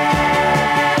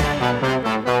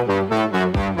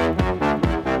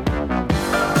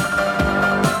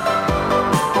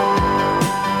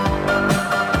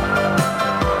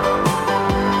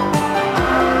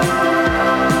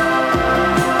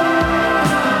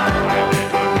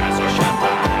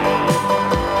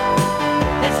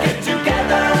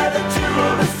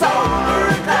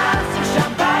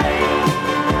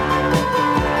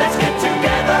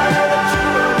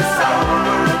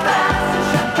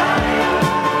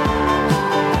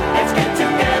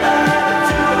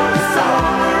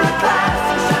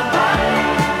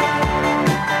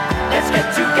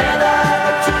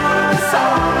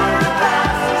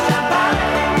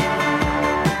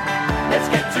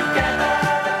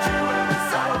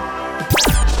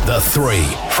 Three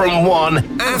from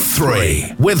 1 at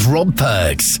 3 with Rob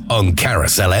Perks on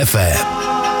Carousel FM.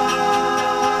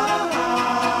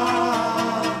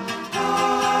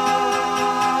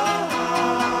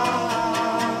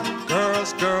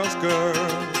 Girls, girls, girls,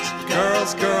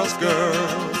 girls, girls, girls,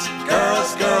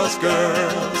 girls, girls, girls,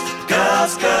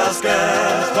 girls, girls,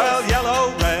 girls. Well,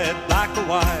 yellow, red, black or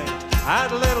white,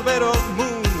 add a little bit of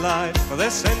moonlight for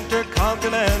this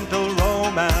intercontinental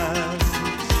romance.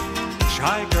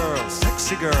 Shy girl,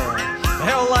 sexy girl,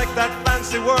 they all like that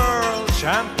fancy world.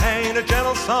 Champagne, a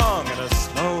gentle song, and a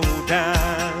slow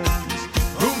dance.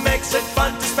 Who makes it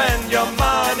fun to spend your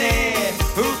money?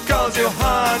 Who calls you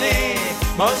honey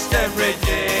most every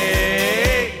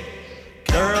day?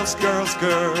 Girls, girls,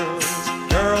 girls,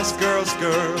 girls, girls,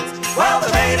 girls. Well, they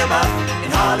made them up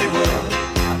in Hollywood,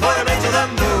 put them into the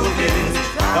movies.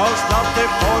 Those lovely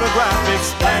photographic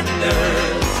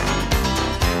splendors,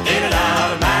 in and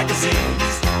out of magazines,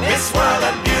 Miss World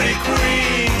and beauty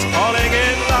queens, falling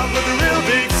in love with the real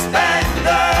big spenders.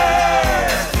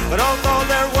 But although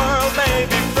their world may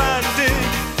be frantic,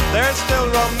 they're still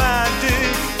romantic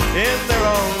in their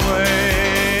own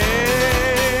way.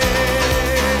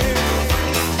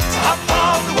 So hop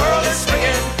on, the world is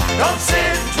swinging, don't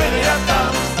sit twiddling your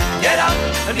thumbs. Get up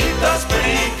and meet those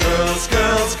pretty girls,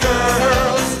 girls,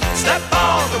 girls. Step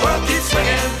on, the world keeps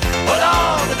swinging, put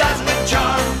on the dazzling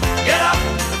charm. Get up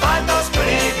and find those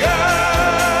pretty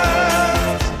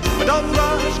girls. But don't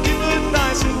rush, keep it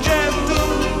nice and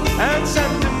gentle and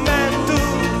sentimental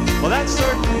for that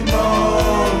certain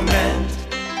moment.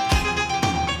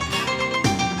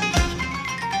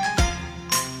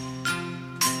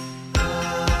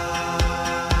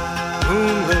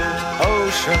 Moonlit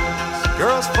oceans,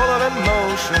 girls full of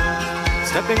emotion,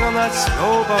 stepping on that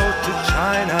slow boat to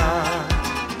China.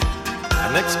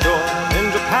 And next door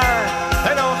in Japan,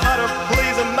 they know how to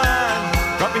please a man,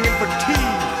 dropping in for tea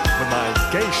with my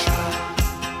geisha.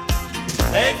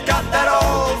 They've got that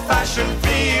old-fashioned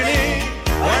feeling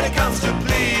when it comes to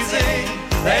pleasing.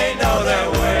 They know their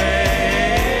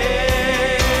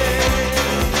way.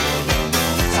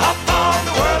 So hop on,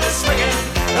 the world is swinging.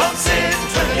 Don't sit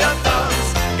twiddling your thumbs.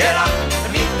 Get up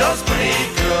and meet those pretty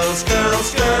girls,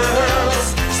 girls,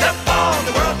 girls. Step on,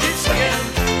 the world keeps swinging.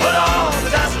 Put on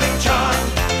the dazzling charm.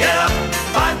 Get up,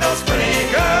 find those pretty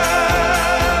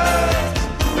girls.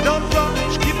 But don't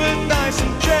rush, keep it nice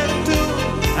and gentle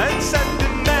and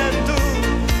sentimental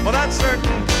for that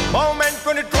certain moment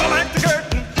when you draw back the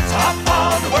curtain. So hop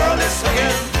on, the world is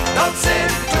swinging. Don't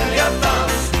sit twiddling your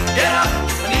thumbs. Get up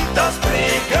and meet those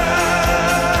pretty girls.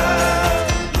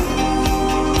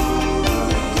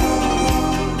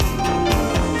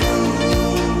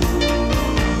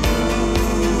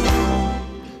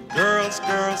 Girls,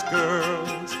 girls,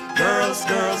 girls, girls,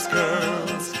 girls,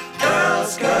 girls,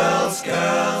 girls, girls,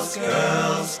 girls,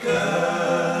 girls,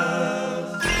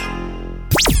 girls.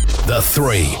 The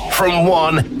 3 from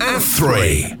 1 at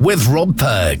 3 with Rob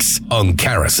Perks on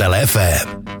Carousel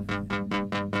FM.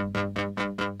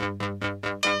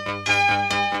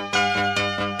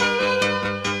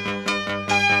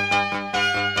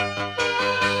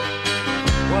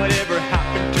 Whatever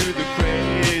happened to the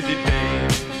crazy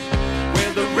days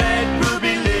where the red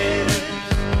ruby lives?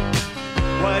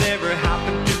 Whatever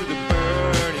happened to the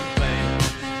burning flames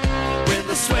with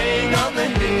the swaying on the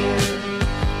hill?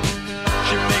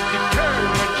 She makes you turn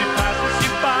when she passes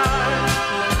you by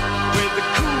with the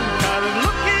cool kind of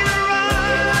look in her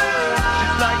eyes.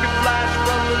 She's like a flash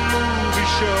from the movie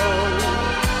show,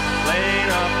 playing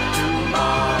up to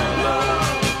Marlowe.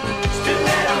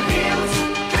 Stiletto heels,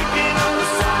 kicking on the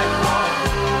sidewalk,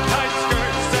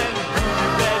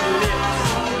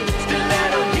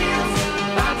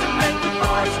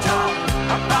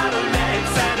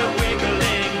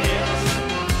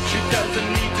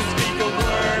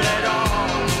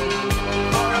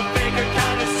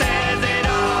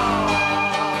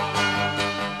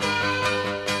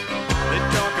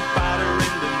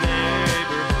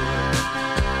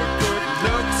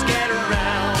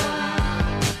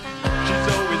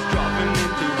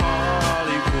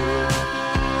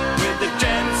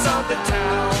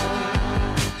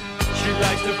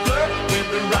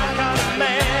 the right kind of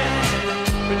man,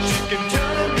 but she can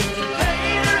turn him into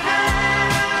play in her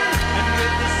hand. And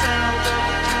with the sound of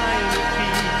a tiny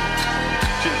key,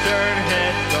 she turned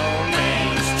heads on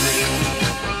Main Street.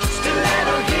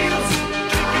 Stiletto heels,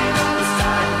 drinking on the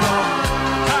sidewalk,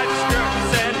 tight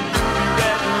skirts and ruby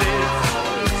red lips.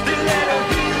 Stiletto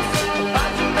heels,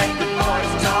 about to make the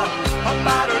boys talk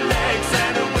about her legs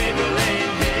and her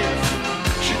wiggling hips.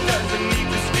 She doesn't need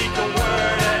to speak a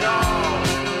word at all,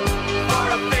 for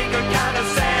a finger kinda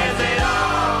says it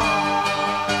all.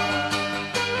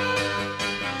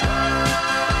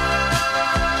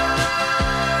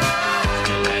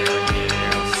 Stiletto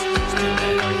heels,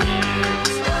 stiletto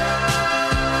heels.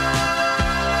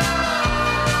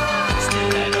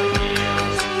 Stiletto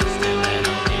heels,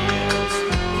 stiletto heels.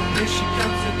 Here she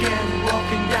comes again,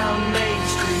 walking down Main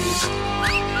Street.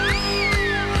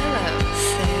 Hello,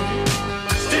 Sam.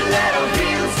 Stiletto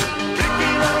heels,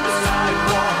 kicking on the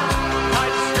sidewalk,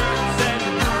 tight skirts and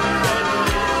ruby red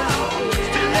lips.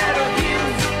 Stiletto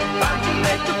heels, about to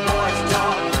make the boys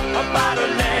talk about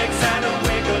her legs and her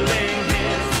wiggling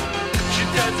hips. She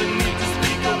doesn't need to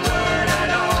speak a word at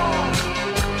all,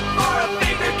 for a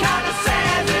finger kinda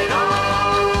says it all.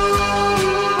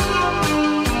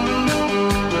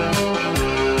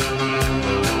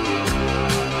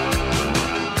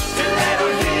 Stiletto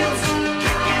heels,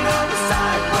 kicking on the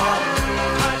sidewalk,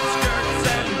 tight skirts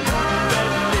and ruby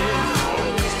red lips.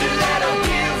 Stiletto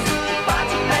heels, about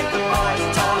to make the boys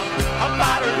talk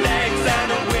about her legs and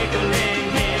her wiggling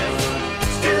hips.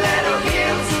 Stiletto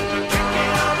heels,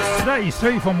 kicking on the Today's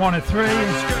 3 from 1 at 3.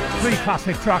 3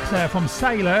 classic tracks there from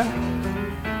Sailor.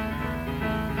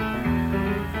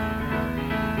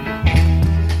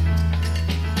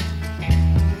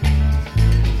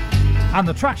 And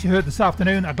the tracks you heard this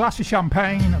afternoon, A Glass of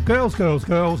Champagne, Girls, Girls,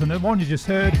 Girls, and the one you just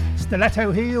heard,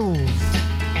 Stiletto Heels.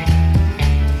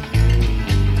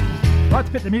 Like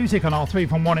to pick the music on our 3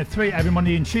 from 1 at 3 every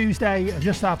Monday and Tuesday,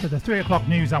 just after the 3 o'clock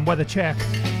news and weather check.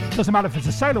 Doesn't matter if it's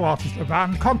a solo artist or a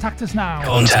band, contact us now.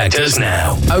 Contact us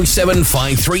now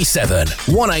 07537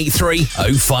 183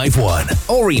 051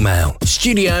 or email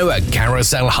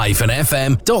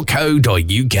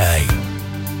studio@carousel-fm.co.uk.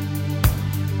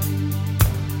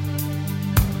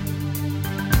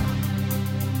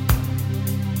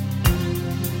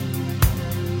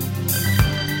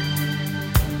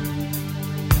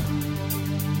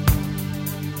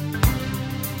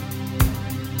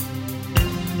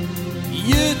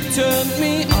 You turned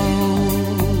me on.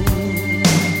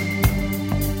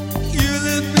 You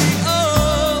lit me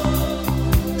up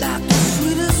like the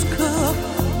sweetest cup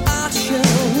I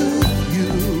share with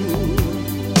you.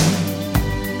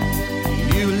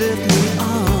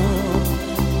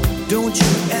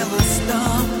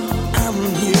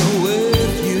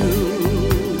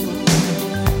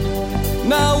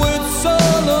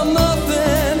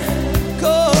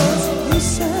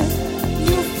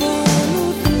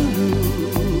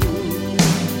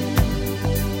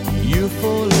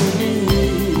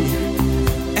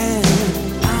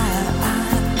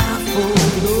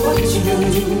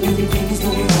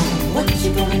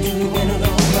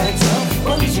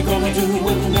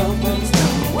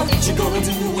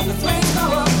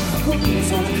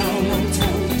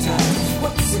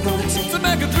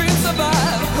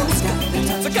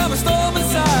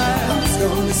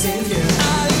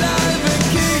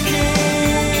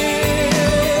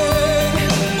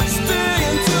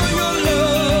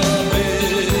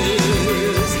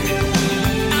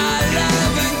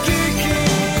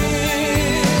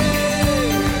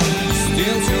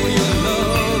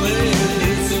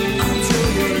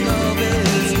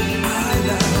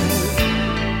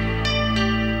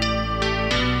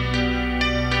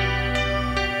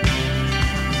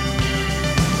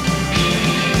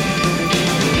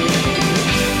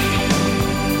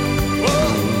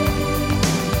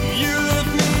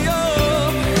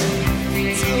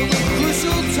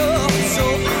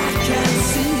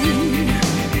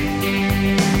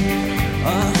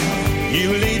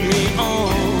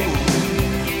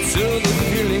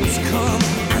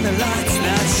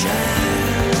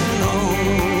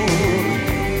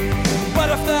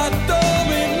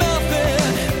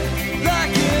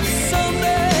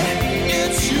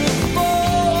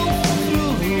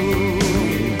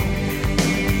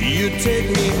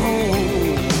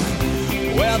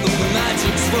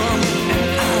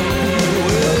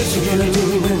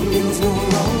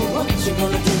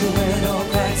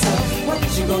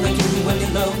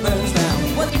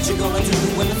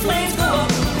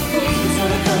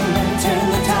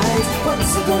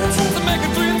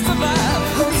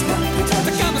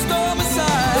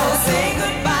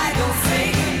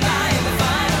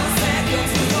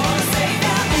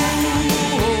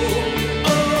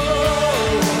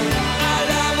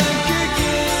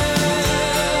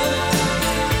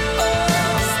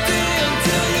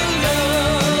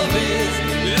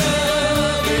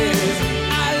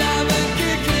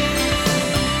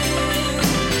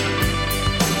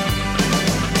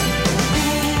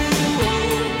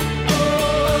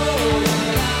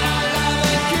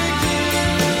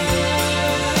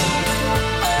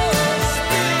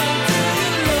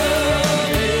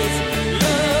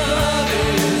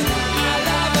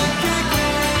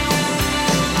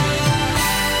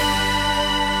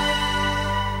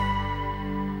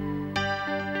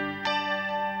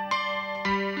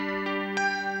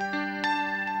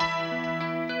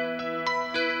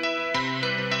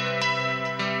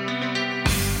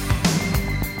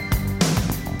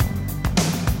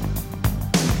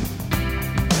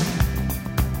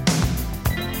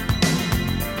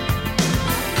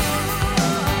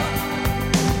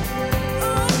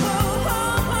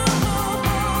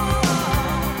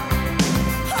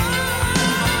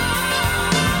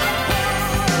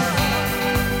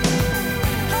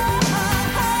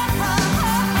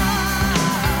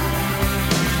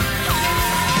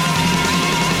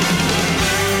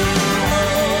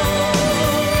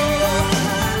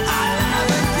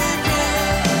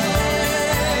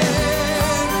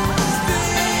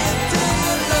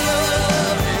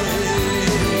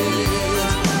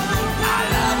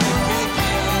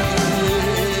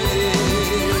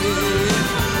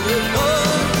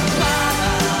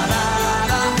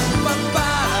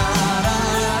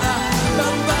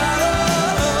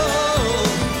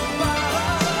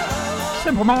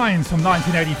 Simple Minds from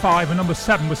 1985 and number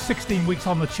 7 was 16 weeks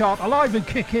on the chart. Alive and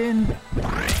Kicking.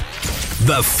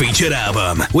 The featured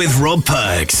album with Rob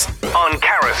Perks on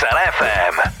Carousel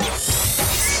FM.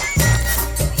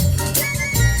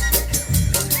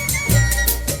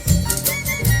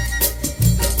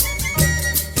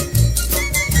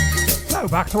 So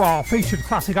back to our featured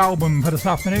classic album for this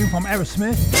afternoon from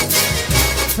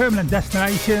Aerosmith, Permanent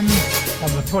Destination, on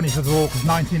the 20th of August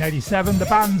 1987, the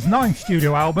band's 9th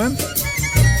studio album.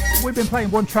 We've been playing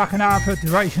one track an hour for the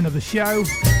duration of the show.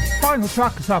 Final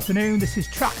track this afternoon, this is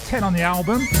track 10 on the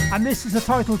album, and this is the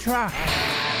title track.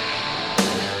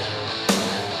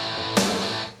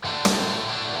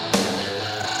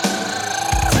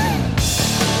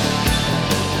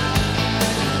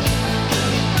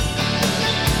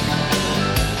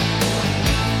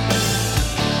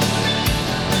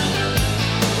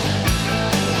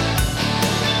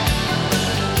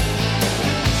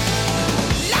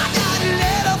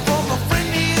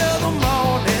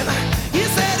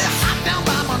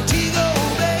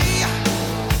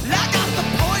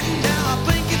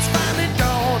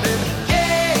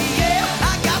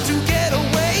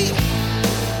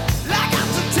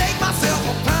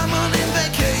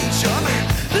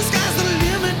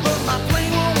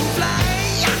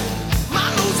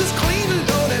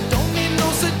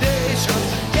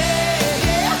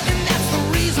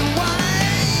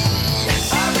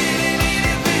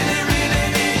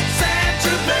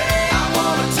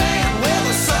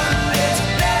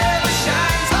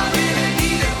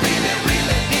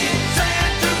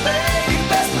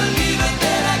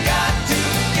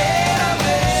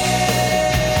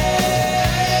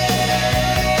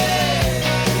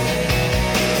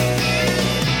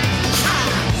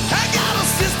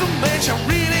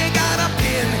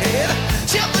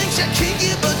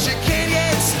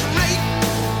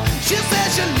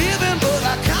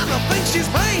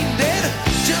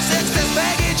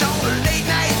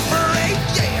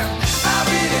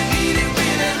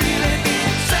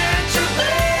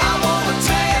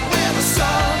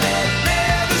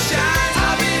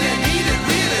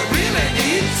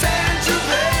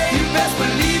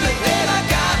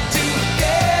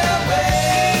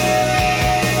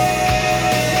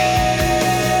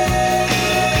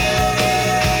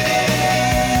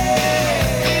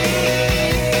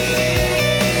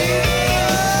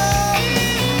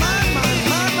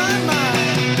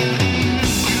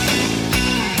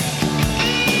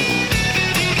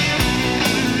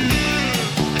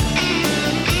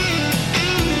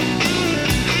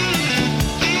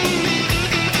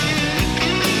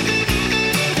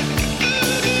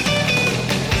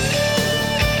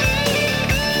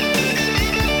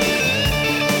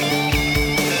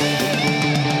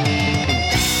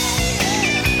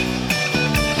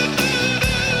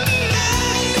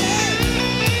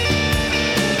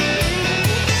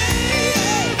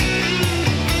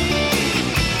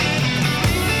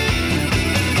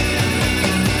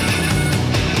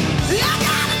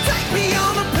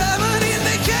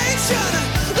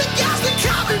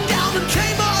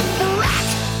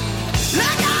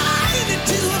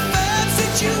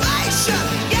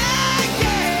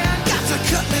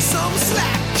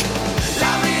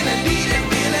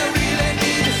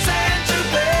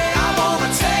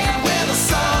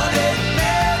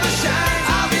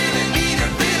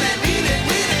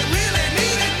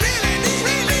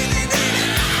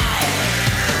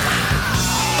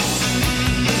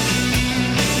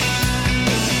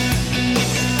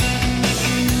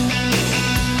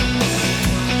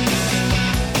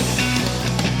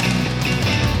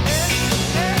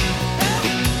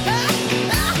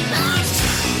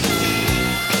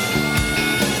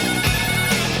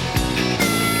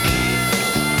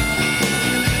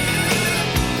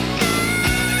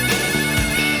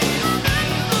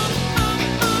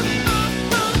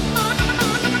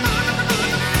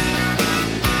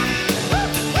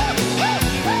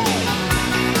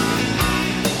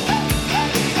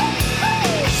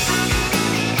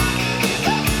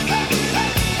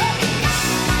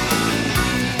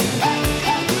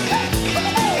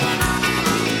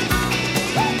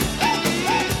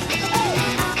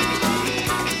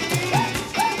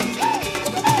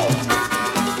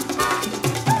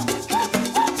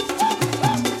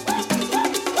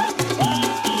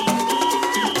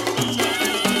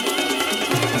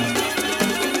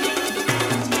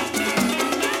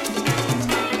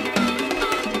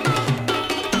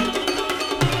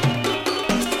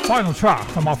 Final track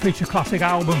from our feature classic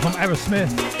album from Aerosmith,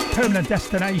 Permanent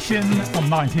Destination from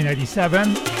 1987.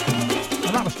 And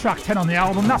that was track 10 on the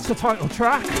album. That's the title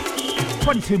track.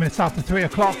 22 minutes after 3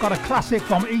 o'clock. Got a classic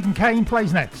from Eden Kane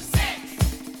plays next.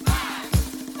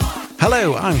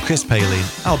 Hello, I'm Chris Paley.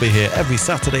 I'll be here every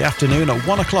Saturday afternoon at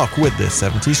 1 o'clock with the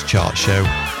 70s Chart Show.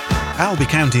 I'll be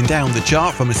counting down the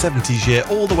chart from a 70s year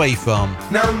all the way from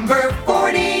number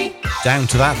 40 down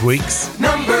to that week's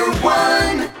number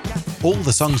 1. All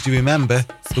the songs you remember,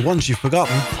 the ones you've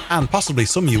forgotten, and possibly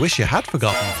some you wish you had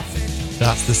forgotten.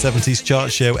 That's the 70s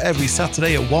Chart Show every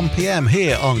Saturday at 1 p.m.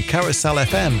 here on Carousel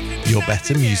FM, your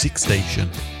better music station.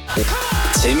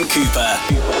 Tim Cooper,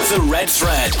 The Red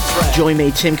Thread. Join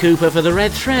me, Tim Cooper, for The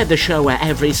Red Thread, the show where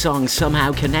every song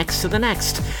somehow connects to the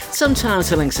next. Sometimes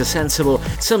the links are sensible,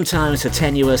 sometimes they're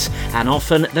tenuous, and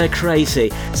often they're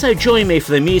crazy. So join me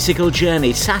for the musical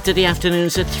journey Saturday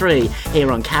afternoons at 3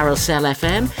 here on Carousel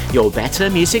FM, your better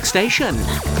music station.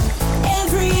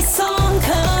 Every song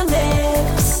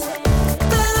connects.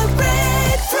 The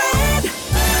Red Thread.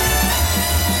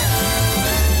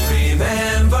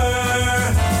 Remember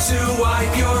to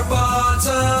wipe your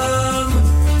bottom.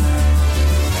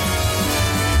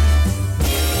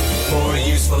 For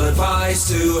useful advice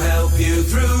to help you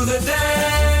through the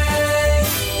day.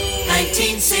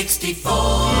 1964.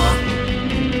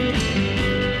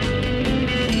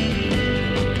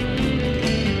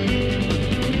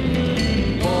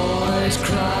 Boys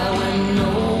cry when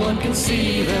no one can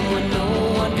see them, when no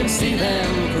one can see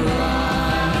them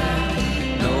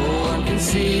cry. No one can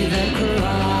see them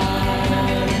cry.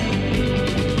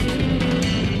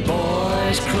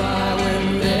 Boys cry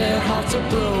when their hearts are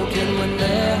broken, when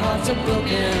their hearts are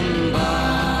broken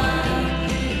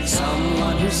by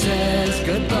someone who says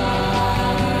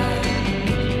goodbye.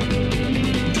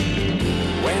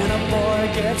 When a boy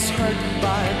gets hurt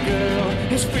by a girl,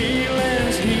 his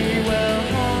feelings he will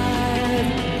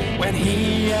hide. When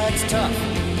he acts tough,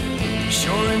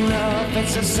 sure enough,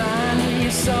 it's a sign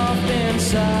he's soft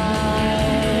inside.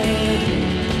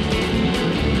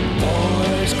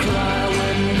 Boys cry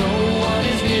when no one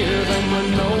is near them,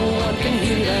 when no one can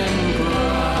hear them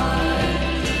cry.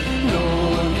 No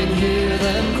one can hear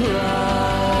them cry.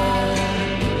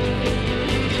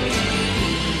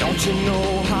 Don't you know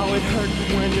how it hurt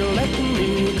when you let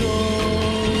me go?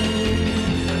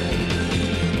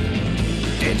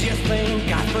 Did you think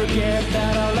I'd forget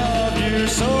that I love you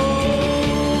so?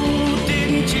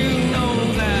 Didn't you know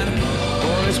that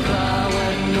boys cry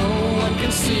when no one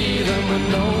can see them, when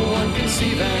no one can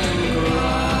see them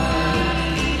cry?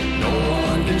 No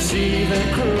one can see them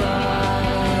cry.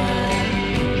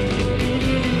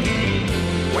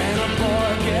 When a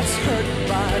boy gets hurt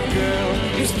by a girl,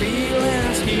 his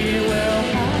feelings he will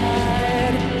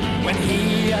hide. When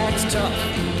he acts tough,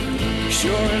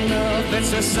 sure enough,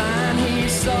 it's a sign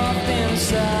he's soft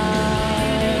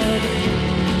inside.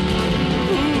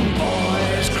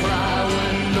 Boys cry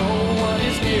when no one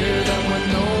is near them, when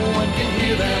no one can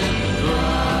hear them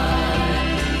cry.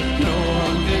 No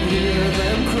one can hear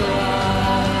them cry.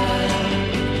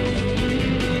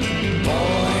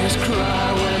 Boys cry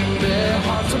when their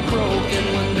hearts are broken,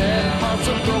 when their hearts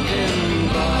are broken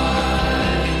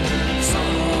by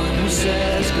someone who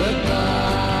says goodbye.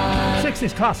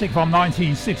 60s classic from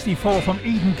 1964 from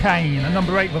Eden Kane, and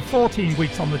number 8 for 14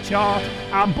 weeks on the chart,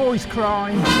 and Boys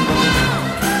Cry.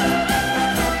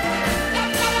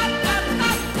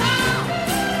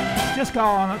 Just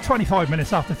gone 25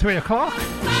 minutes after 3 o'clock.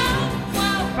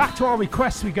 Back to our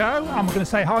requests we go, and we're going to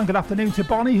say hi and good afternoon to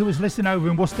Bonnie, who is listening over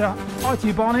in Worcester. Hi to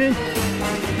you, Bonnie.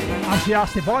 And she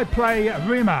asked if I play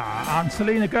Rima, and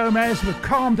Selena Gomez with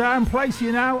Calm Down plays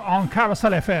you now on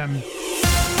Carousel FM.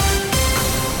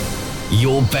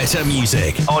 Your better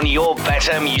music on your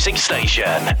better music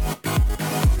station.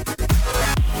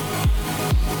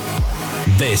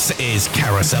 This is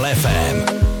Carousel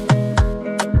FM.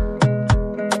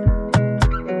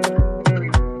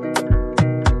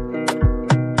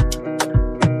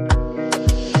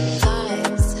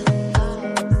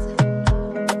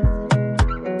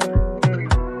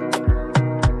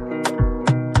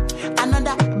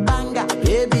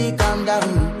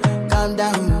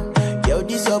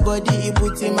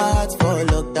 In my heart for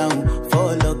lockdown,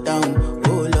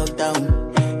 oh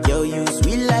lockdown. Yo, you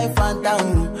sweet life,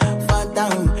 phantom,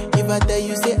 phantom. If I tell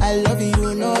you say I love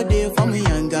you, no day for me,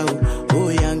 young girl, oh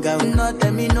young girl. No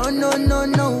tell me no, no, no,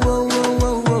 no, oh, oh,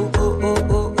 oh, oh, oh,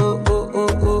 oh, oh, oh,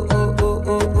 oh, oh, oh,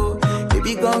 oh, oh.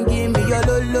 Baby, gon' give me your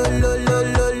lo, lo, lo, lo,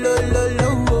 lo, lo, lo, lo,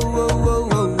 oh, oh,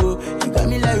 oh, oh. You got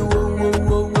me like whoa, whoa,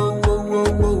 whoa, whoa, whoa,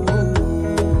 whoa,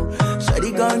 whoa. Shawty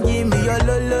gon' give me your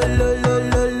lo, lo, lo, lo,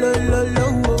 lo, lo, lo, lo.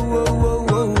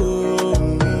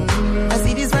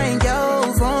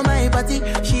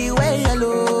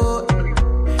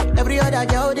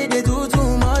 Girl, they do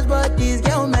too much, but this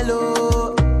girl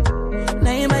mellow.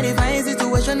 Now in my divine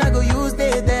situation, I go use they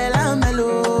tell I'm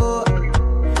mellow.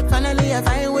 Finally, I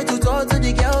find way to talk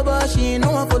follow, but she ain't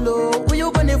no one follow. Who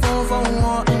you gonna phone for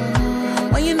one?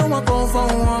 When you know I come for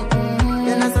one,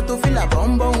 then I start to feel a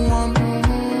bum bum one.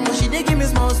 But she dey give me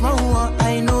small small one.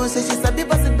 I know, say she sabi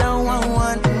pass it down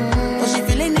one. But she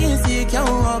feeling insecure,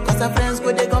 cause her friends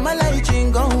go they come my light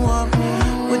ring go on.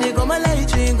 Go they come my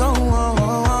light ring go on.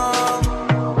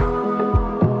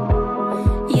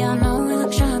 Yeah, I know we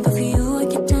look shy, but for you I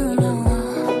get down low.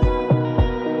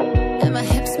 And my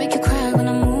hips make you cry when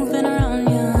I'm moving around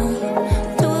you.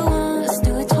 Do it once,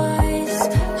 do it twice.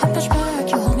 I push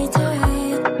back, you hold me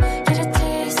tight. Get a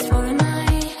taste for a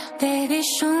night. Baby,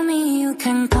 show me you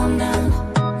can calm down,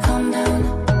 calm down.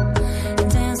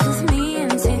 Dance with me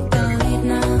and take the lead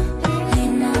now,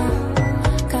 lead now.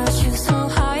 Got you so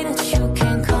high that you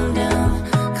can't calm down,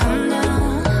 calm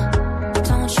down.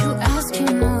 Don't you ask, you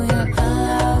know you're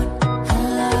allowed,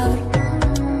 allowed.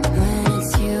 When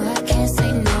it's you, I can't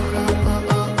say no.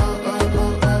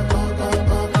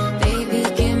 Baby,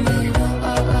 give me the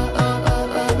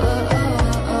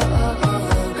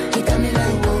You got me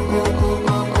like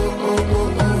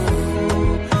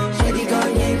Shawty gon'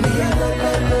 give me a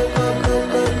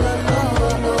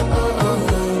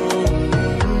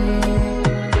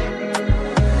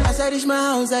As I reach my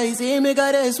house, I see me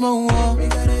got a small wall.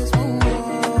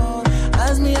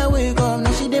 As me I wake up,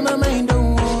 now she did my mind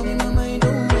don't walk.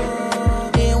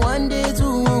 Day one, day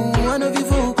two, one of you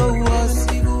folk go was.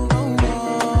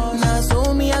 Now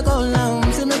so me I go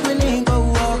down, see me willing go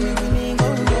walk.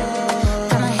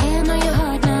 Got my hand on your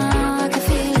heart now, I can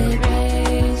feel it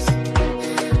race.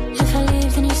 If I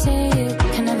leave, then you say you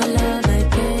can never love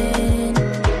again.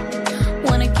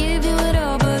 Wanna give you it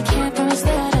all, but can't promise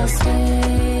that I'll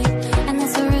stay. And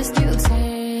that's the risk you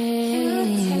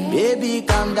take. Baby,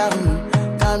 calm down,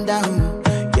 calm down.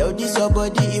 Yo, this your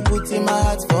body, it puts in my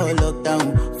heart for lockdown,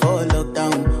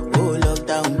 oh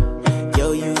lockdown.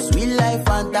 Yo, you sweet life,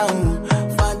 phantom,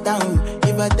 phantom.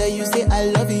 If I tell you say I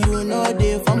love you, no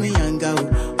day for me, young girl,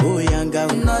 oh young girl.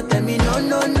 No, tell me no,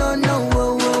 no, no, no,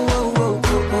 oh, oh, oh,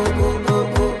 oh, oh, oh, oh,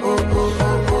 oh, oh, oh, oh,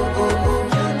 oh, oh, oh.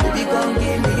 Baby, come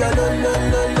give me your lo, lo,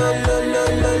 lo, lo, lo, lo,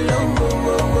 lo, lo, oh,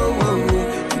 oh, oh, oh.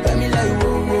 You got me like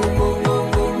whoa, whoa, whoa, whoa,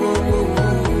 whoa, whoa, whoa,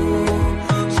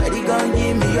 whoa. Shawty gon'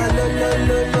 give me your lo, lo,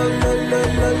 lo, lo, lo, lo,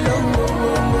 lo, lo, oh,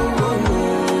 oh, oh,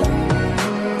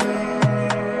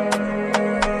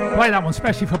 oh, Play that one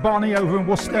especially for Bonnie over in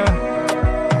Worcester.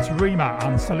 That's Rima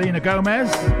and Selena Gomez.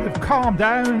 They've calmed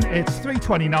down. It's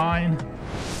 3:29.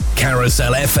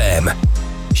 Carousel FM.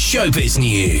 Showbiz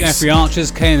News. Jeffrey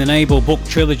Archer's Cain and Abel book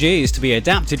trilogy is to be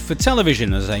adapted for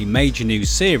television as a major new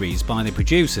series by the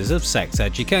producers of Sex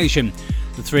Education.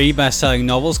 The three best-selling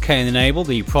novels, Cain and Abel,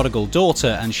 The Prodigal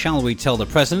Daughter and Shall We Tell the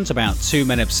President, about two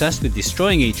men obsessed with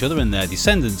destroying each other and their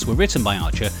descendants, were written by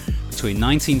Archer between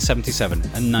 1977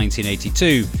 and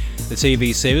 1982. The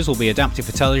TV series will be adapted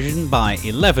for television by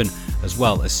Eleven, as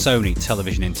well as Sony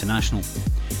Television International.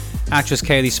 Actress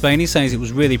Kaylee Spaney says it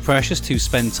was really precious to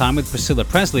spend time with Priscilla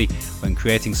Presley when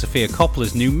creating Sofia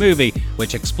Coppola's new movie,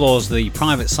 which explores the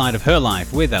private side of her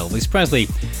life with Elvis Presley.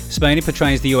 Spaney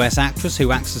portrays the US actress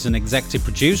who acts as an executive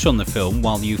producer on the film,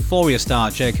 while Euphoria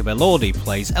star Jacob Elordi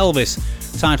plays Elvis.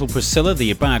 Titled Priscilla,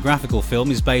 the biographical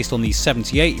film is based on the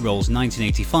 78-year-old's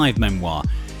 1985 memoir,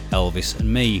 Elvis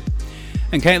and Me.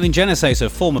 And Caitlyn Jenner says her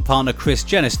former partner Kris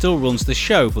Jenner still runs the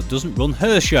show but doesn't run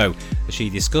her show, as she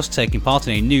discussed taking part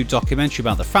in a new documentary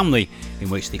about the family in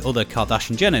which the other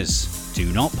Kardashian Jenners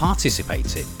do not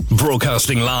participate in.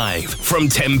 Broadcasting live from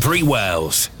Temporary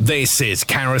Wells, this is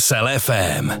Carousel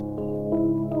FM.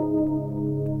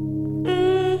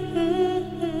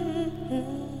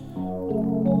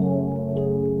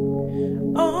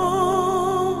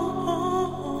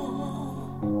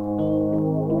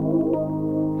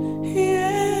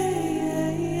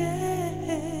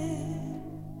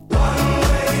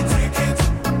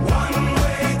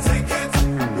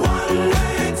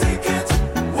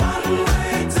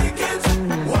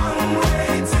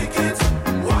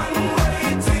 One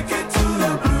way ticket to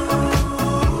the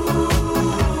blue.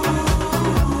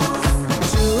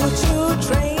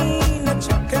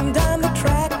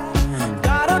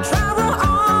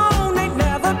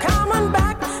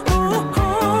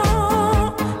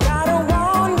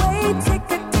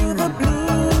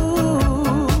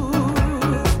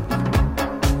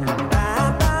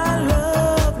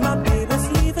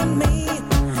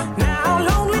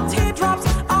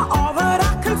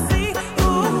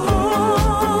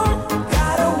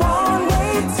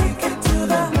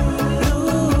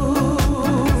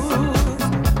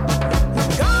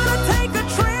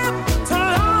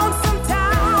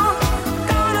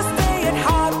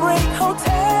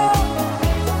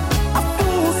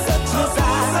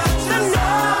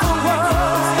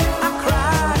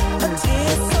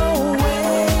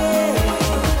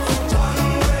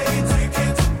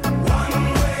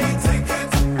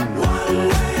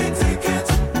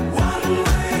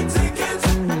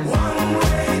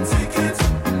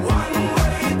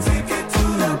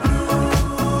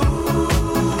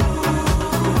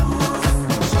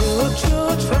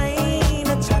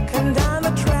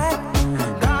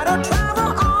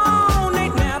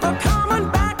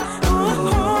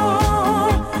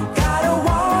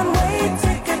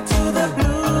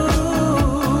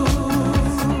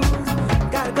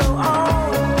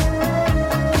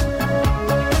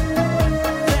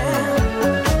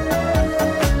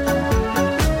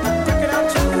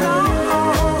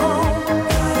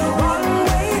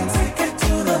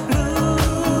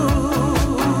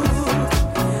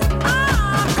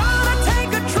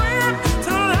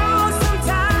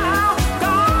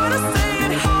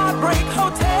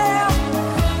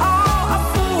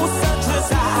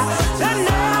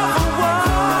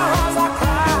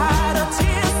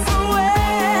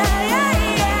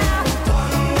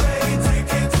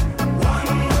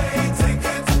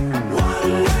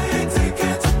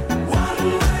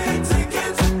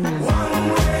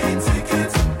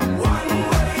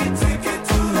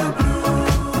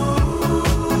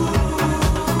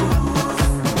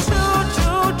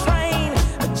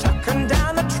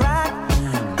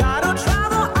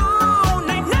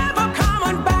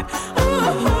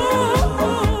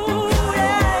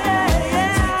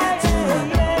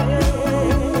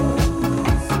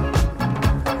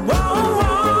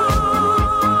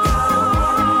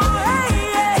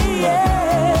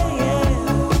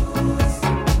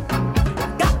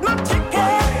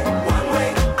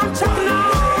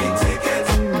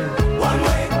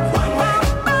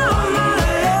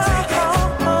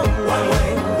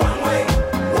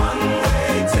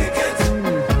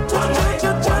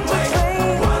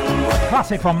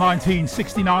 classic from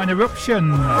 1969,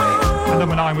 Eruption. And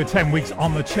number 9 with 10 weeks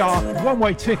on the chart.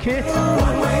 One-way ticket,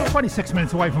 26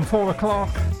 minutes away from 4 o'clock.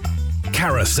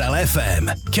 Carousel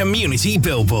FM Community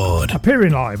Billboard.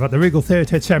 Appearing live at the Regal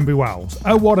Theatre at Tenbury Wells.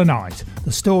 Oh What a Night,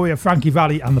 the story of Frankie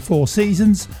Valli and the Four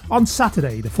Seasons on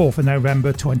Saturday the 4th of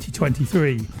November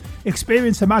 2023.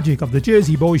 Experience the magic of the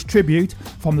Jersey Boys tribute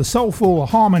from the soulful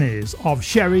harmonies of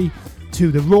Sherry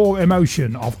to the raw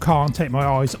emotion of Can't Take My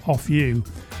Eyes Off You.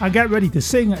 And get ready to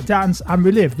sing, dance and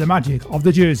relive the magic of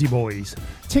the Jersey Boys.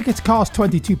 Tickets cost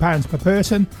 £22 per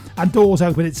person and doors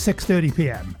open at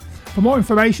 6:30pm. For more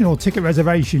information or ticket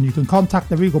reservation, you can contact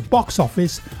the Regal box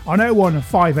office on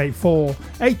 01584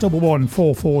 811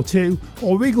 442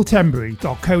 or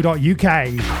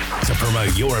regaltenbury.co.uk. To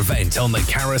promote your event on the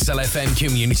Carousel FM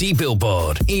Community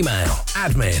Billboard, email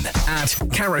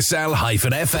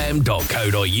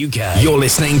admin@carousel-fm.co.uk. You're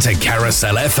listening to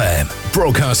Carousel FM,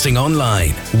 broadcasting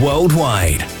online,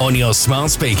 worldwide, on your smart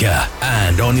speaker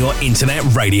and on your internet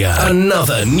radio.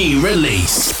 Another new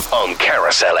release on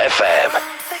Carousel FM.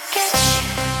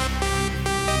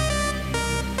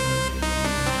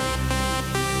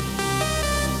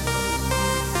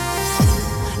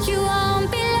 You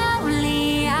won't be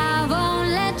lonely, I won't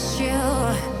let you.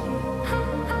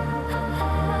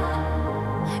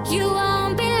 You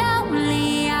won't be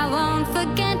lonely, I won't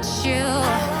forget you.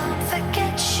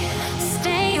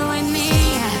 Stay with me,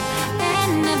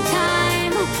 end of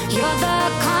time. You're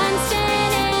the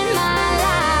constant in my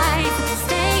life.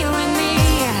 Stay with me,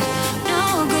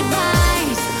 no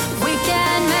goodbyes. We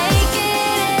can make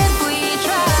it if we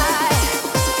try.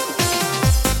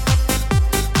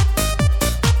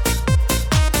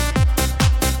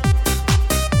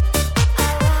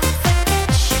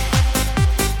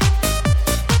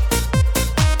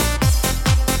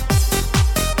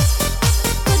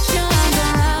 Put your arms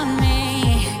around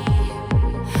me,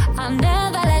 I'll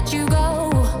never let you go.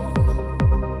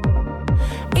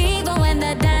 Even when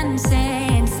the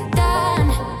dancing's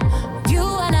done, you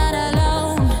are not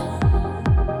alone.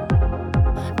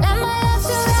 Let my love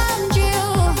surround you,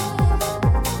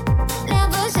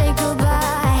 never say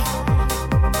goodbye.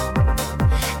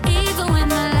 Even when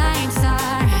the lights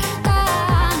are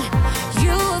gone,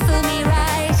 you will feel me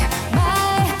right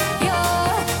by your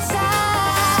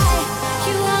side.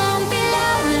 You won't be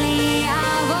lonely, I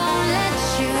won't let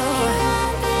you.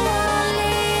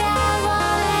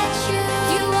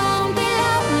 You won't be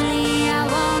lonely, I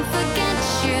won't forget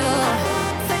you.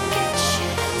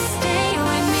 Stay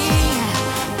with me,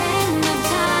 end of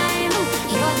time.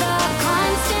 You're the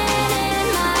constant in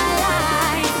my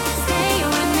life. Stay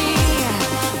with me,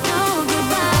 no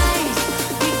goodbyes.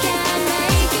 We can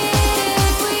make it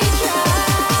if we try.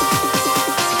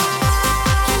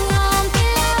 You won't be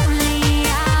lonely, I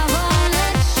won't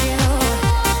let you.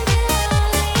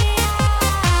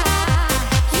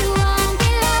 You won't be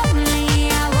lonely,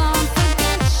 I won't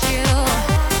forget you.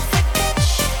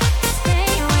 Stay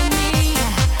with me,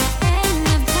 end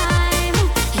of time.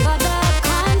 You're the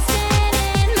constant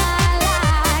in my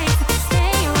life.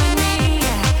 Stay with me,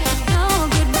 no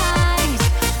goodbyes.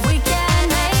 We can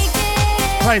make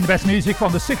it. Playing the best music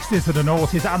from the 60s to the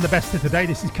noughties and the best of today.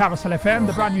 This is Carousel FM,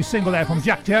 the brand new single there from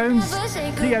Jack Jones,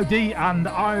 D.O.D. and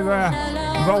Ira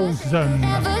Rolson.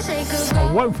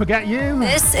 I won't forget you.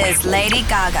 This is Lady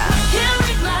Gaga.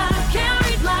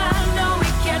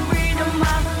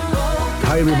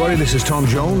 Hi everybody, this is Tom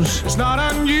Jones. It's not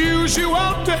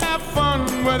unusual to have fun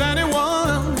with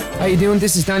anyone. How you doing?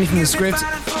 This is Danny from The Script.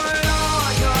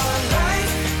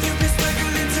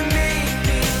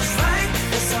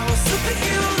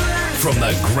 From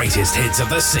the greatest hits of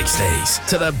the 60s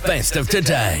to the best of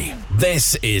today,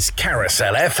 this is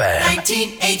Carousel FM.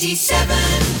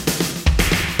 1987.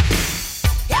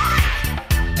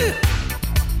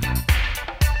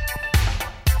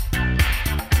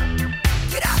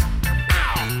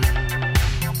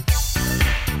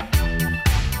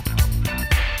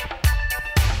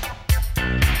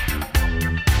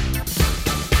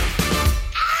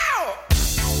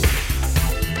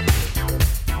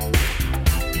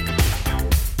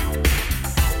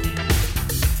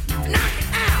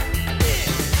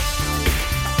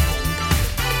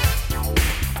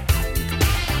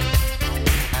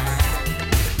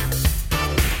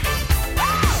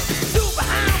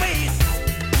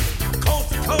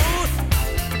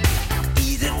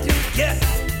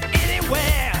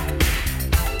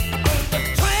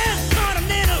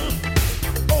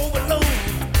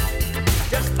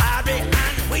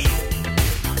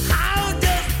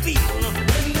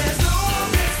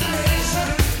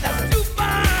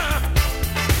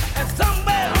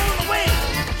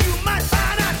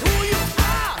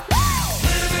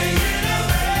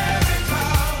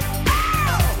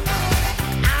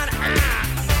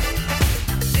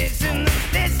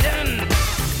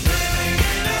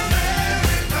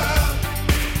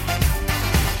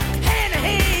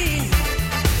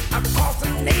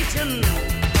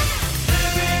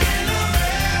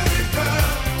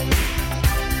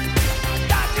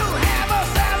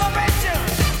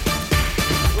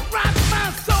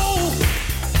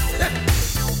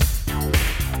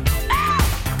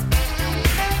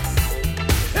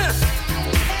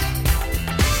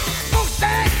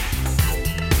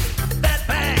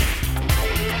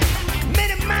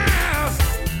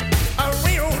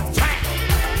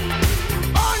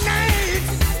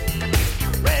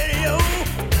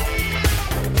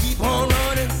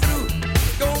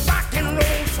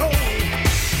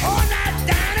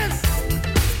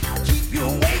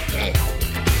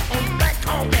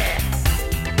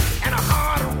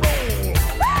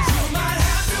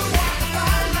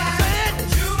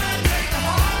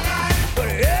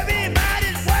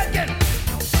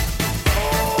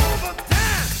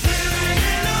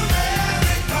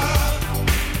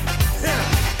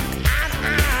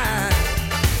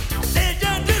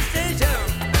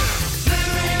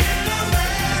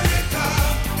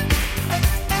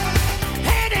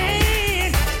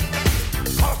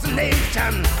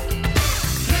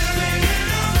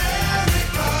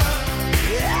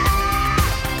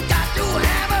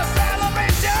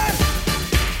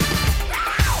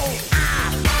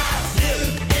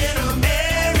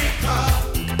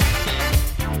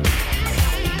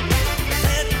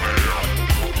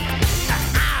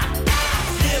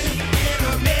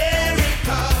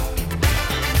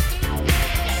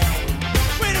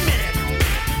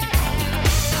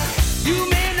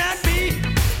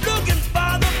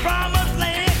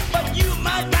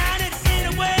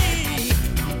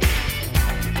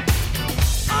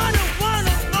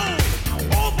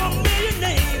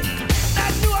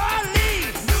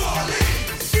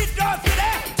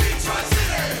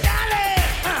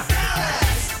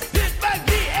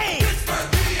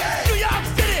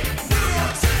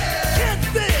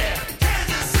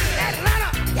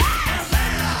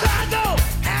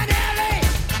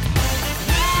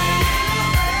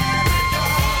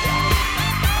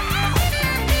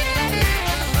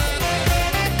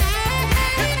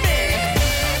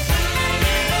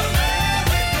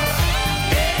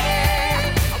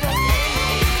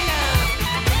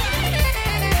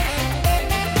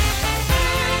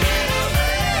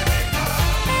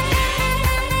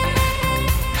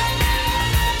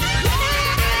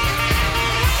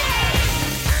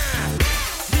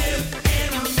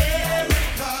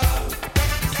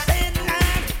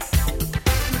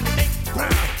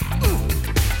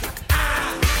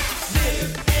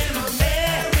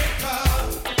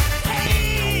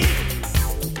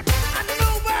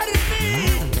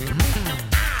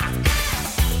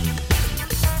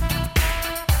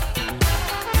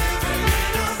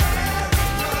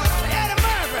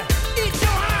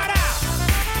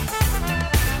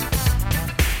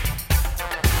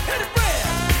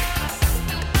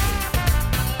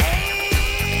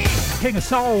 King of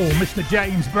Soul, Mr.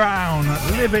 James Brown,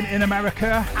 Living in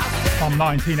America from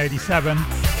 1987.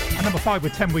 And number 5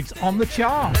 with 10 weeks on the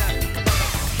chart.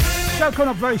 So coming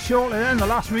up very shortly then, the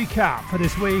last recap for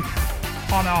this week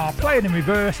on our Play It in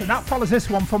Reverse, and that follows this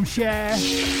one from Cher.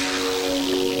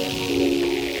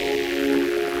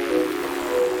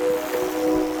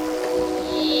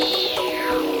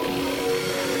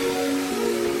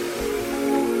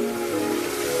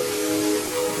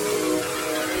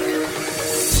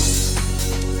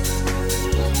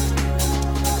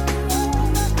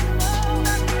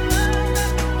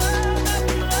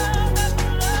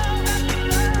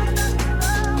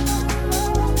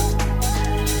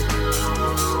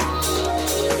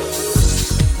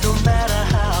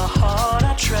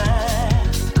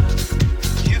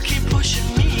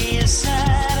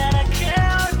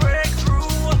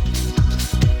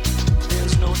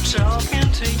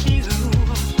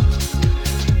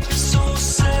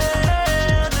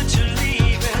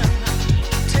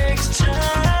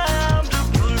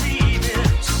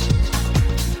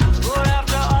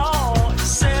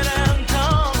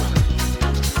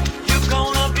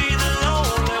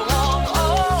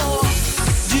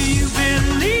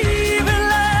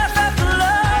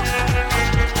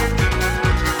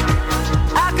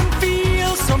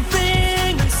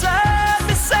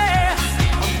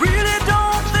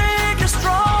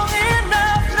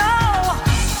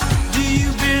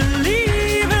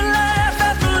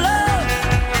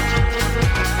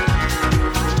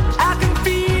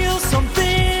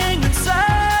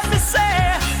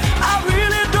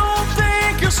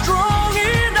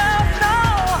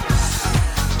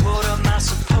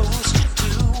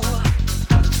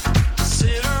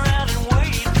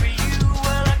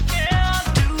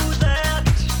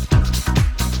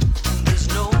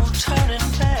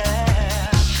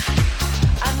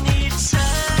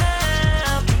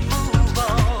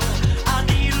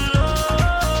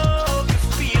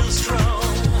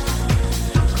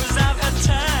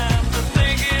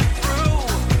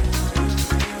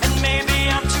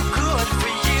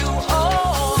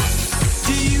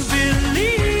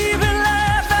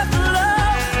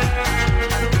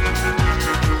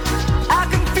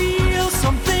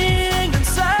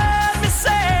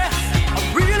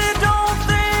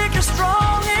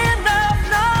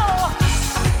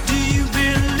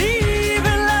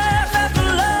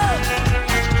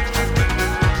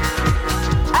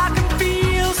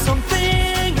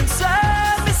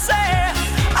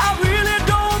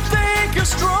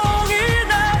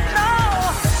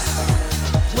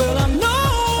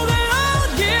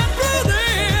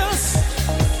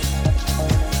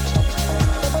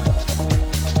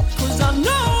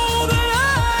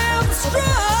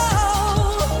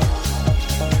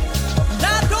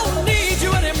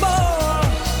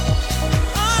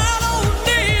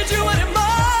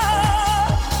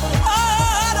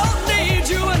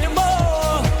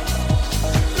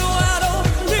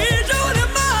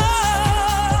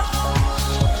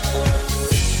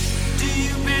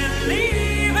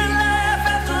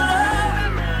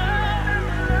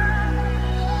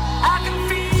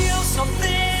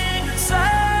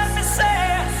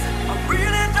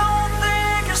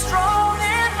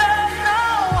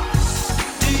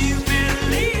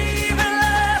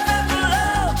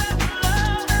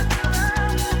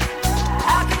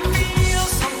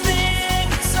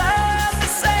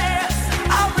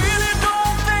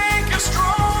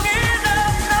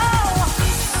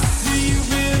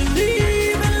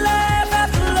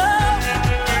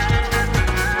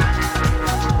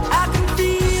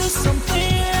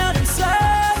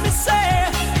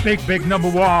 Big number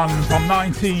 1 from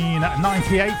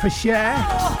 1998 for Cher.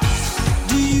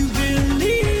 Do you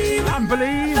believe and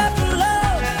believe?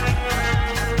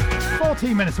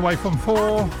 14 minutes away from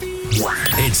 4.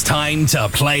 It's time to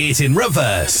play it in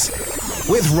reverse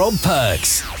with Rob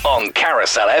Perks on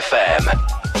Carousel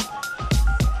FM.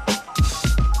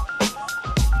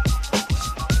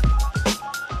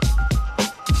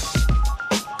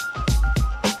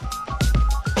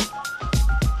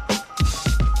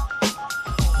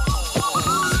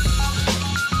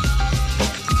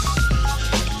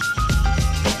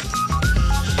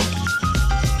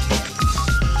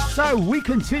 So we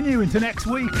continue into next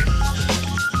week.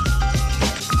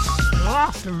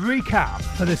 Last recap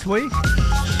for this week.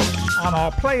 On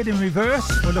our Play It in Reverse,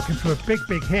 we're looking for a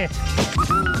big hit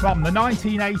from the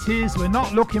 1980s. We're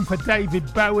not looking for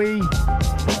David Bowie,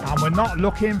 and we're not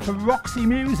looking for Roxy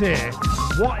Music.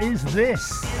 What is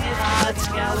this?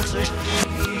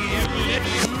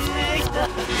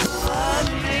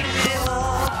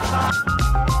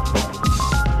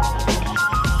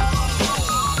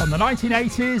 From the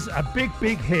 1980s, a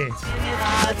big hit.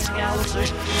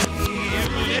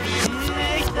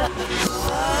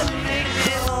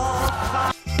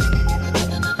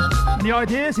 Any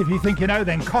ideas? If you think you know,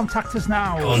 then contact us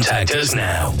now. Contact us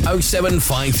now.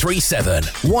 07537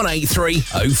 183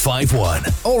 051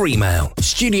 or email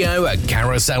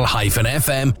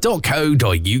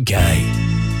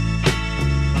studio@carousel-fm.co.uk.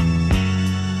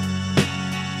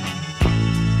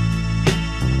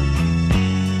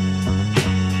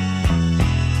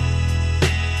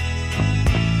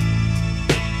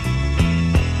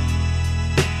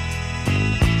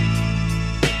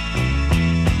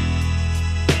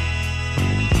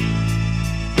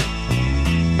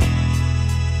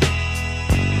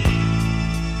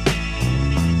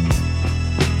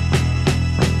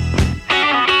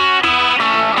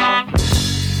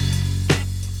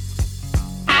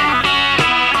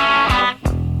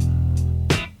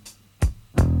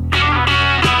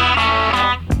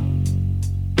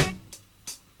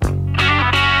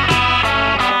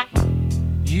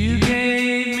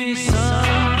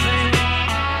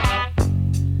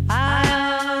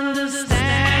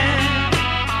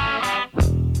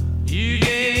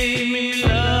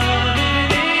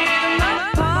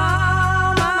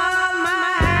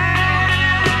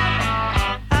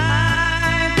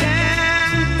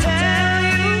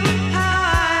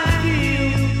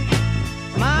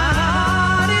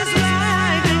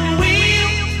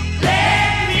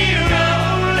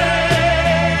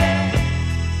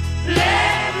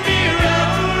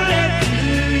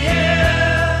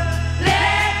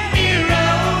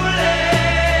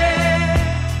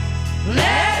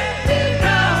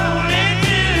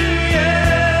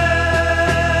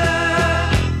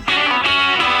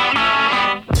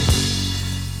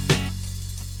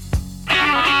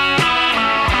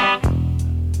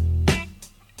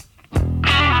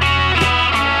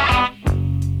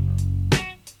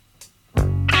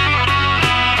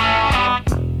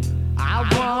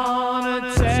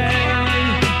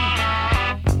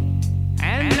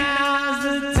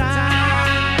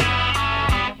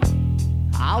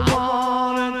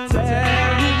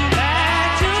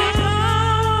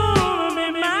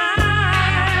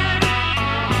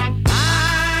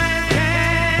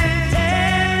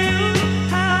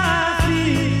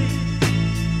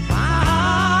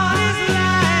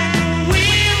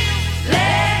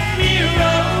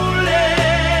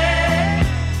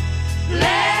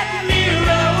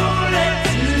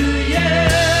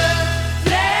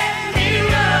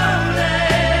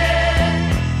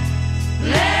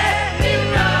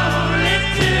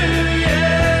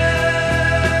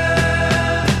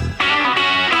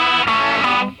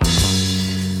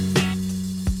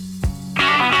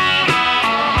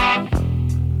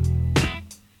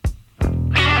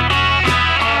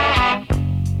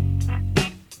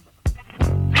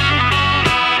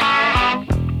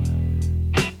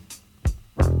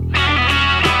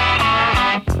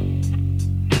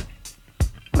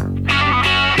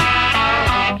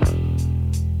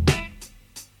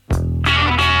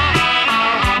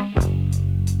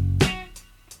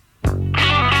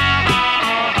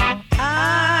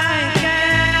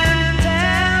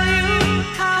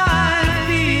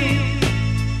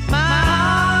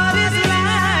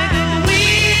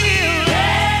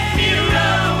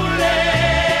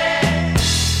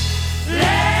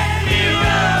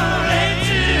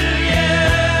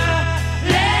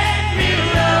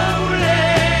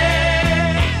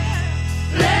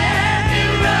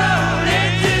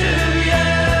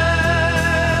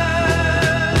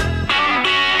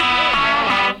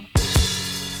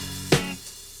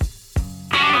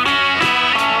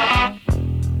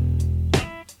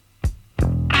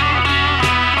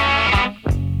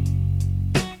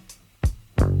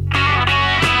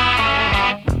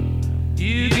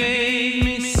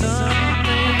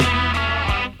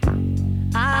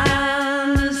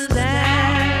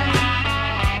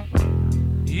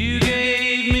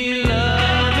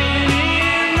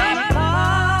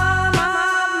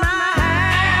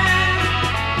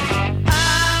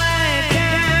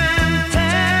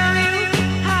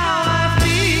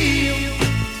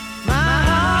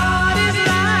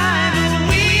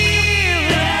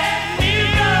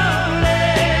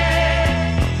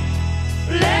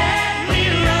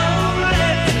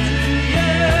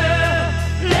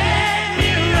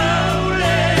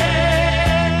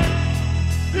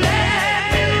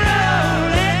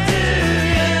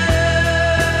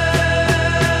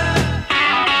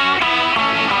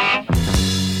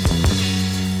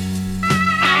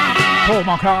 Paul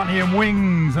McCartney and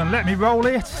Wings and Let Me Roll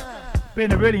It.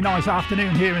 Been a really nice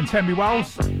afternoon here in Tenby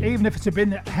Wells, even if it's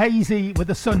been hazy with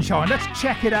the sunshine. Let's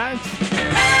check it out.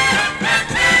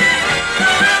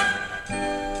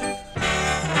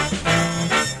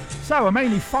 So a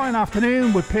mainly fine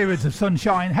afternoon with periods of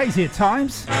sunshine, hazy at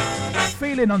times.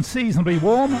 feeling unseasonably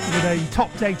warm with a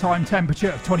top daytime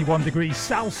temperature of 21 degrees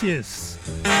Celsius.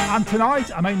 And tonight,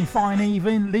 a mainly fine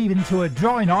evening, leading to a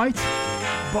dry night,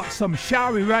 but some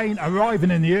showery rain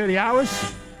arriving in the early hours,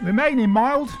 remaining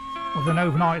mild with an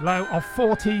overnight low of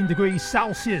 14 degrees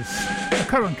Celsius. The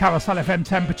current Carousel FM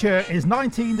temperature is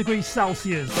 19 degrees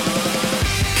Celsius.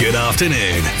 Good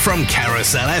afternoon from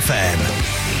Carousel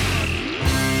FM.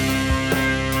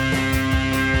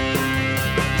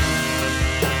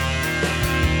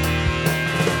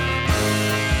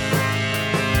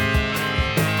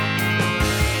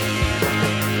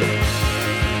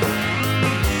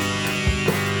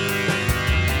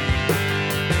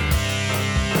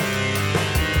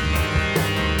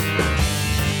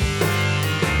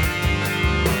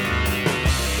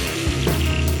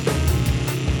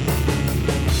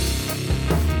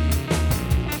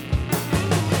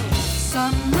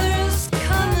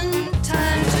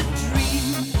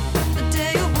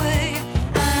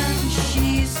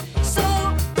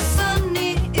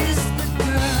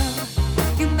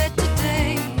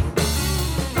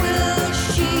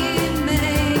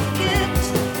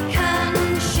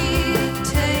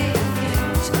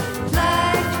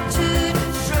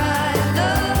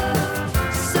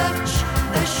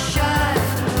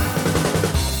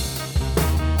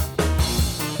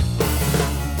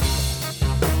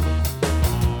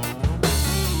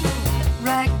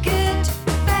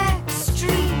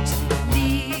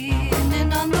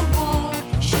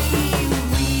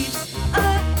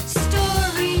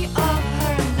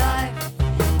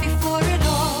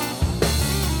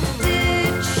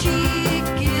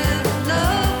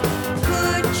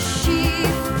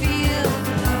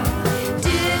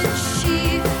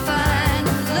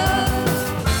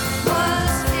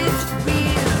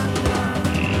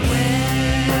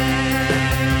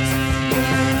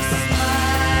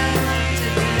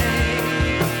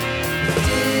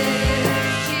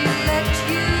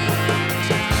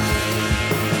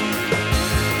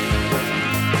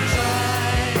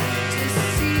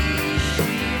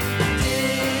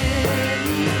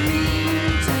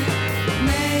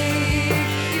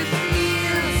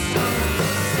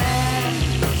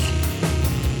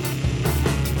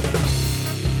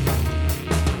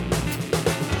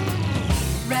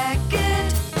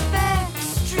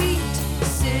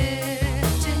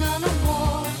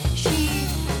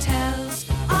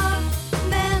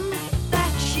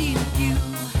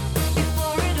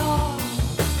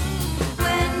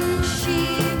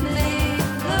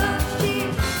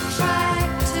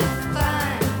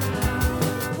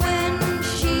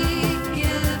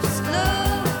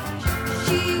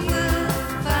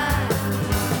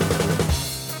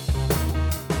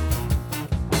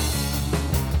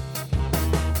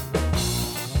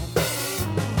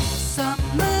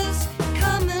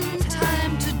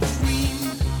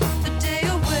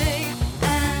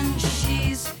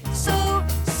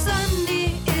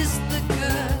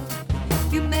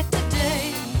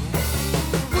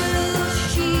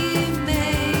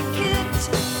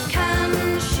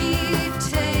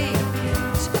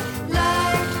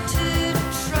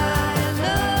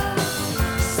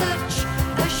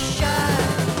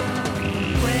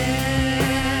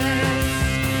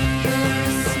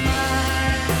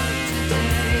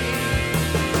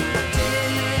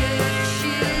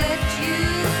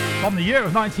 From the year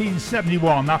of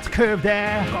 1971, that's Curved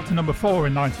Air, got to number 4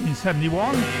 in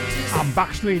 1971. And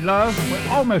Backstreet Love,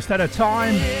 we're almost out of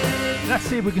time. Let's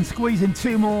see if we can squeeze in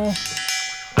 2 more.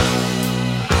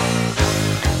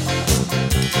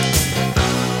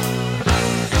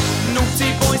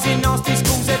 Naughty boys in nasty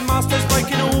schools, headmasters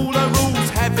breaking all the rules,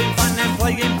 having fun and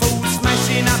playing fools,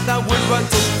 smashing up the woodwork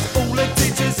tools. All the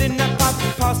teachers in the pub,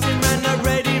 passing round a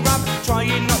ready rub,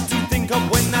 trying not to think of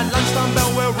when that lunchtime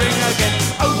bell will ring again.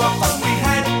 Oh, what fun we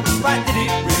had, but did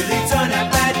it really turn out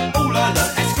bad? All I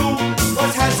learnt at school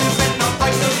was how to bend, not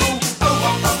break the rule. Oh,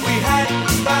 what fun we had,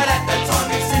 but at that time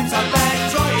it seemed so bad,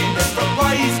 trying different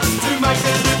ways to make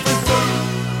a difference through.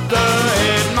 The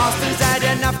headmasters had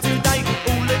enough today,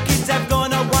 all the kids have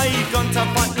gone away, gone to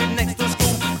fight with next to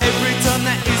school. Every turn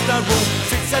that is the rule,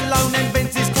 sits alone and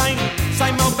bends his cane,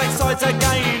 same old backsides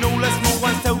again. All the small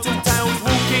ones tell two tales,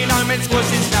 walking home and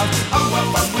squashing snails. Oh, what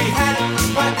fun we had,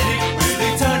 but did it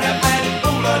really turn out bad?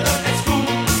 All I learnt at school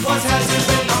was how to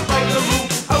bend, not break the rule.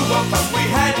 Oh, what fun we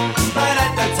had, but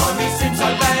at that time it seemed so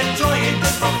bad, trying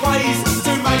different ways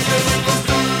to make a difference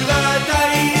through the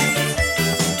days.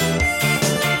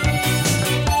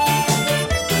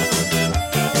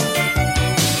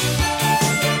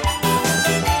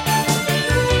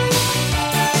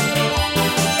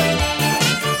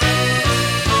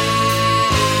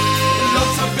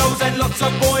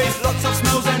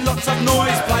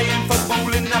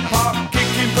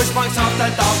 push bikes after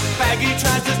dark, baggy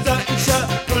trousers, dirty shirt,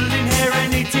 pulling hair and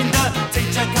eating dirt.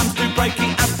 Teacher comes through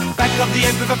breaking up, back of the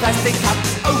egg with a plastic cup.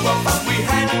 Oh, what fun we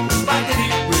had, but did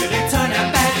it really turn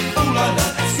out bad? All I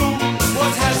learned at school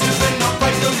was how to and not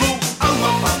break the rule. Oh,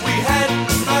 what fun we had,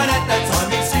 but at that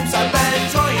time it seemed so bad,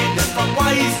 trying different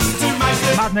ways to make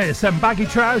it. Madness and baggy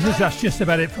trousers, that's just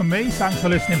about it from me. Thanks for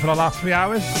listening for the last 3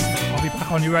 hours. I'll be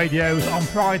back on your radios on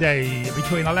Friday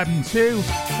between 11 and 2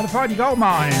 at the Friday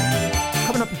Goldmine.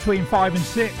 Coming up between 5 and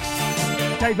 6,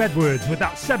 Dave Edwards with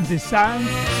that 70s sound.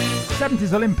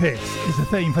 70s Olympics is the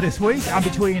theme for this week, and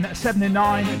between 7 and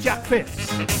 9, Jack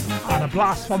Phipps. And a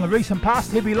blast from the recent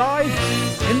past, he'll be live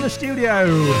in the studio.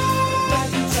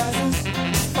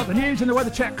 Got the news and the weather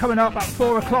check coming up at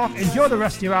 4 o'clock. Enjoy the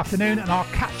rest of your afternoon, and I'll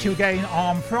catch you again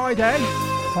on Friday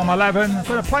from 11. I'm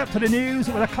going to play up to the news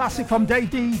with a classic from Dave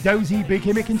D, Dozy,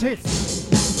 Biggie, Mick and Tits.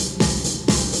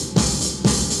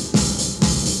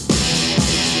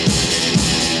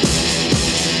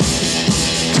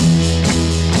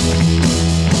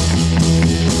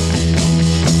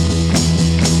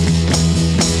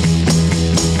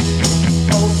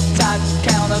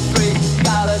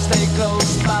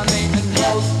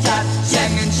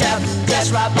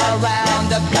 Wrap around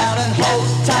the pound and hold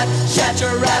tight, shut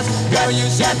your eyes, girl, you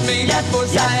set me up for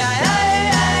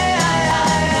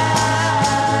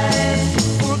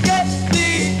forget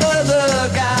the other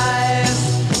guys,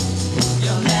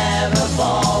 you'll never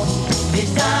fall,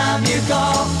 this time you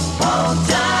call, hold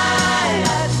tight,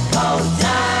 hold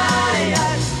tight,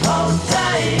 hold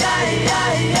tight,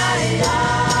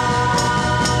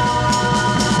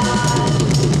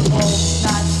 hold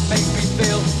tight, make me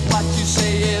feel what you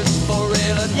say is for real.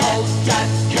 Hold tight,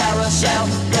 carousel,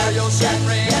 girl, you'll set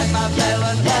ring my bell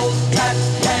and hold tight,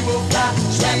 rainbow fly,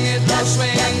 swing it low, swing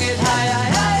it high,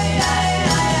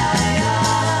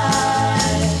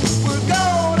 we're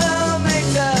gonna make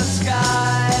the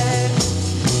sky,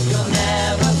 you'll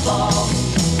never fall,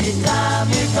 this time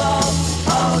you go,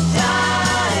 hold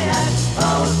tight,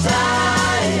 hold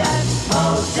tight,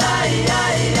 hold tight,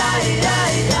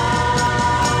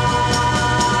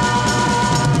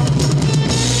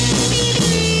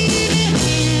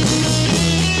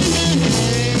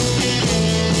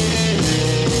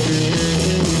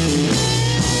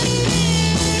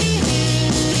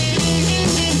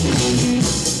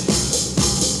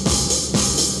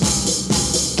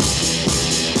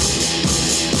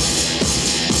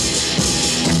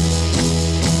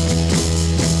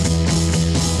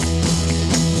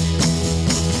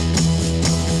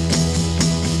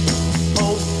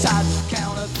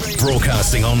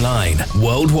 Broadcasting online,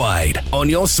 worldwide, on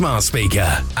your smart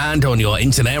speaker and on your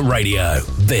internet radio.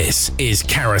 This is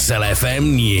Carousel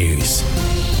FM News.